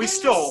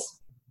savings,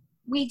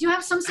 we do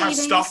have some savings,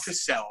 have stuff to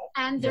sell,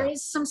 and there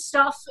is some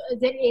stuff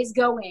that is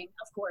going,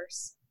 of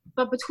course.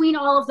 But between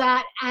all of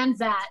that and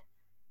that,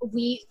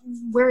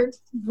 we're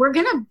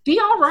gonna be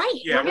all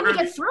right. Yeah, we're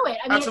gonna get through it.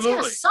 I mean, absolutely.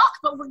 It's gonna suck,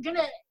 but we're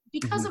gonna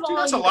because of all.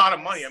 That's a lot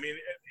of money. I mean,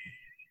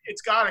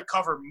 it's got to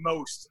cover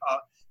most.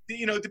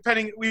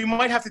 Depending, we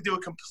might have to do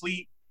a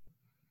complete.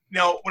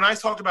 When I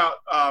talk about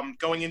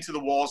going into the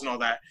walls and all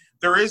that,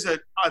 there is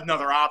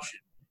another option,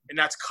 and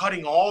that's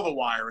cutting all the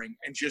wiring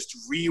and just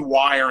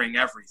rewiring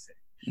everything.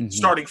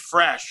 Starting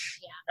fresh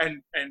and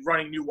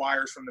running new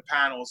wires from the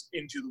panels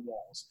into the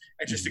walls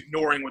and just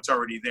ignoring what's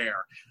already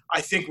there.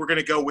 I think we're going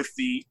to go with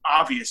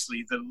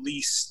obviously the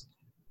least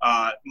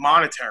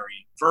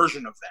monetary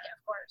version of that. Yeah,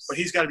 of course. But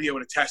he's got to be able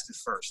to test it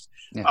first.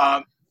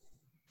 Yeah.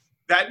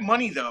 That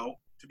money, though,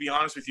 to be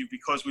honest with you,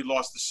 because we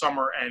lost the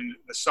summer and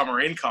the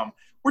summer income,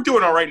 we're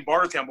doing all right in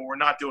Bartertown, but we're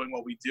not doing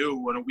what we do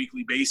on a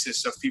weekly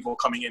basis of people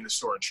coming in the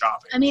store and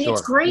shopping. I mean,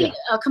 it's great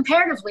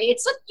comparatively.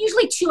 It's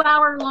usually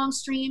 2-hour long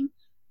stream.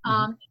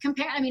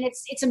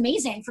 It's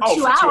amazing for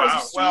 2 hours. 2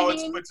 hours. Well,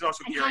 it's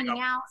also gearing up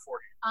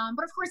beforehand.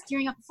 But of course,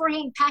 gearing up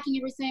beforehand, packing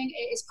everything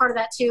is part of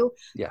that too.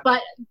 Yeah.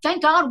 But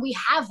thank God we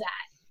have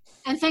that,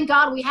 and thank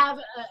God we have.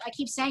 I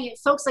keep saying it,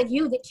 folks like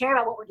you that care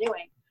about what we're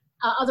doing.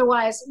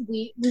 Otherwise,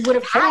 we would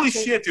have had Holy to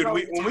shit, dude! When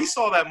we time.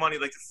 saw that money,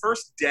 like the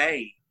first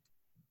day,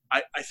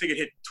 I think it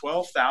hit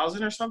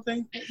 12,000 or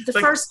something. The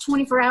like, first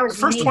 24 hours.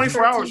 The first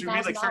 24 hours, we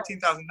made like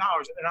 $13,000. $13,000,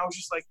 and I was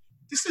just like,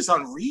 "This is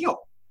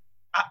unreal.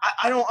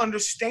 I don't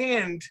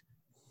understand."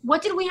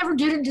 What did we ever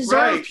do to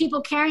deserve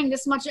people carrying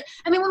this much?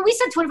 I mean, when we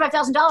said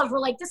 $25,000, we're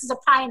like, this is a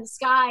pie in the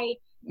sky.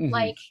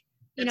 Like,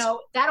 you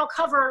know, that'll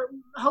cover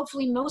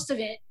hopefully most of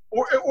it.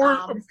 Or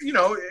you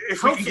know,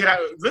 if we can get out.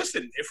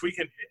 Listen, if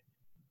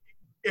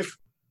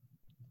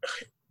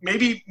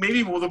maybe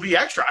there'll be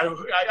extra.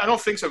 I don't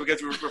think so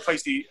because we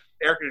replaced the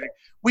air conditioning.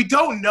 We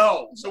don't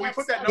know, so we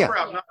put that number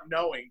out not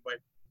knowing, but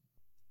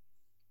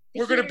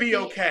we're going to be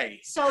okay.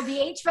 So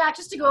the HVAC,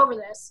 just to go over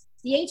this,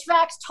 the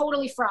HVAC's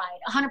totally fried,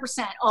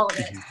 100%, all of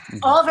it.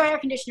 All of our air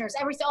conditioners,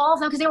 everything, all of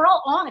them, because they were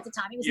all on at the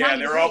time. It was 90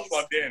 they were degrees. all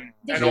plugged in.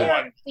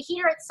 The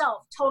heater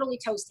itself, totally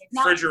toasted.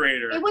 Now,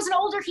 refrigerator. It was an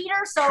older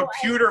heater, so...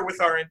 Computer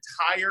with our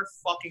entire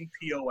fucking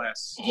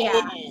POS.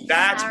 Yeah.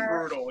 That's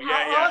brutal.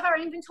 All of our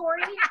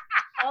inventory,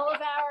 all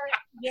of our...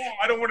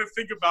 I don't want to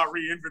think about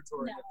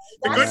re-inventory. No,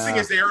 the good thing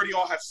is they already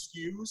all have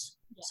SKUs.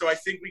 So I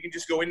think we can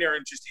just go in there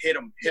and just hit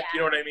them. You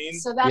know what I mean?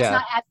 So that's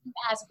not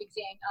as a big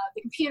thing.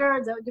 The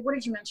computer, what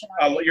did you mention?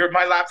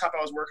 My laptop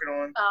I was working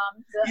on.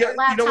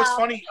 Laptop, you know what's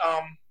funny?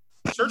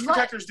 Surge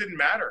protectors didn't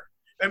matter.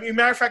 I mean,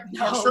 matter of fact,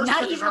 surge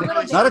protectors aren't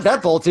really not at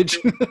that voltage.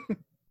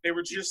 They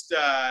were just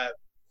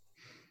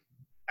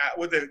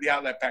with the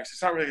outlet packs.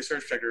 It's not really a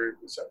surge protector.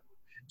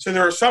 So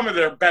there are some that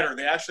are better.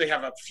 They actually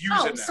have a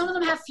fuse in them. Some of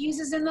them have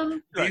fuses in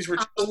them. These were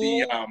just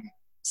the...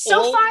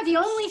 So far, the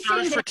only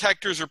thing surge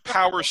protectors are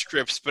power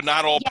strips, but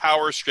not all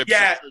power strips.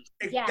 Yeah,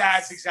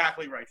 that's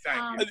exactly right.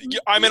 Thank you.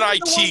 I'm an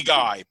IT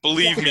guy.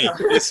 Believe me,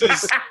 this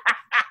is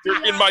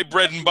in my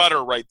bread and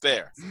butter right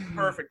there.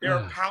 Perfect. There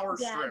are power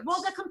strips.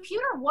 Well, the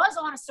computer was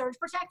on a surge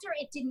protector.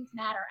 It didn't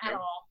matter at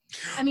all.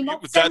 I mean,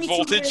 with that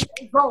voltage,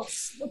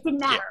 volts. It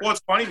didn't matter. Well,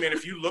 it's funny, man.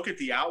 If you look at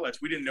the outlets,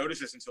 we didn't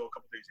notice this until a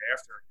couple days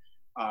after.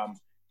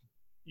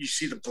 You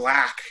see the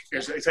black.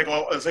 It's like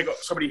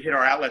somebody hit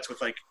our outlets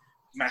with like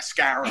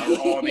mascara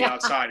all on the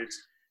outside.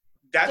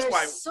 There's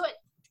why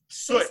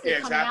soot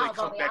exactly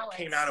that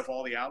came out of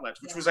all the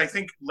outlets, which was I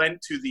think lent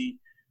to the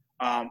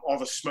all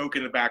the smoke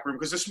in the back room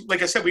because this,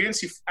 like I said, we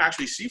didn't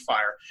actually see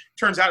fire.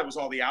 Turns out it was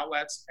all the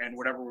outlets and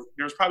whatever.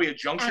 There was probably a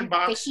junction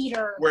box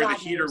where the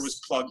heater was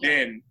plugged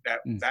in.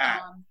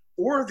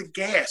 Or the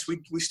gas.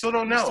 We still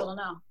don't know. We still don't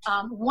know.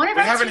 We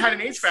haven't had an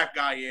HVAC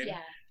guy in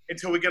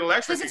until we get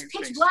electric. Because it's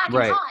pitch black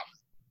and hot.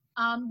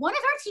 One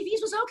of our TVs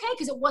was okay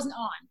because it wasn't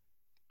on.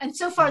 And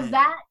so far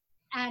that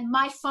and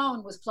my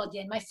phone was plugged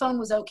in. My phone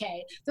was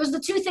okay. Those are the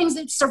two things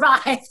that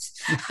survived.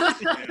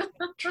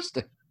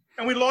 Interesting.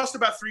 And we lost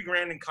about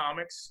 $3,000 in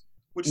comics,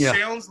 which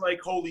sounds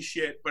like holy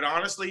shit, but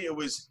honestly, it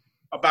was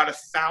about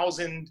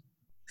 1,000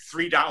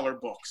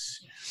 $3 books,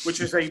 which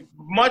is a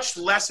much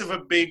less of a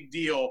big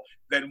deal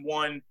than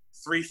one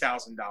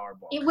 $3,000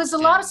 book. It was a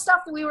lot of stuff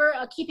that we were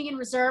keeping in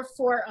reserve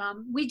for.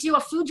 We do a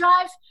food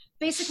drive.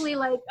 Basically,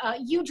 like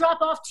you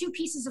drop off 2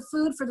 pieces of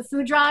food for the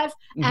food drive,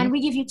 and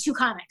we give you 2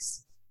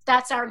 comics.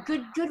 That's our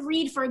good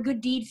read for a good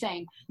deed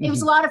thing. It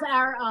was a lot of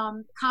our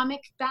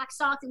comic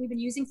backstock that we've been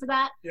using for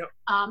that. Yep.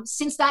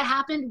 Since that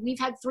happened, we've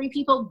had 3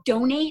 people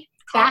donate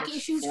back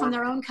issues from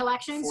their own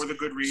collections for the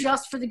good read,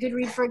 just for the good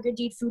read for a good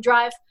deed food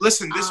drive.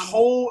 Listen, this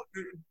whole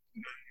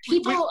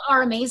people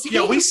are amazing.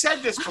 Yeah, we said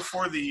this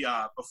before the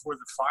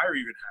fire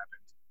even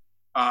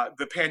happened.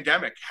 The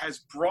pandemic has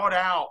brought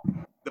out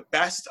the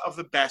best of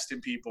the best in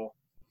people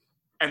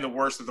and the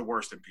worst of the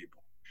worst in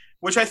people,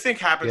 which I think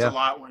happens a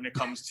lot when it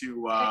comes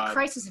to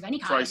crisis of any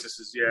kind.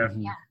 Crises, yeah.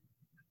 Yeah.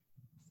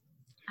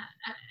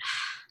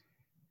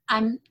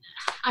 I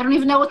don't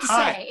even know what to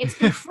say. It's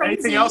been crazy.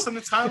 Anything else on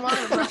the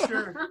timeline? I'm not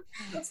sure.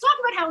 Let's talk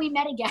about how we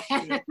met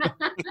again.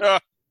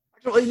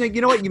 Well, you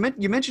know what?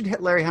 You mentioned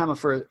Larry Hama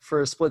for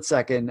a split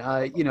second.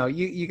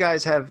 You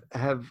guys have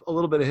a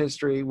little bit of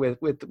history with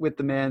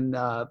the man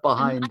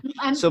behind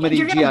so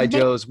many GI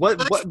Joes. What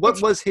did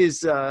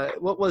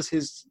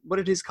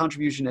his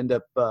contribution end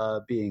up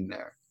being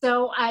there?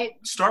 So I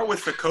start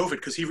with the COVID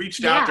because he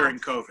reached out during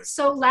COVID.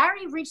 So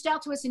Larry reached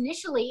out to us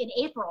initially in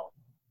April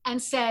and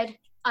said,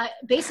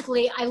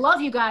 basically, I love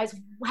you guys.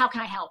 How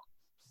can I help?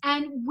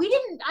 And we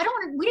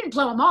didn't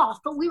blow him off,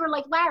 but we were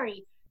like,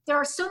 Larry, there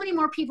are so many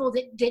more people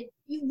that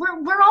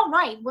we're all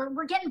right.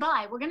 We're getting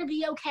by. We're going to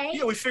be okay.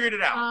 Yeah, we figured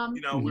it out.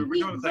 We're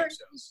doing the things.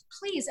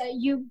 Please,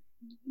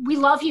 we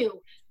love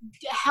you.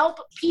 Help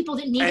people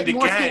that need it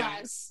more than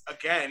us.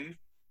 Again,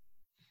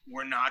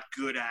 we're not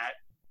good at.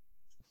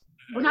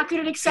 We're not good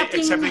at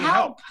accepting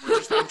help. We're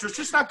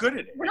just not good at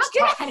it. We're not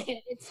good at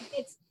it.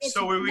 It's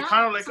so we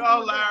kind of like,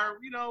 oh, Larry,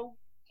 we're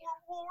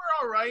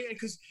all right,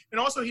 and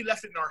also he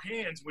left it in our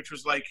hands, which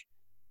was like,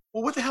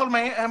 well, what the hell am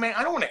I mean,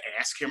 I don't want to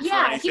ask him for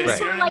anything. He was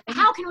sort of like,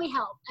 how can we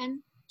help? And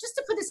just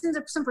to put this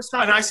into some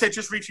perspective. And I said,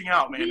 just reaching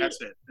out, man.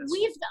 That's it.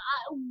 We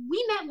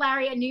met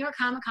Larry at New York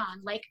Comic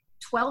Con like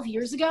 12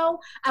 years ago.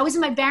 I was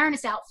in my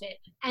Baroness outfit,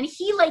 and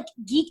he like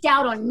geeked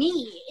out on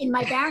me in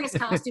my Baroness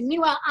costume.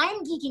 Meanwhile, I'm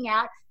geeking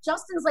out.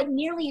 Justin's like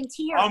nearly in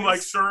tears. I'm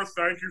like, sir,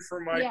 thank you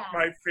for my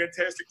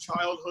fantastic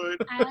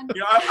childhood. And,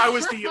 I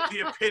was the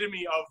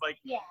epitome of like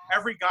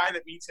every guy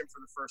that meets him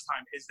for the first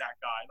time is that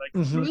guy.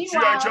 Like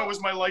G.I. Joe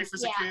was my life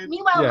as a kid.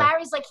 Meanwhile,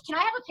 Larry's like, can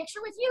I have a picture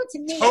with you? To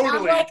me,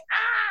 totally. I'm like,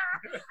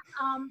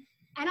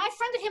 and I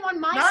friended him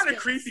on MySpace. Not in a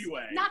creepy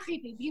way. Not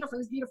creepy. Beautiful. It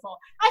was beautiful.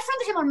 I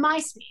friended him on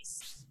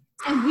MySpace.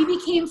 And we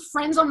became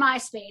friends on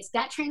MySpace.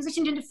 That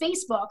transitioned into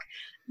Facebook.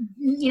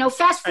 You know,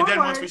 fast forward. And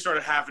then once we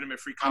started having him at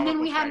Free Comic Book Day. And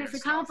then we had him at Free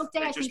Comic Book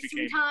Day, I think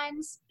 3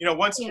 times. You know,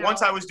 once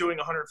I was doing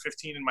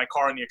 115 in my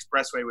car on the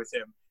expressway with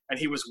him, and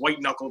he was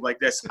white-knuckled like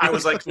this, I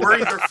was like, we're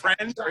either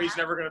friends or he's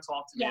never going to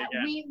talk to me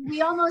again.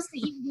 We almost,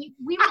 we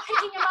were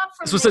picking him up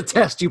from this was a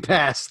test you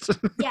passed.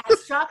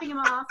 Yes, dropping him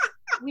off.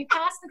 We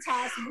passed the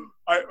test.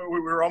 We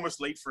were almost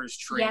late for his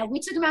train. Yeah,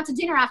 we took him out to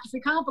dinner after Free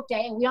Comic Book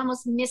Day, and we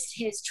almost missed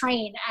his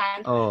train.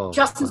 And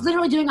Justin's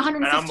literally doing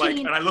 115. And I'm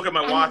like, and I look at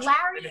my watch,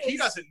 and he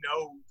doesn't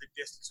know the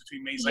distance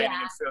between Mays Landing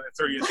and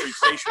 30th Street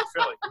Station,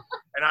 Philly.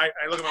 And I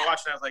look at my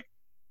watch, and I was like,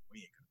 we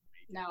ain't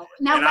gonna make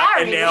it. No,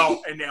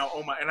 Larry. And now,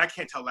 oh my, and I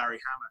can't tell Larry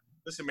Hammond.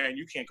 Listen, man,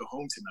 you can't go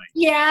home tonight.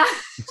 Yeah.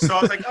 So I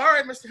was like, all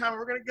right, Mr. Hammond,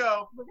 we're going to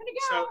go. We're going to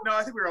go. So, no,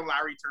 I think we were on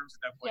Larry terms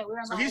at that point. Yeah, we were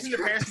on so Larry he's in the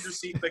passenger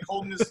seat, like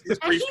holding his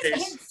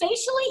briefcase.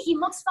 Facially, he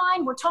looks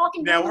fine. We're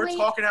talking. Now we're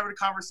talking, having a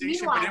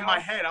conversation, but in my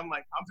head, I'm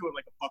like, I'm doing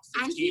like a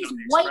 $1.15 and he's on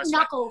the white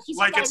knuckle. He's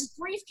like got his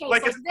briefcase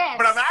like this.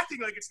 But I'm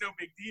acting like it's no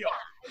big deal.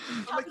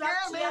 I'm like, yeah,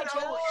 man,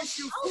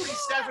 issue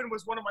 47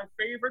 was one of my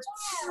favorites.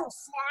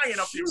 Flying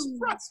up the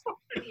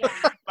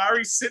expressway.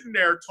 Larry's sitting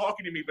there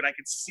talking to me, but I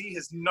can see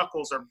his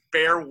knuckles are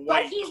bare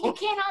white. But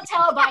you cannot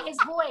tell by his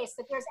voice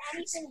that there's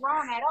anything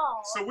wrong at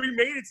all. So we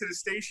made it to the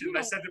station, and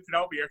I said to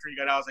Penelope after he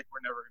got out, I was like, "We're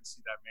never going to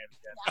see that man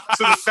again."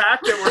 So the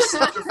fact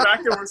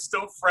that we're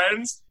still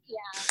friends,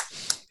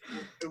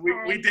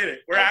 we did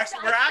it. We're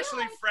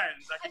actually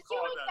friends. I feel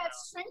like that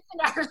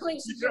strengthened our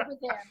relationship with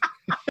him,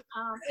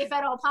 if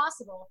at all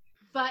possible.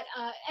 But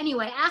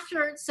anyway,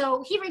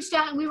 so he reached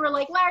out and we were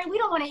like, Larry, we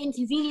don't want to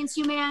inconvenience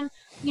you, man.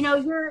 You know,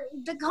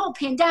 the whole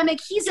pandemic.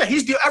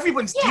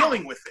 Everyone's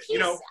dealing with it.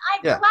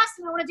 The last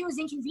thing I want to do is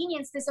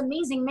inconvenience this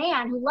amazing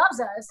man who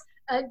loves us.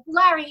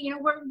 Larry, you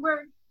know,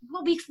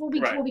 we'll be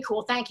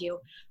cool. Thank you.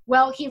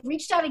 Well, he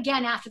reached out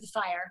again after the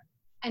fire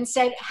and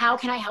said, how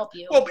can I help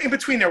you? Well, in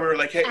between there, we were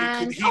like, hey,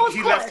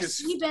 he left his.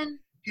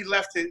 He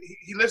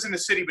lives in the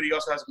city, but he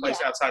also has a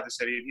place outside the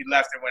city, and he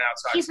left and went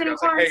outside. He's been in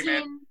quarantine. Like, hey,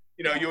 man,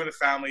 you know, you and the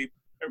family.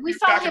 We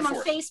follow him on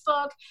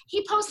Facebook.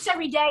 He posts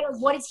every day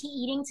of what is he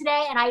eating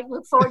today, and I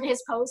look forward to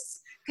his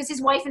posts because his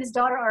wife and his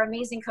daughter are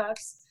amazing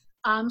cooks.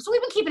 So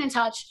we've been keeping in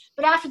touch.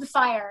 But after the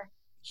fire,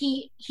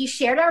 he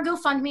shared our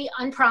GoFundMe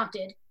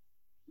unprompted.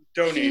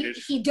 Donated.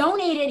 He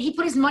donated. He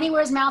put his money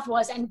where his mouth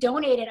was and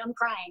donated. I'm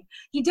crying.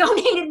 He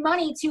donated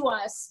money to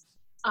us.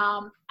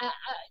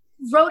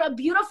 Wrote a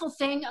beautiful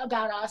thing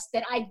about us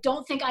that I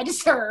don't think I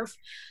deserve.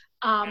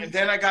 And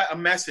then I got a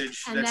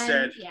message that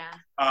said,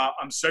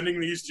 I'm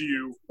sending these to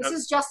you. This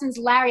is Justin's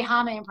Larry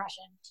Hama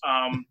impression.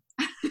 And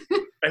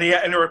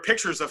there were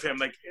pictures of him.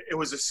 Like, it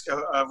was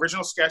a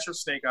original sketch of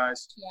Snake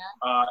Eyes.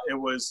 Yeah.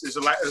 There's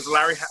a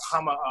Larry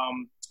Hama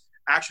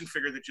action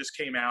figure that just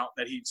came out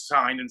that he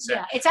signed and said.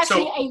 Yeah, it's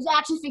actually an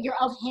action figure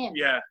of him.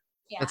 Yeah.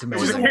 Yeah. That's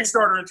amazing. It was a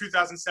Kickstarter in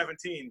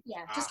 2017. Yeah,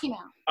 just came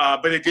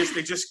out. But they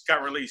just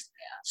got released.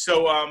 Yeah.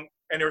 So,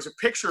 and there was a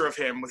picture of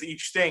him with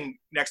each thing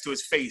next to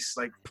his face,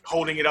 like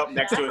holding it up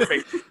next to his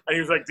face. And he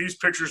was like, "These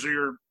pictures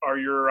are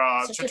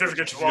your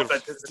certificates of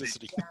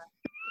authenticity." Yeah.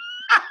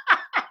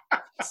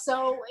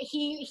 So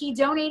he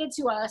donated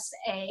to us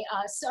a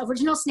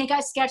original Snake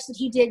Eyes sketch that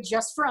he did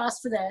just for us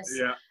for this.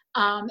 Yeah.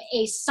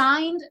 A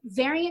signed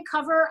variant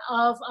cover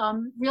of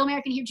Real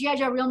American G.I.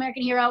 Joe Real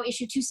American Hero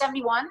issue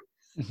 271.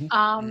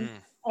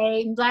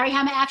 A Larry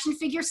Hama action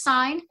figure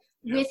signed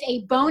with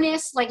a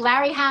bonus, like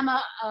Larry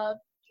Hama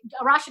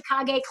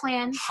Arashikage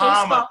clan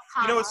Hama.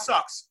 You know, it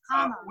sucks.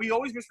 We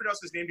always mispronounce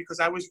his name because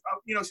I was,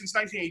 since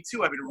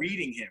 1982, I've been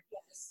reading him.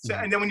 Yes. So,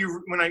 and then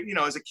when I,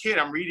 as a kid,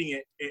 I'm reading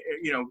it,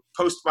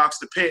 Post Box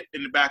the Pit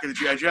in the back of the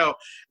G.I. Joe,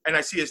 and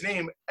I see his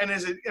name, and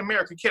as an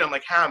American kid, I'm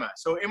like, Hama.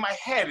 So in my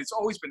head, it's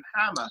always been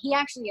Hama. He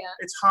actually,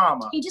 it's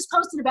Hama. He just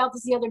posted about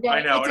this the other day.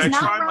 I know, and I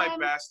tried my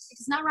best. It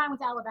does not rhyme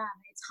with Alabama.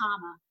 It's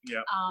Hama.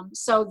 Yeah.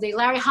 So the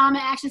Larry Hama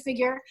action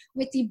figure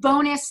with the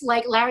bonus,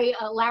 like Larry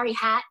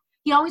hat.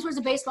 He always wears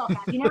a baseball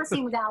cap. You never see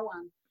him without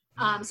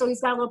one. So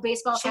he's got a little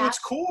baseball cap. So what's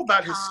cool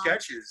about his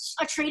sketches?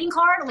 A trading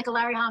card, like a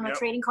Larry Hama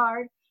trading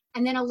card.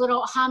 And then a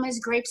little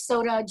Hama's Grape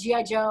Soda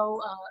G.I. Joe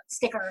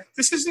sticker.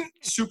 This isn't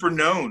super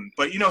known,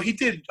 but, he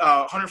did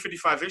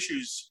 155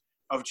 issues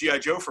of G.I.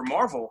 Joe for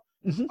Marvel.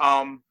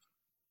 Mm-hmm.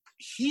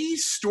 He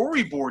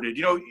storyboarded.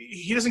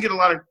 He doesn't get a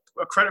lot of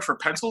credit for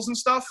pencils and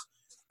stuff,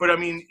 but, I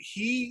mean,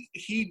 he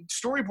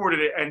storyboarded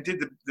it and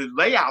did the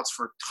layouts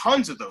for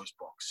tons of those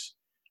books.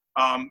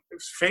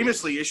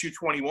 Famously, issue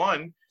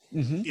 21,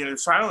 the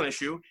silent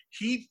issue,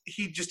 he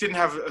just didn't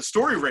have a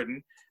story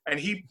written, and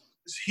he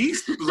he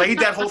laid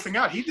that whole thing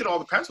out. He did all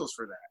the pencils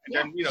for that. And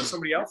then, you know,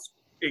 somebody else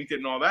inked it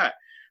and all that.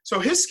 So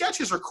his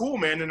sketches are cool,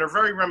 man, and they're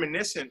very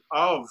reminiscent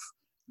of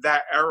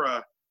that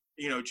era,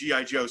 you know,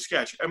 G.I. Joe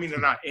sketch. I mean, they're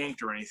not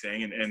inked or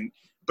anything,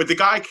 but the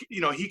guy,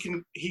 you know, he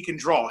can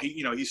draw.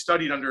 He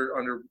studied under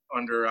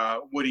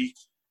Woody.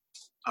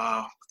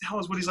 What the hell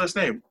is Woody's last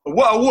name?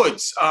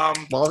 Woods.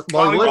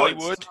 Wally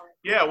Wood.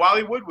 Yeah,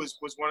 Wally Wood was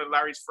one of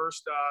Larry's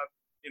first.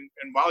 And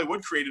Wally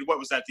Wood created, what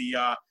was that?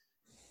 The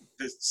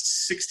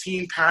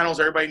 16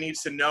 panels everybody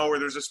needs to know, or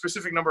there's a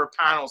specific number of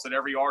panels that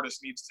every artist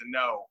needs to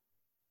know.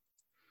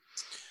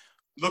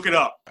 Look it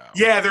up. Wow.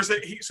 Yeah,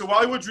 so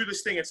Wally Wood drew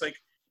this thing. It's like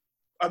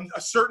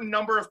a certain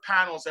number of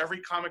panels every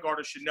comic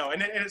artist should know,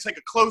 and it's like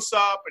a close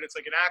up, and it's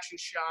like an action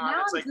shot.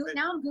 It's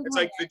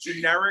like the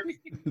generic,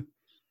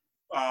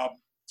 the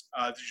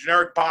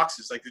generic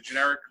boxes, like the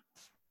generic.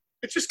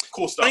 It's just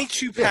cool stuff.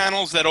 22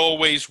 panels that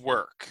always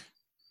work.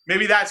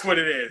 Maybe that's what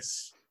it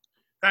is.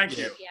 Thank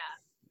you. Yeah.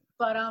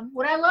 But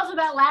what I love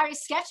about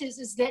Larry's sketches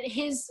is that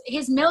his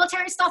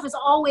military stuff is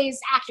always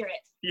accurate.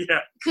 Yeah.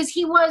 Because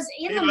he was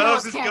in the military. He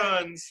loves his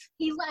guns.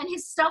 And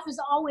his stuff is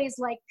always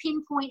like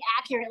pinpoint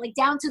accurate, like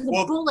down to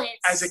the bullets.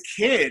 As a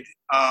kid,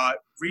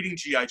 reading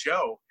G.I.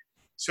 Joe,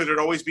 so there'd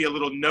always be a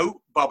little note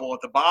bubble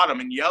at the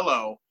bottom in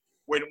yellow.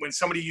 When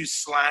somebody used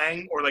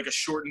slang or like a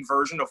shortened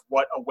version of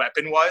what a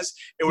weapon was,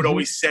 it would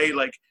always say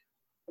like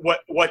what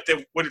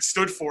it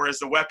stood for as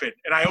the weapon.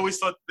 And I always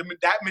thought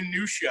that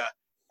minutia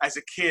as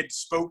a kid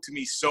spoke to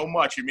me so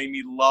much. It made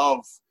me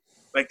love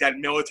like that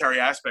military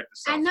aspect of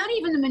stuff. And not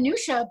even the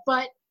minutia,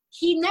 but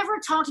he never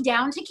talked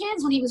down to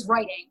kids when he was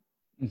writing.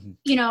 Mm-hmm.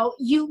 You know,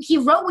 he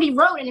wrote what he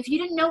wrote, and if you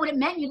didn't know what it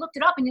meant, you looked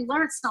it up and you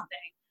learned something.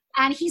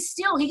 And we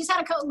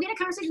had a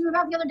conversation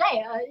about the other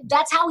day.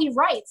 That's how he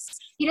writes.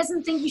 He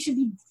doesn't think you should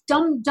be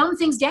dumb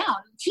things down.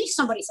 Teach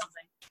somebody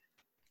something.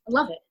 I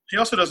love it. He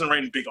also doesn't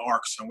write in big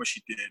arcs. I wish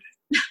he did.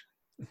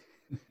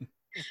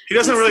 He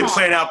doesn't really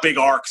plan out big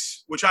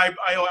arcs, which I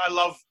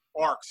love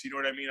arcs. You know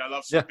what I mean? I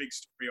love some big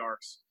story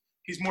arcs.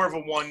 He's more of a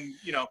one,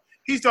 you know,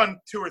 he's done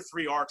 2 or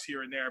 3 arcs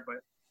here and there, but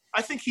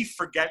I think he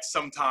forgets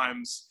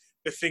sometimes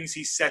the things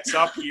he sets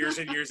up years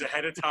and years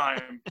ahead of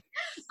time.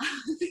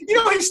 You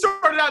know, he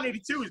started out in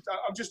 82.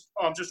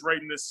 I'm just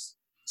writing this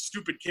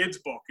stupid kids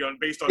book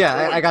based on toys.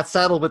 I got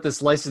saddled with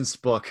this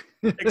licensed book.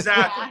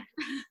 Exactly.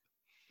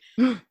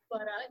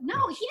 But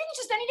no, he didn't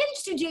just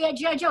do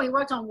G.I. Joe. He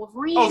worked on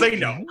Wolverine. Oh, they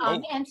know.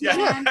 And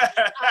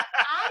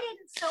I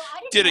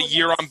did a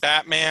year on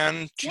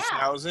Batman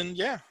 2000.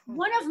 Yeah.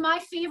 One of my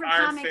favorite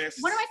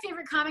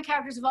comic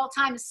characters of all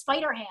time is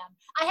Spider-Ham.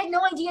 I had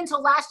no idea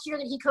until last year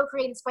that he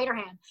co-created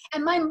Spider-Ham,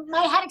 and my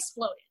head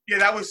exploded. Yeah,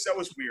 that was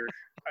weird.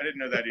 I didn't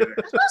know that either.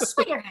 I love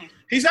Spider-Ham.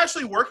 He's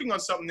actually working on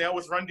something now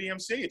with Run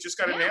DMC. It just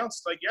got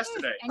announced like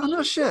yesterday. Oh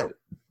no shit.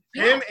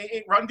 Him,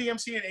 Run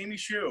DMC, and Amy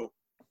Shu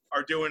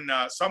are doing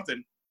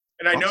something.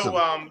 And I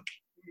know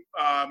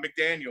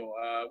McDaniel,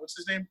 what's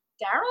his name?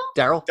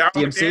 Daryl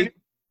DMC.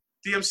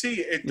 DMC,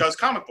 it does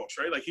comic books,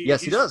 right? Like he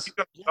does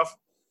stuff.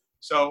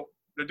 So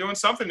they're doing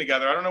something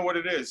together. I don't know what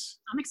it is.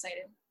 I'm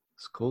excited.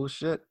 It's cool as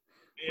shit.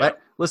 Yeah.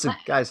 Listen,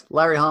 guys,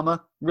 Larry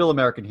Hama, real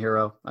American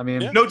hero. I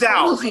mean, no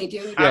doubt. Absolutely,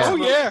 dude. Yeah. Oh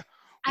yeah.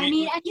 I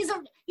mean, and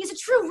he's a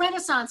true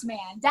Renaissance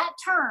man. That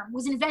term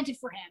was invented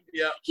for him.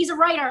 Yeah. He's a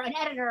writer, an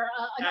editor,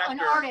 an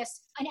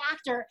artist, an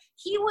actor.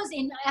 He was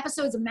in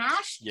episodes of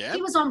MASH. Yeah.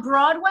 He was on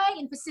Broadway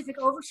in Pacific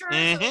Overture,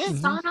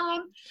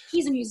 Sondheim.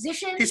 He's a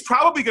musician. He's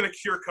probably going to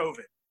cure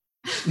COVID.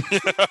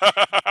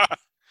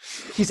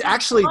 He's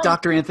actually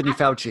Dr. Anthony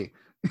Fauci.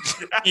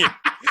 Yeah.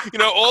 You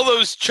know, all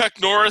those Chuck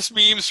Norris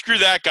memes, screw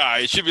that guy.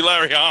 It should be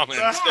Larry Hama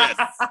instead.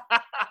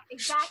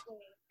 Exactly.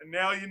 And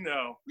now you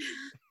know.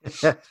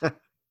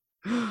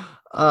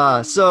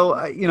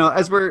 So you know,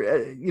 as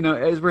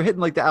we're hitting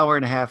like the hour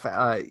and a half,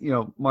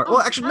 mark. Well,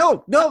 actually,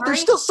 no.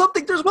 There's still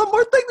something. There's one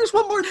more thing. Just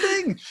one more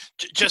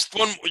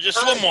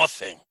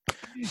thing.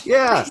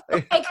 Yeah.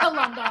 Hey,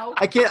 Columbo.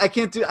 I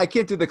can't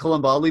do the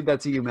Columbo. I'll leave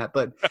that to you, Matt.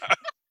 But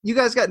you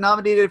guys got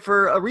nominated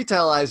for a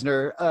Retail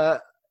Eisner.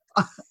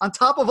 On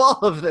top of all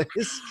of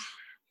this.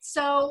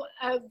 So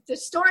the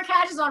store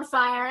catches on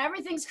fire.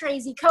 Everything's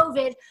crazy.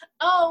 COVID.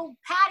 Oh,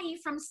 Patty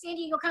from San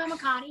Diego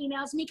Comic-Con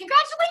emails me,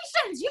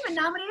 congratulations, you've been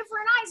nominated for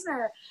an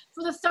Eisner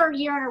for the 3rd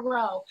year in a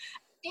row.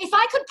 If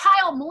I could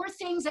pile more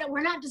things that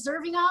we're not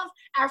deserving of,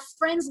 our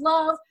friends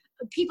love,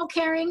 people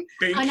caring,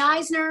 an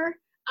Eisner.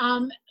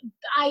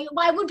 I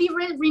would be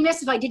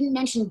remiss if I didn't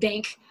mention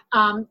Bink.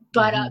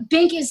 But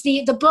Bink is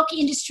the Book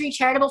Industry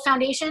Charitable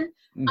Foundation.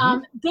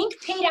 Bink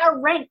paid our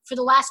rent for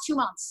the last 2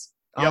 months.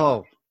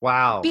 Oh,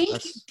 wow.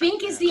 Bink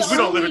is the only... We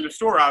don't live at the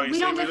store, obviously.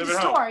 We don't live at the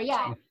store,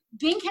 yeah.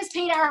 Bink has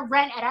paid our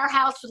rent at our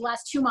house for the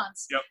last 2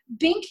 months. Yep.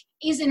 Bink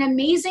is an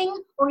amazing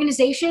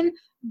organization.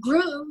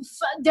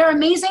 They're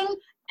amazing.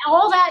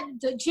 All that,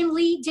 Jim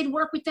Lee did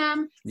work with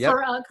them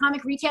for a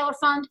comic retailer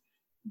fund.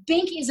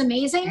 Bink is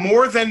amazing.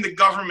 More than the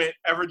government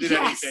ever did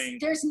anything.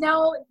 There's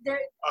no...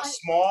 a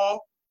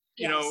small...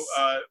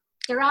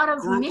 they're out of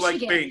group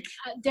Michigan. Like Bink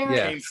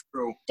came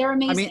through. They're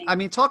amazing. I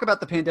mean, talk about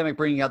the pandemic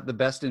bringing out the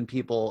best in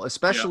people,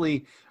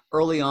 especially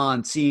early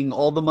on, seeing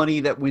all the money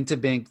that went to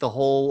Bink, the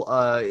whole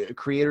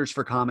Creators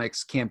for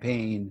Comics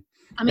campaign.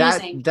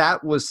 Amazing.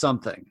 That was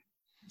something.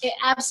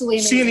 Absolutely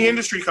amazing. Seeing the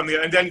industry come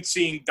together, and then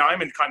seeing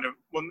Diamond kind of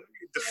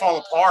to fall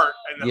apart,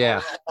 and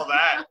all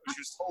that, which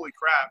is holy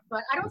crap.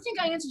 But I don't think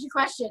I answered your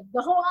question.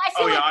 The whole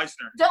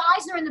Eisner. The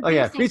Eisner and the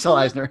Bink thing. Retail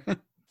Eisner.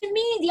 To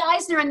me, the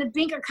Eisner and the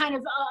Bink are kind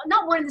of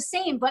not one and the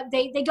same, but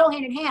they go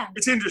hand in hand.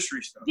 It's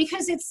industry stuff.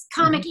 Because it's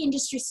comic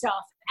industry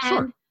stuff.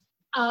 And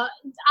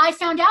I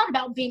found out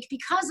about Bink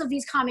because of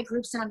these comic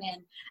groups that I'm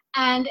in.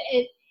 And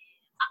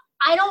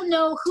I don't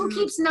know who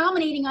keeps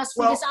nominating us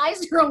for this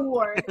Eisner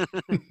Award.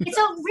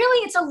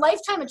 It's a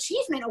Lifetime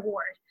Achievement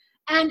Award.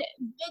 And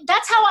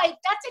that's how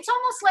it's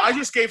almost like I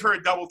just gave her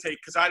a double take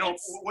because I don't.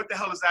 What the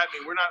hell does that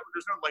mean?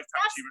 There's no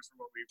lifetime achievements for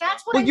what we've done.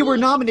 That's what you were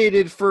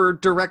nominated for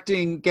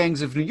directing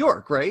Gangs of New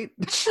York, right?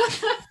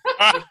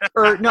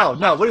 Or no.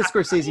 What is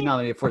Scorsese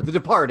nominated for? The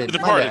Departed. The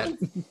Departed.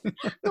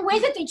 The way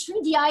that they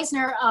treat the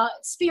Eisner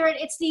spirit,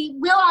 it's the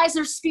Will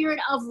Eisner Spirit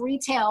of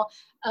Retail,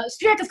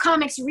 Spirit of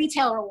Comics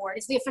Retailer Award.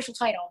 It's the official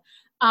title.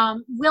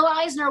 Will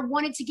Eisner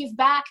wanted to give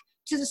back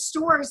to the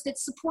stores that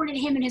supported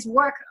him in his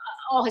work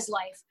all his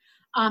life.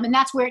 And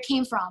that's where it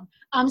came from.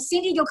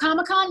 San Diego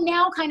Comic-Con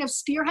now kind of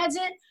spearheads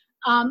it,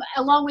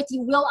 along with the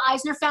Will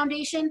Eisner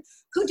Foundation,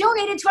 who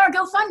donated to our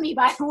GoFundMe,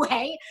 by the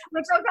way,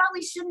 which I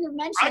probably shouldn't have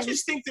mentioned. I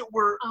just think that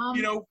we're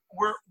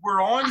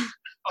on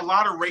a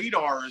lot of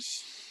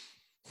radars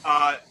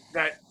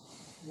that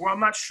I'm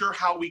not sure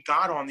how we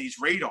got on these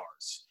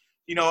radars.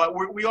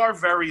 We are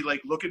very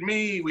like, look at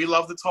me, we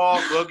love to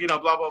talk, look, blah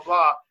blah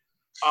blah.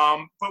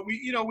 But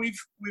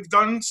we've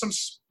done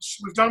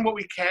what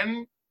we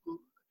can.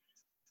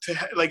 To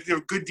like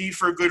the good deed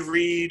for a good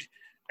read,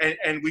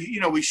 and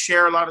we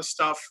share a lot of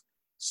stuff.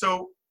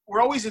 So we're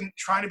always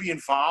trying to be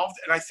involved,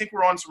 and I think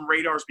we're on some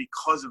radars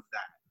because of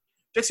that.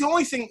 That's the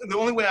only thing. The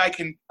only way I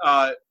can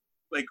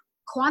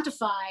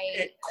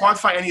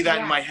quantify any of that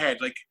in my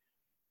head. Like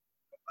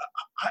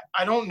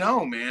I don't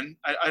know, man.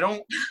 I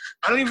don't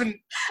even.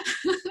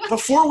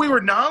 Before we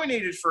were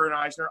nominated for an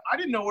Eisner, I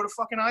didn't know what a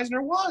fucking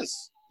Eisner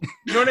was.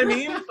 You know what I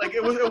mean? Like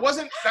it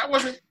wasn't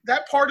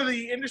that part of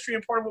the industry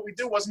and part of what we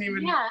do wasn't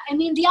even. Yeah, I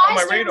mean the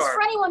Eisners,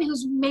 for anyone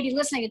who's maybe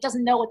listening that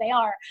doesn't know what they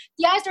are,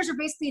 the Eisners are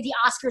basically the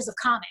Oscars of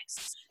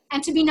comics.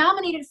 And to be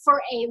nominated for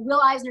a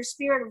Will Eisner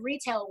Spirit of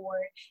Retail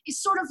Award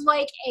is sort of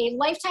like a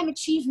Lifetime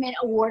Achievement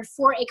Award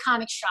for a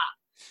comic shop.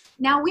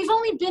 Now we've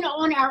only been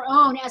on our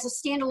own as a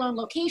standalone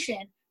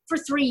location for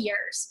 3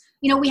 years.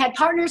 We had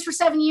partners for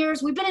 7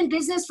 years. We've been in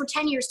business for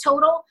 10 years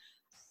total.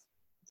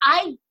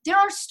 There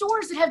are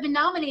stores that have been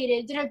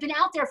nominated that have been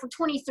out there for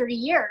 20, 30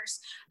 years.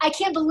 I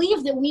can't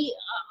believe that we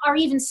are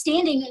even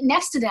standing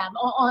next to them.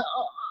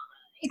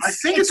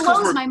 It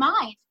blows my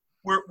mind.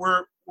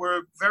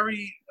 We're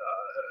very.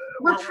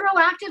 We're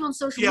proactive on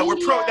social media.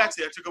 Yeah, that's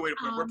it. That's a good way to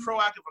put it. We're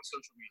proactive on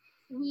social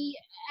media.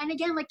 And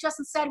again, like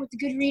Justin said, with the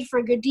good read for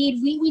a good deed,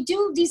 we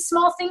do these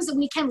small things that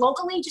we can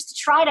locally just to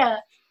try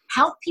to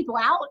help people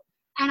out.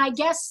 And I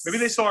guess maybe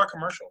they saw our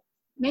commercial.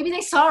 Maybe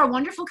they saw our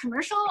wonderful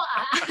commercial.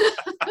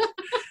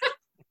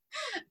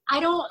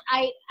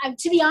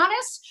 To be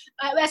honest,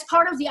 as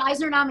part of the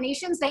Eisner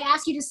nominations, they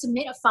ask you to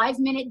submit a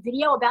 5-minute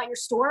video about your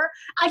store.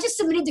 I just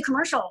submitted the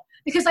commercial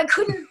because I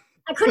couldn't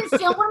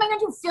film. What am I going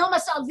to do? Film a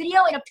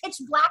video in a pitch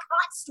black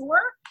hot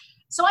store?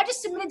 So I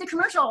just submitted the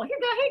commercial. Here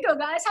you go,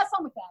 guys. Have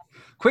fun with that.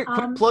 Quick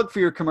plug for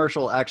your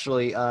commercial,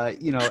 actually.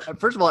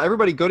 First of all,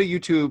 everybody go to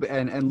YouTube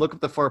and look up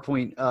the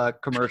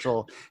Farpoint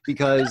commercial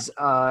because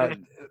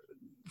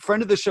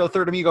friend of the show,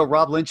 Third Amigo,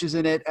 Rob Lynch is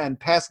in it, and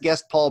past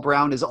guest Paul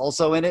Brown is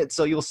also in it.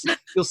 So you'll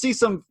see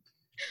some.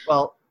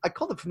 Well, I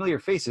call them familiar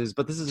faces,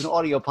 but this is an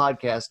audio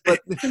podcast. But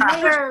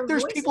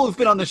there's people who've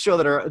been on the show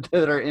that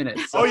are in it.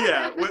 So. Oh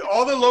yeah, with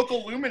all the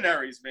local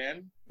luminaries,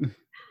 man.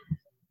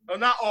 Well,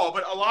 not all,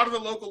 but a lot of the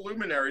local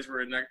luminaries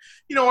were in there.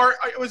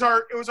 It was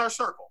our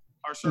circle.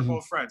 Our circle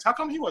of friends. How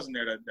come he wasn't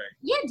there that day?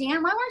 Yeah,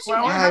 Dan, why weren't you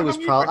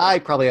there? I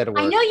probably had to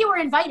work. I know you were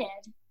invited.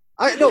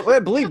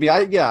 Believe me,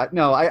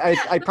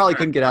 I probably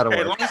couldn't get out of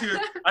work. As long as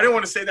I didn't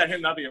want to say that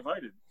him not be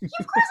invited. Yeah,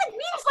 of course he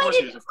was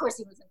invited. Of course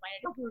he was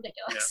invited. Don't be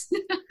ridiculous.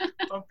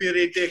 Yeah. Don't be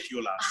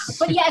ridiculous.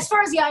 But yeah, as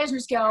far as the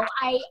Eisners go,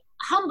 I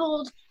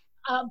humbled,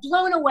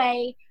 blown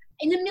away,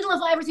 in the middle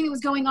of everything that was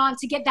going on,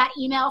 to get that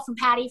email from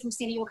Patty from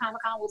San Diego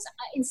Comic-Con was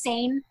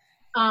insane.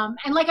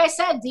 And like I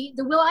said, the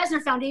Will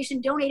Eisner Foundation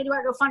donated to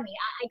our GoFundMe.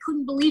 I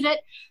couldn't believe it.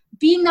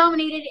 Being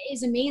nominated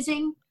is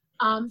amazing.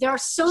 There are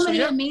so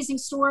many amazing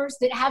stores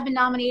that have been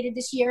nominated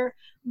this year.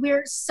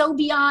 We're so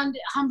beyond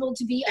humbled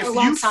to be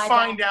alongside them. If you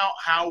find out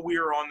how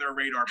we're on their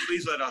radar,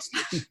 please let us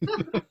know.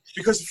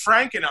 Because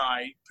Frank and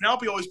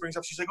Penelope always brings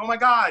up, she's like, oh my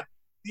God,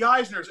 the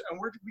Eisners.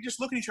 And we just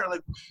look at each other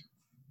like,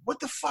 what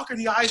the fuck are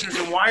the Eisners,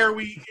 and why are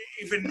we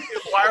even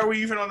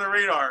on the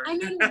radar? I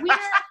mean, we're a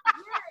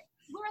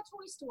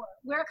toy store.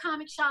 We're a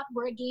comic shop.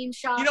 We're a game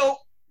shop.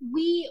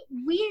 We're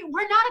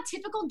not a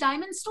typical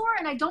Diamond store,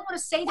 and I don't want to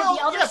say that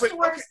the other stores.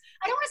 Okay.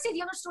 I don't want to say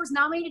the other stores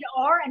nominated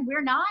are, and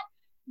we're not.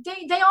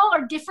 They all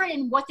are different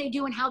in what they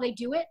do and how they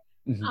do it.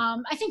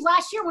 Mm-hmm. I think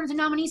last year one of the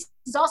nominees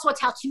is also a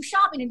tattoo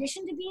shop in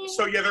addition to being.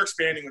 So yeah, they're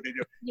expanding what they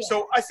do. Yeah.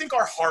 So I think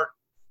our heart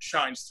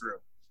shines through.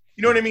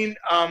 You know what I mean?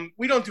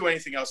 We don't do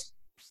anything else.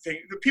 There's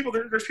people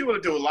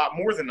that do a lot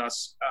more than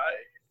us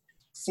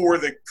for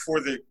the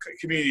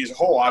community as a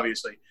whole,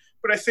 obviously.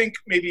 But I think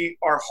maybe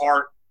our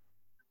heart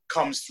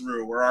comes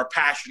through, or our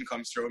passion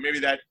comes through, and maybe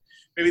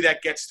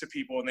that gets to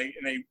people, and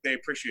they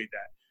appreciate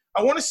that.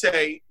 I want to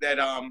say that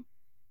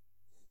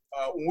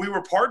when we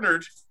were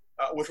partnered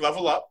with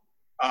Level Up,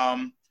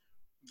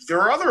 there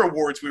are other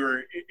awards we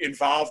were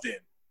involved in.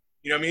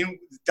 You know what I mean?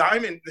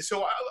 Diamond.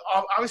 So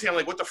obviously I'm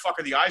like, what the fuck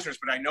are the Eisners?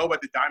 But I know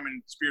about the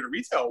Diamond Spirit of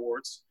Retail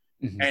Awards.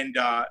 Mm-hmm.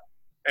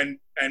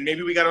 And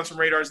maybe we got on some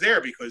radars there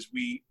because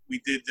we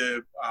did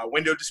the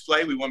window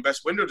display. We won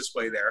Best Window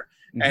Display there.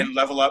 Mm-hmm. And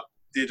Level Up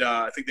did,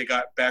 I think they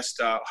got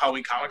Best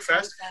Halloween Comic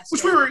Fest,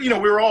 which we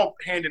were all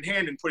hand in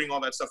hand in putting all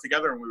that stuff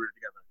together when we were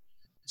together.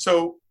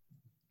 So,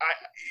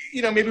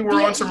 maybe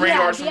we're on some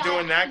radars from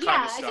doing that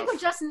kind of stuff. I think we're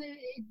just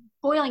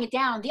boiling it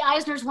down. The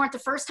Eisners weren't the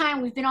first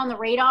time we've been on the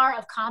radar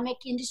of comic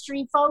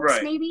industry folks,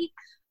 right. Maybe.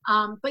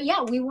 But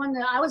yeah, we won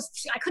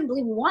I couldn't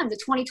believe we won the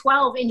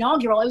 2012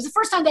 inaugural. It was the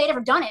first time they had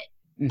ever done it.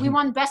 Mm-hmm. We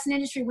won Best in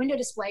Industry Window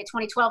Display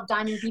 2012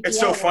 Diamond BPA. It's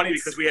so funny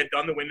because we had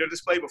done the window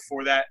display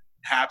before that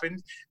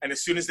happened. And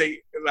as soon as I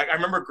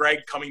remember Greg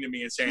coming to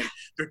me and saying,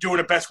 they're doing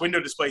a Best Window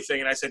Display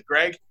thing. And I said,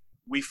 Greg,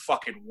 we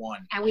fucking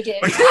won. And we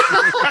did.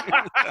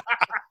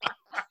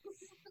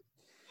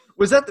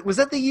 Was that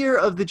the year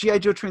of the G.I.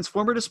 Joe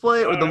Transformer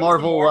display or the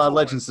Marvel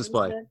Legends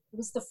display? It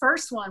was the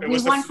first one.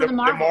 We won for the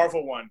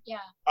Marvel one. Yeah.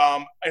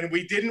 And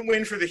we didn't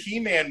win for the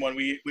He-Man one.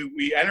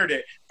 We entered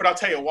it. But I'll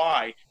tell you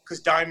why.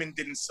 Because Diamond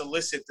didn't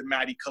solicit the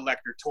Matty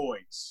Collector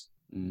toys.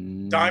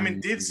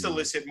 Diamond did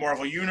solicit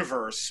Marvel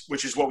Universe,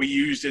 which is what we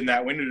used in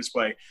that window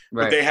display.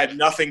 Right. But they had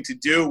nothing to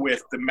do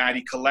with the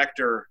Matty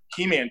Collector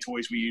He-Man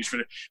toys we used for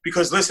it.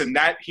 Because, listen,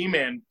 that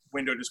He-Man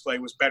window display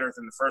was better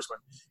than the first one.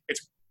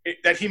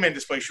 That He-Man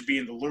display should be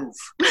in the Louvre.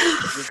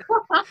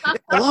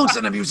 It belongs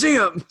in a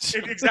museum.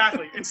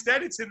 Exactly.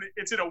 Instead, it's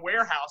in a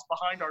warehouse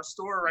behind our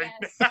store right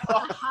now.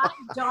 A hot,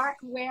 dark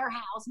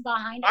warehouse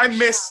behind.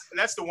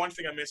 That's the one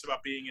thing I miss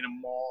about being in a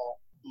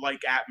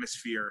mall-like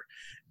atmosphere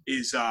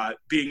is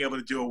being able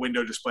to do a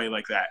window display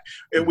like that.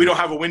 We don't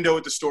have a window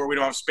at the store. We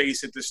don't have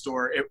space at the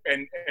store,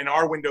 and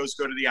our windows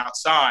go to the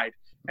outside.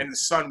 And the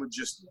sun would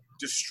just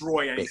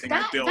destroy anything we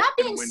built. That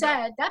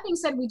being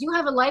said, we do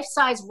have a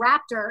life-size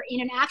raptor in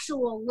an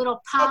actual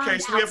little pond. Okay,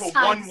 so we have a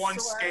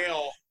 1:1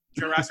 scale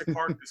Jurassic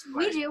Park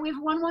display. We do. We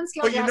have 1:1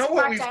 scale. But you know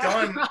what we've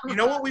done? You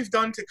know what we've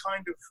done to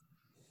kind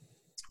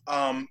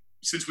of,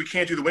 since we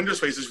can't do the window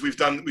spaces,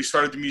 we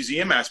started the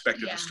museum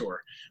aspect of the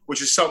store,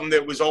 which is something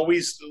that was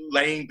always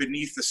laying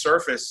beneath the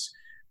surface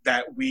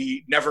that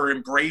we never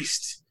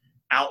embraced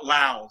out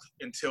loud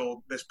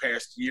until this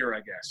past year, I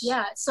guess.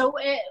 Yeah. So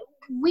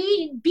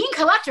we, being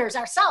collectors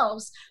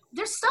ourselves,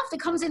 there's stuff that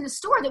comes in the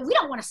store that we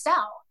don't want to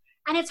sell.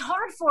 And it's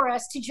hard for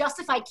us to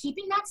justify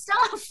keeping that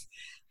stuff.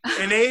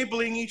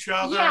 Enabling each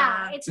other.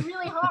 Yeah, it's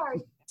really hard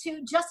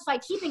to justify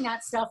keeping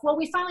that stuff. Well,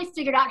 we finally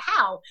figured out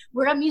how.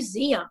 We're a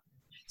museum.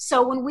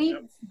 So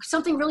when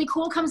something really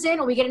cool comes in,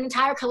 or we get an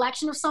entire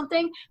collection of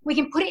something, we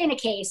can put it in a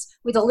case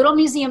with a little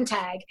museum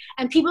tag,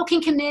 and people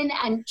can come in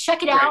and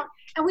check it out.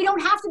 And we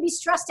don't have to be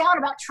stressed out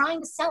about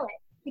trying to sell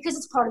it because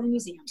it's part of the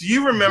museum. Do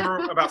you remember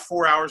about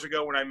 4 hours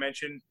ago when I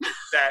mentioned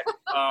that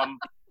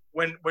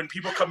when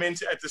people come in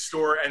at the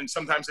store, and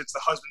sometimes it's the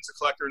husband's a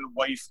collector and the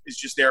wife is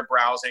just there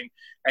browsing,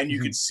 and you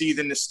can see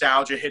the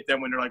nostalgia hit them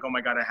when they're like, oh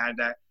my God, I had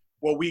that.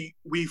 Well, we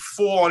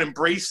full on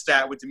embraced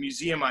that with the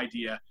museum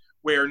idea,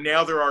 where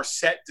now there are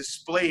set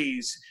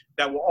displays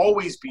that will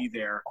always be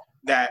there,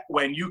 that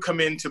when you come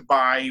in to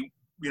buy,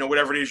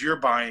 whatever it is you're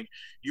buying,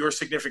 your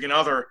significant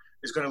other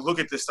is going to look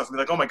at this stuff and be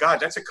like, oh my God,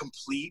 that's a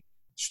complete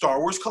Star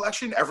Wars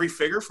collection. Every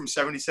figure from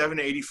 77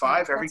 to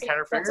 85, every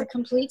Kenner figure. That's a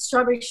complete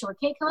Strawberry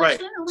Shortcake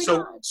collection.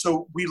 Right.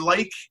 So we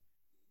like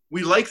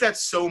that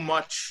so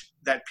much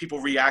that people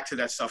react to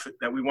that stuff,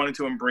 that we wanted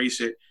to embrace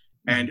it.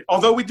 And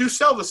although we do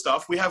sell the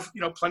stuff, we have,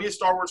 plenty of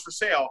Star Wars for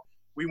sale.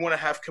 We want to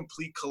have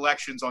complete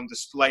collections on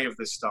display of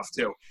this stuff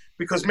too.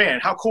 Because man,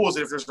 how cool is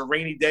it if there's a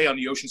rainy day on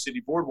the Ocean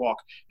City Boardwalk?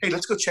 Hey,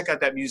 let's go check out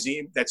that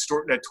museum, that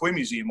toy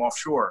museum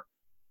offshore.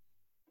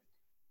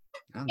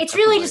 It's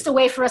really just a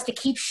way for us to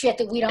keep shit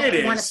that we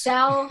don't want to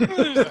sell.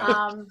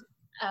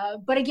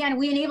 But again,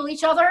 we enable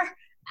each other,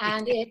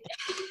 and it.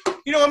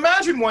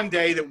 Imagine one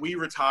day that we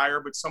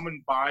retire, but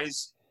someone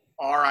buys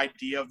our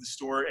idea of the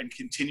store and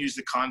continues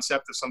the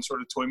concept of some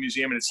sort of toy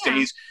museum, and it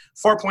stays.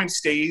 Farpoint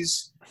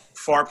stays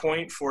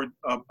Farpoint for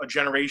a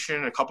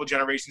generation, a couple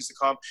generations to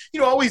come.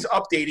 Always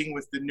updating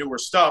with the newer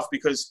stuff,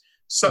 because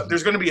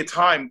there's going to be a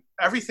time.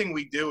 Everything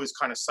we do is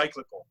kind of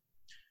cyclical.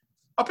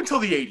 Up until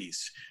the 80s,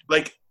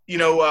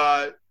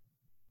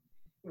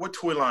 what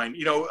toy line?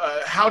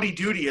 Howdy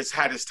Doody has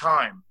had his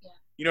time. Yeah.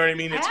 You know what I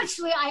mean?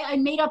 I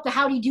made up the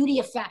Howdy Doody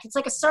effect. It's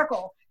like a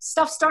circle.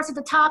 Stuff starts at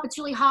the top. It's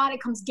really hot.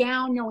 It comes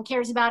down. No one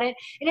cares about it.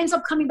 It ends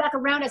up coming back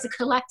around as a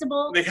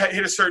collectible. They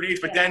hit a certain age,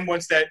 but then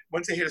once they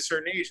hit a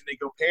certain age and they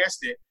go past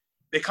it,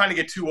 they kind of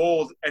get too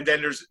old, and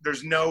then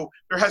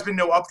there has been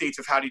no updates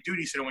of Howdy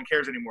Doody, so no one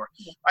cares anymore.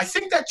 Yeah. I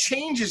think that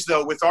changes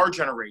though with our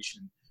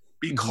generation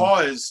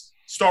because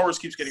Star Wars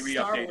keeps getting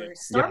re-updated.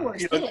 Star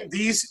Wars.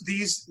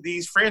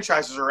 These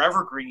franchises are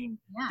evergreen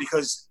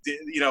because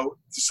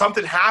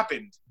something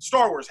happened.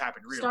 Star Wars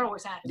happened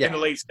in the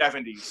late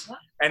 70s,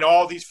 and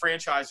all these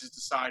franchises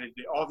decided,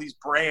 all these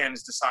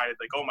brands decided,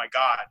 like, oh my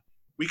God,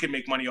 we can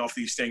make money off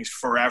these things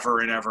forever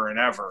and ever and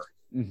ever.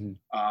 Mm-hmm.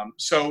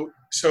 So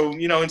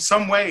in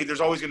some way, there's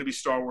always going to be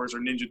Star Wars or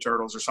Ninja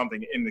Turtles or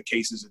something in the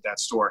cases at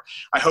that store.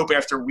 I hope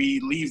after we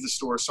leave the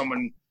store,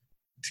 someone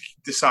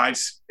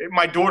decides,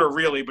 my daughter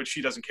really, but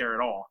she doesn't care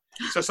at all.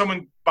 So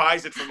someone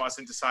buys it from us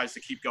and decides to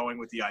keep going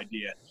with the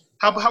idea.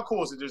 How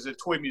cool is it? There's a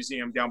toy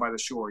museum down by the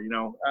shore.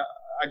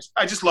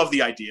 I just love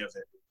the idea of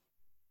it.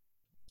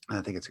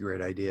 I think it's a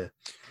great idea.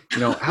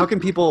 How can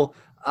people,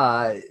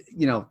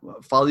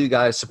 follow you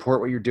guys,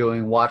 support what you're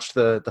doing, watch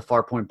the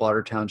Farpoint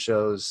Bartertown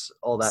shows,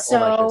 all that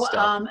good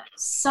stuff?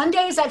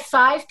 Sundays at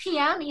 5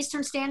 p.m.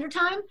 Eastern Standard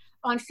Time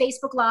on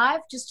Facebook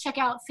Live. Just check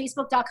out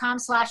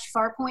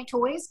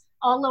facebook.com/FarpointToys,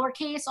 all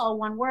lowercase, all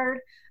one word.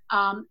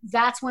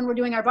 That's when we're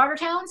doing our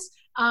Bartertowns.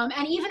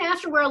 And even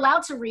after we're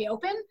allowed to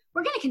reopen,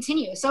 we're going to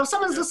continue. So if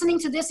someone's listening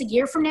to this a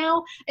year from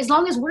now, as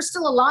long as we're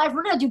still alive,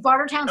 we're going to do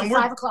Bartertowns at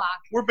 5 o'clock.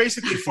 We're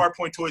basically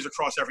Farpoint Toys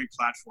across every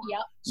platform. Yep.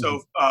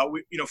 So,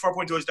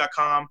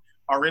 farpointtoys.com,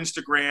 our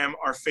Instagram,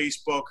 our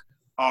Facebook,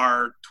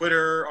 our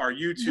Twitter, our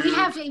YouTube. We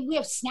have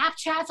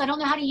Snapchats I don't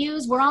know how to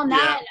use. We're on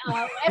that,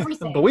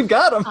 everything. But we've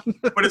got them.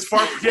 But it's we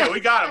got them. I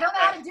don't know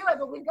how to do it,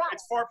 but we've got it.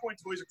 It's Farpoint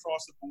Toys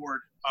across the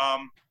board.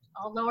 All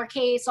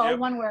lowercase, all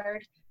one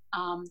word.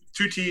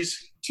 2 T's.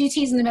 2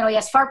 T's in the middle,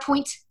 yes.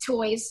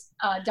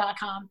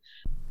 farpointtoys.com.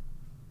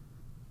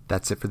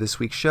 That's it for this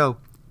week's show.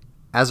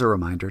 As a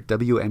reminder,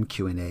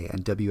 WMQ&A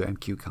and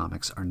WMQ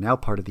Comics are now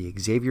part of the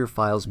Xavier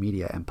Files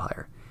media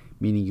empire,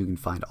 meaning you can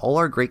find all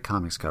our great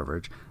comics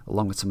coverage,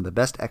 along with some of the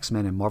best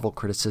X-Men and Marvel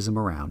criticism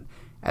around,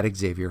 at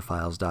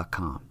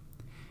XavierFiles.com.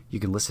 You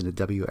can listen to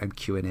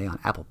WMQ&A on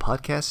Apple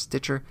Podcasts,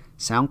 Stitcher,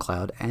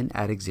 SoundCloud, and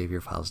at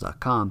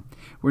XavierFiles.com,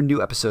 where new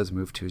episodes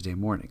move Tuesday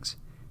mornings.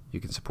 You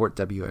can support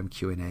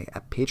WMQ&A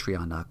at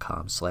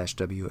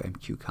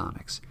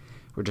patreon.com/WMQcomics,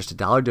 where just a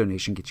 $1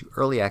 donation gets you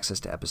early access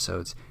to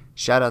episodes,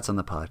 shoutouts on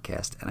the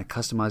podcast, and a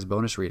customized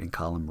bonus reading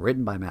column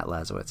written by Matt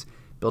Lazowitz,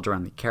 built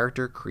around the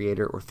character,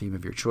 creator, or theme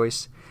of your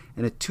choice,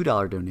 and a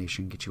 $2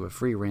 donation gets you a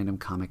free random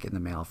comic in the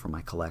mail from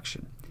my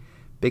collection.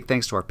 Big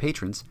thanks to our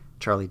patrons,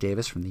 Charlie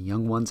Davis from the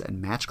Young Ones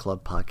and Match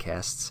Club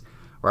podcasts,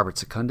 Robert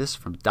Secundus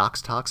from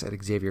Docs Talks at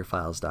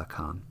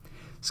XavierFiles.com,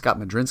 Scott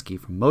Madrinsky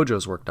from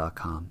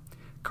MojosWork.com,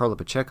 Carla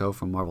Pacheco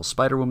from Marvel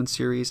Spider-Woman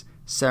series,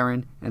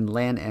 Saren, and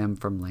Lan M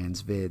from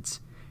Lan's Vids.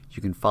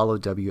 You can follow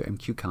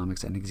WMQ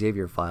Comics and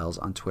Xavier Files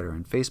on Twitter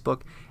and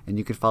Facebook, and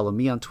you can follow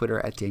me on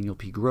Twitter at Daniel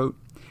P. Grote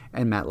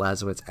and Matt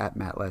Lazowitz at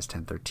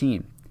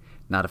MattLaz1013.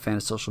 Not a fan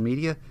of social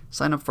media?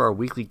 Sign up for our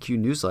weekly Q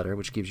newsletter,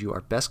 which gives you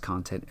our best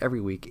content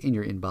every week in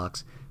your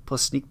inbox,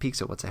 plus sneak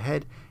peeks at what's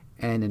ahead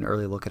and an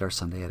early look at our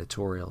Sunday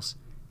editorials.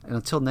 And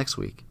until next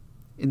week,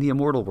 in the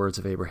immortal words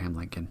of Abraham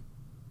Lincoln,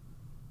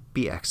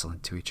 be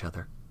excellent to each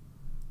other.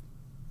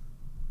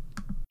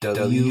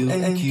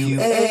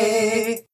 WMQA.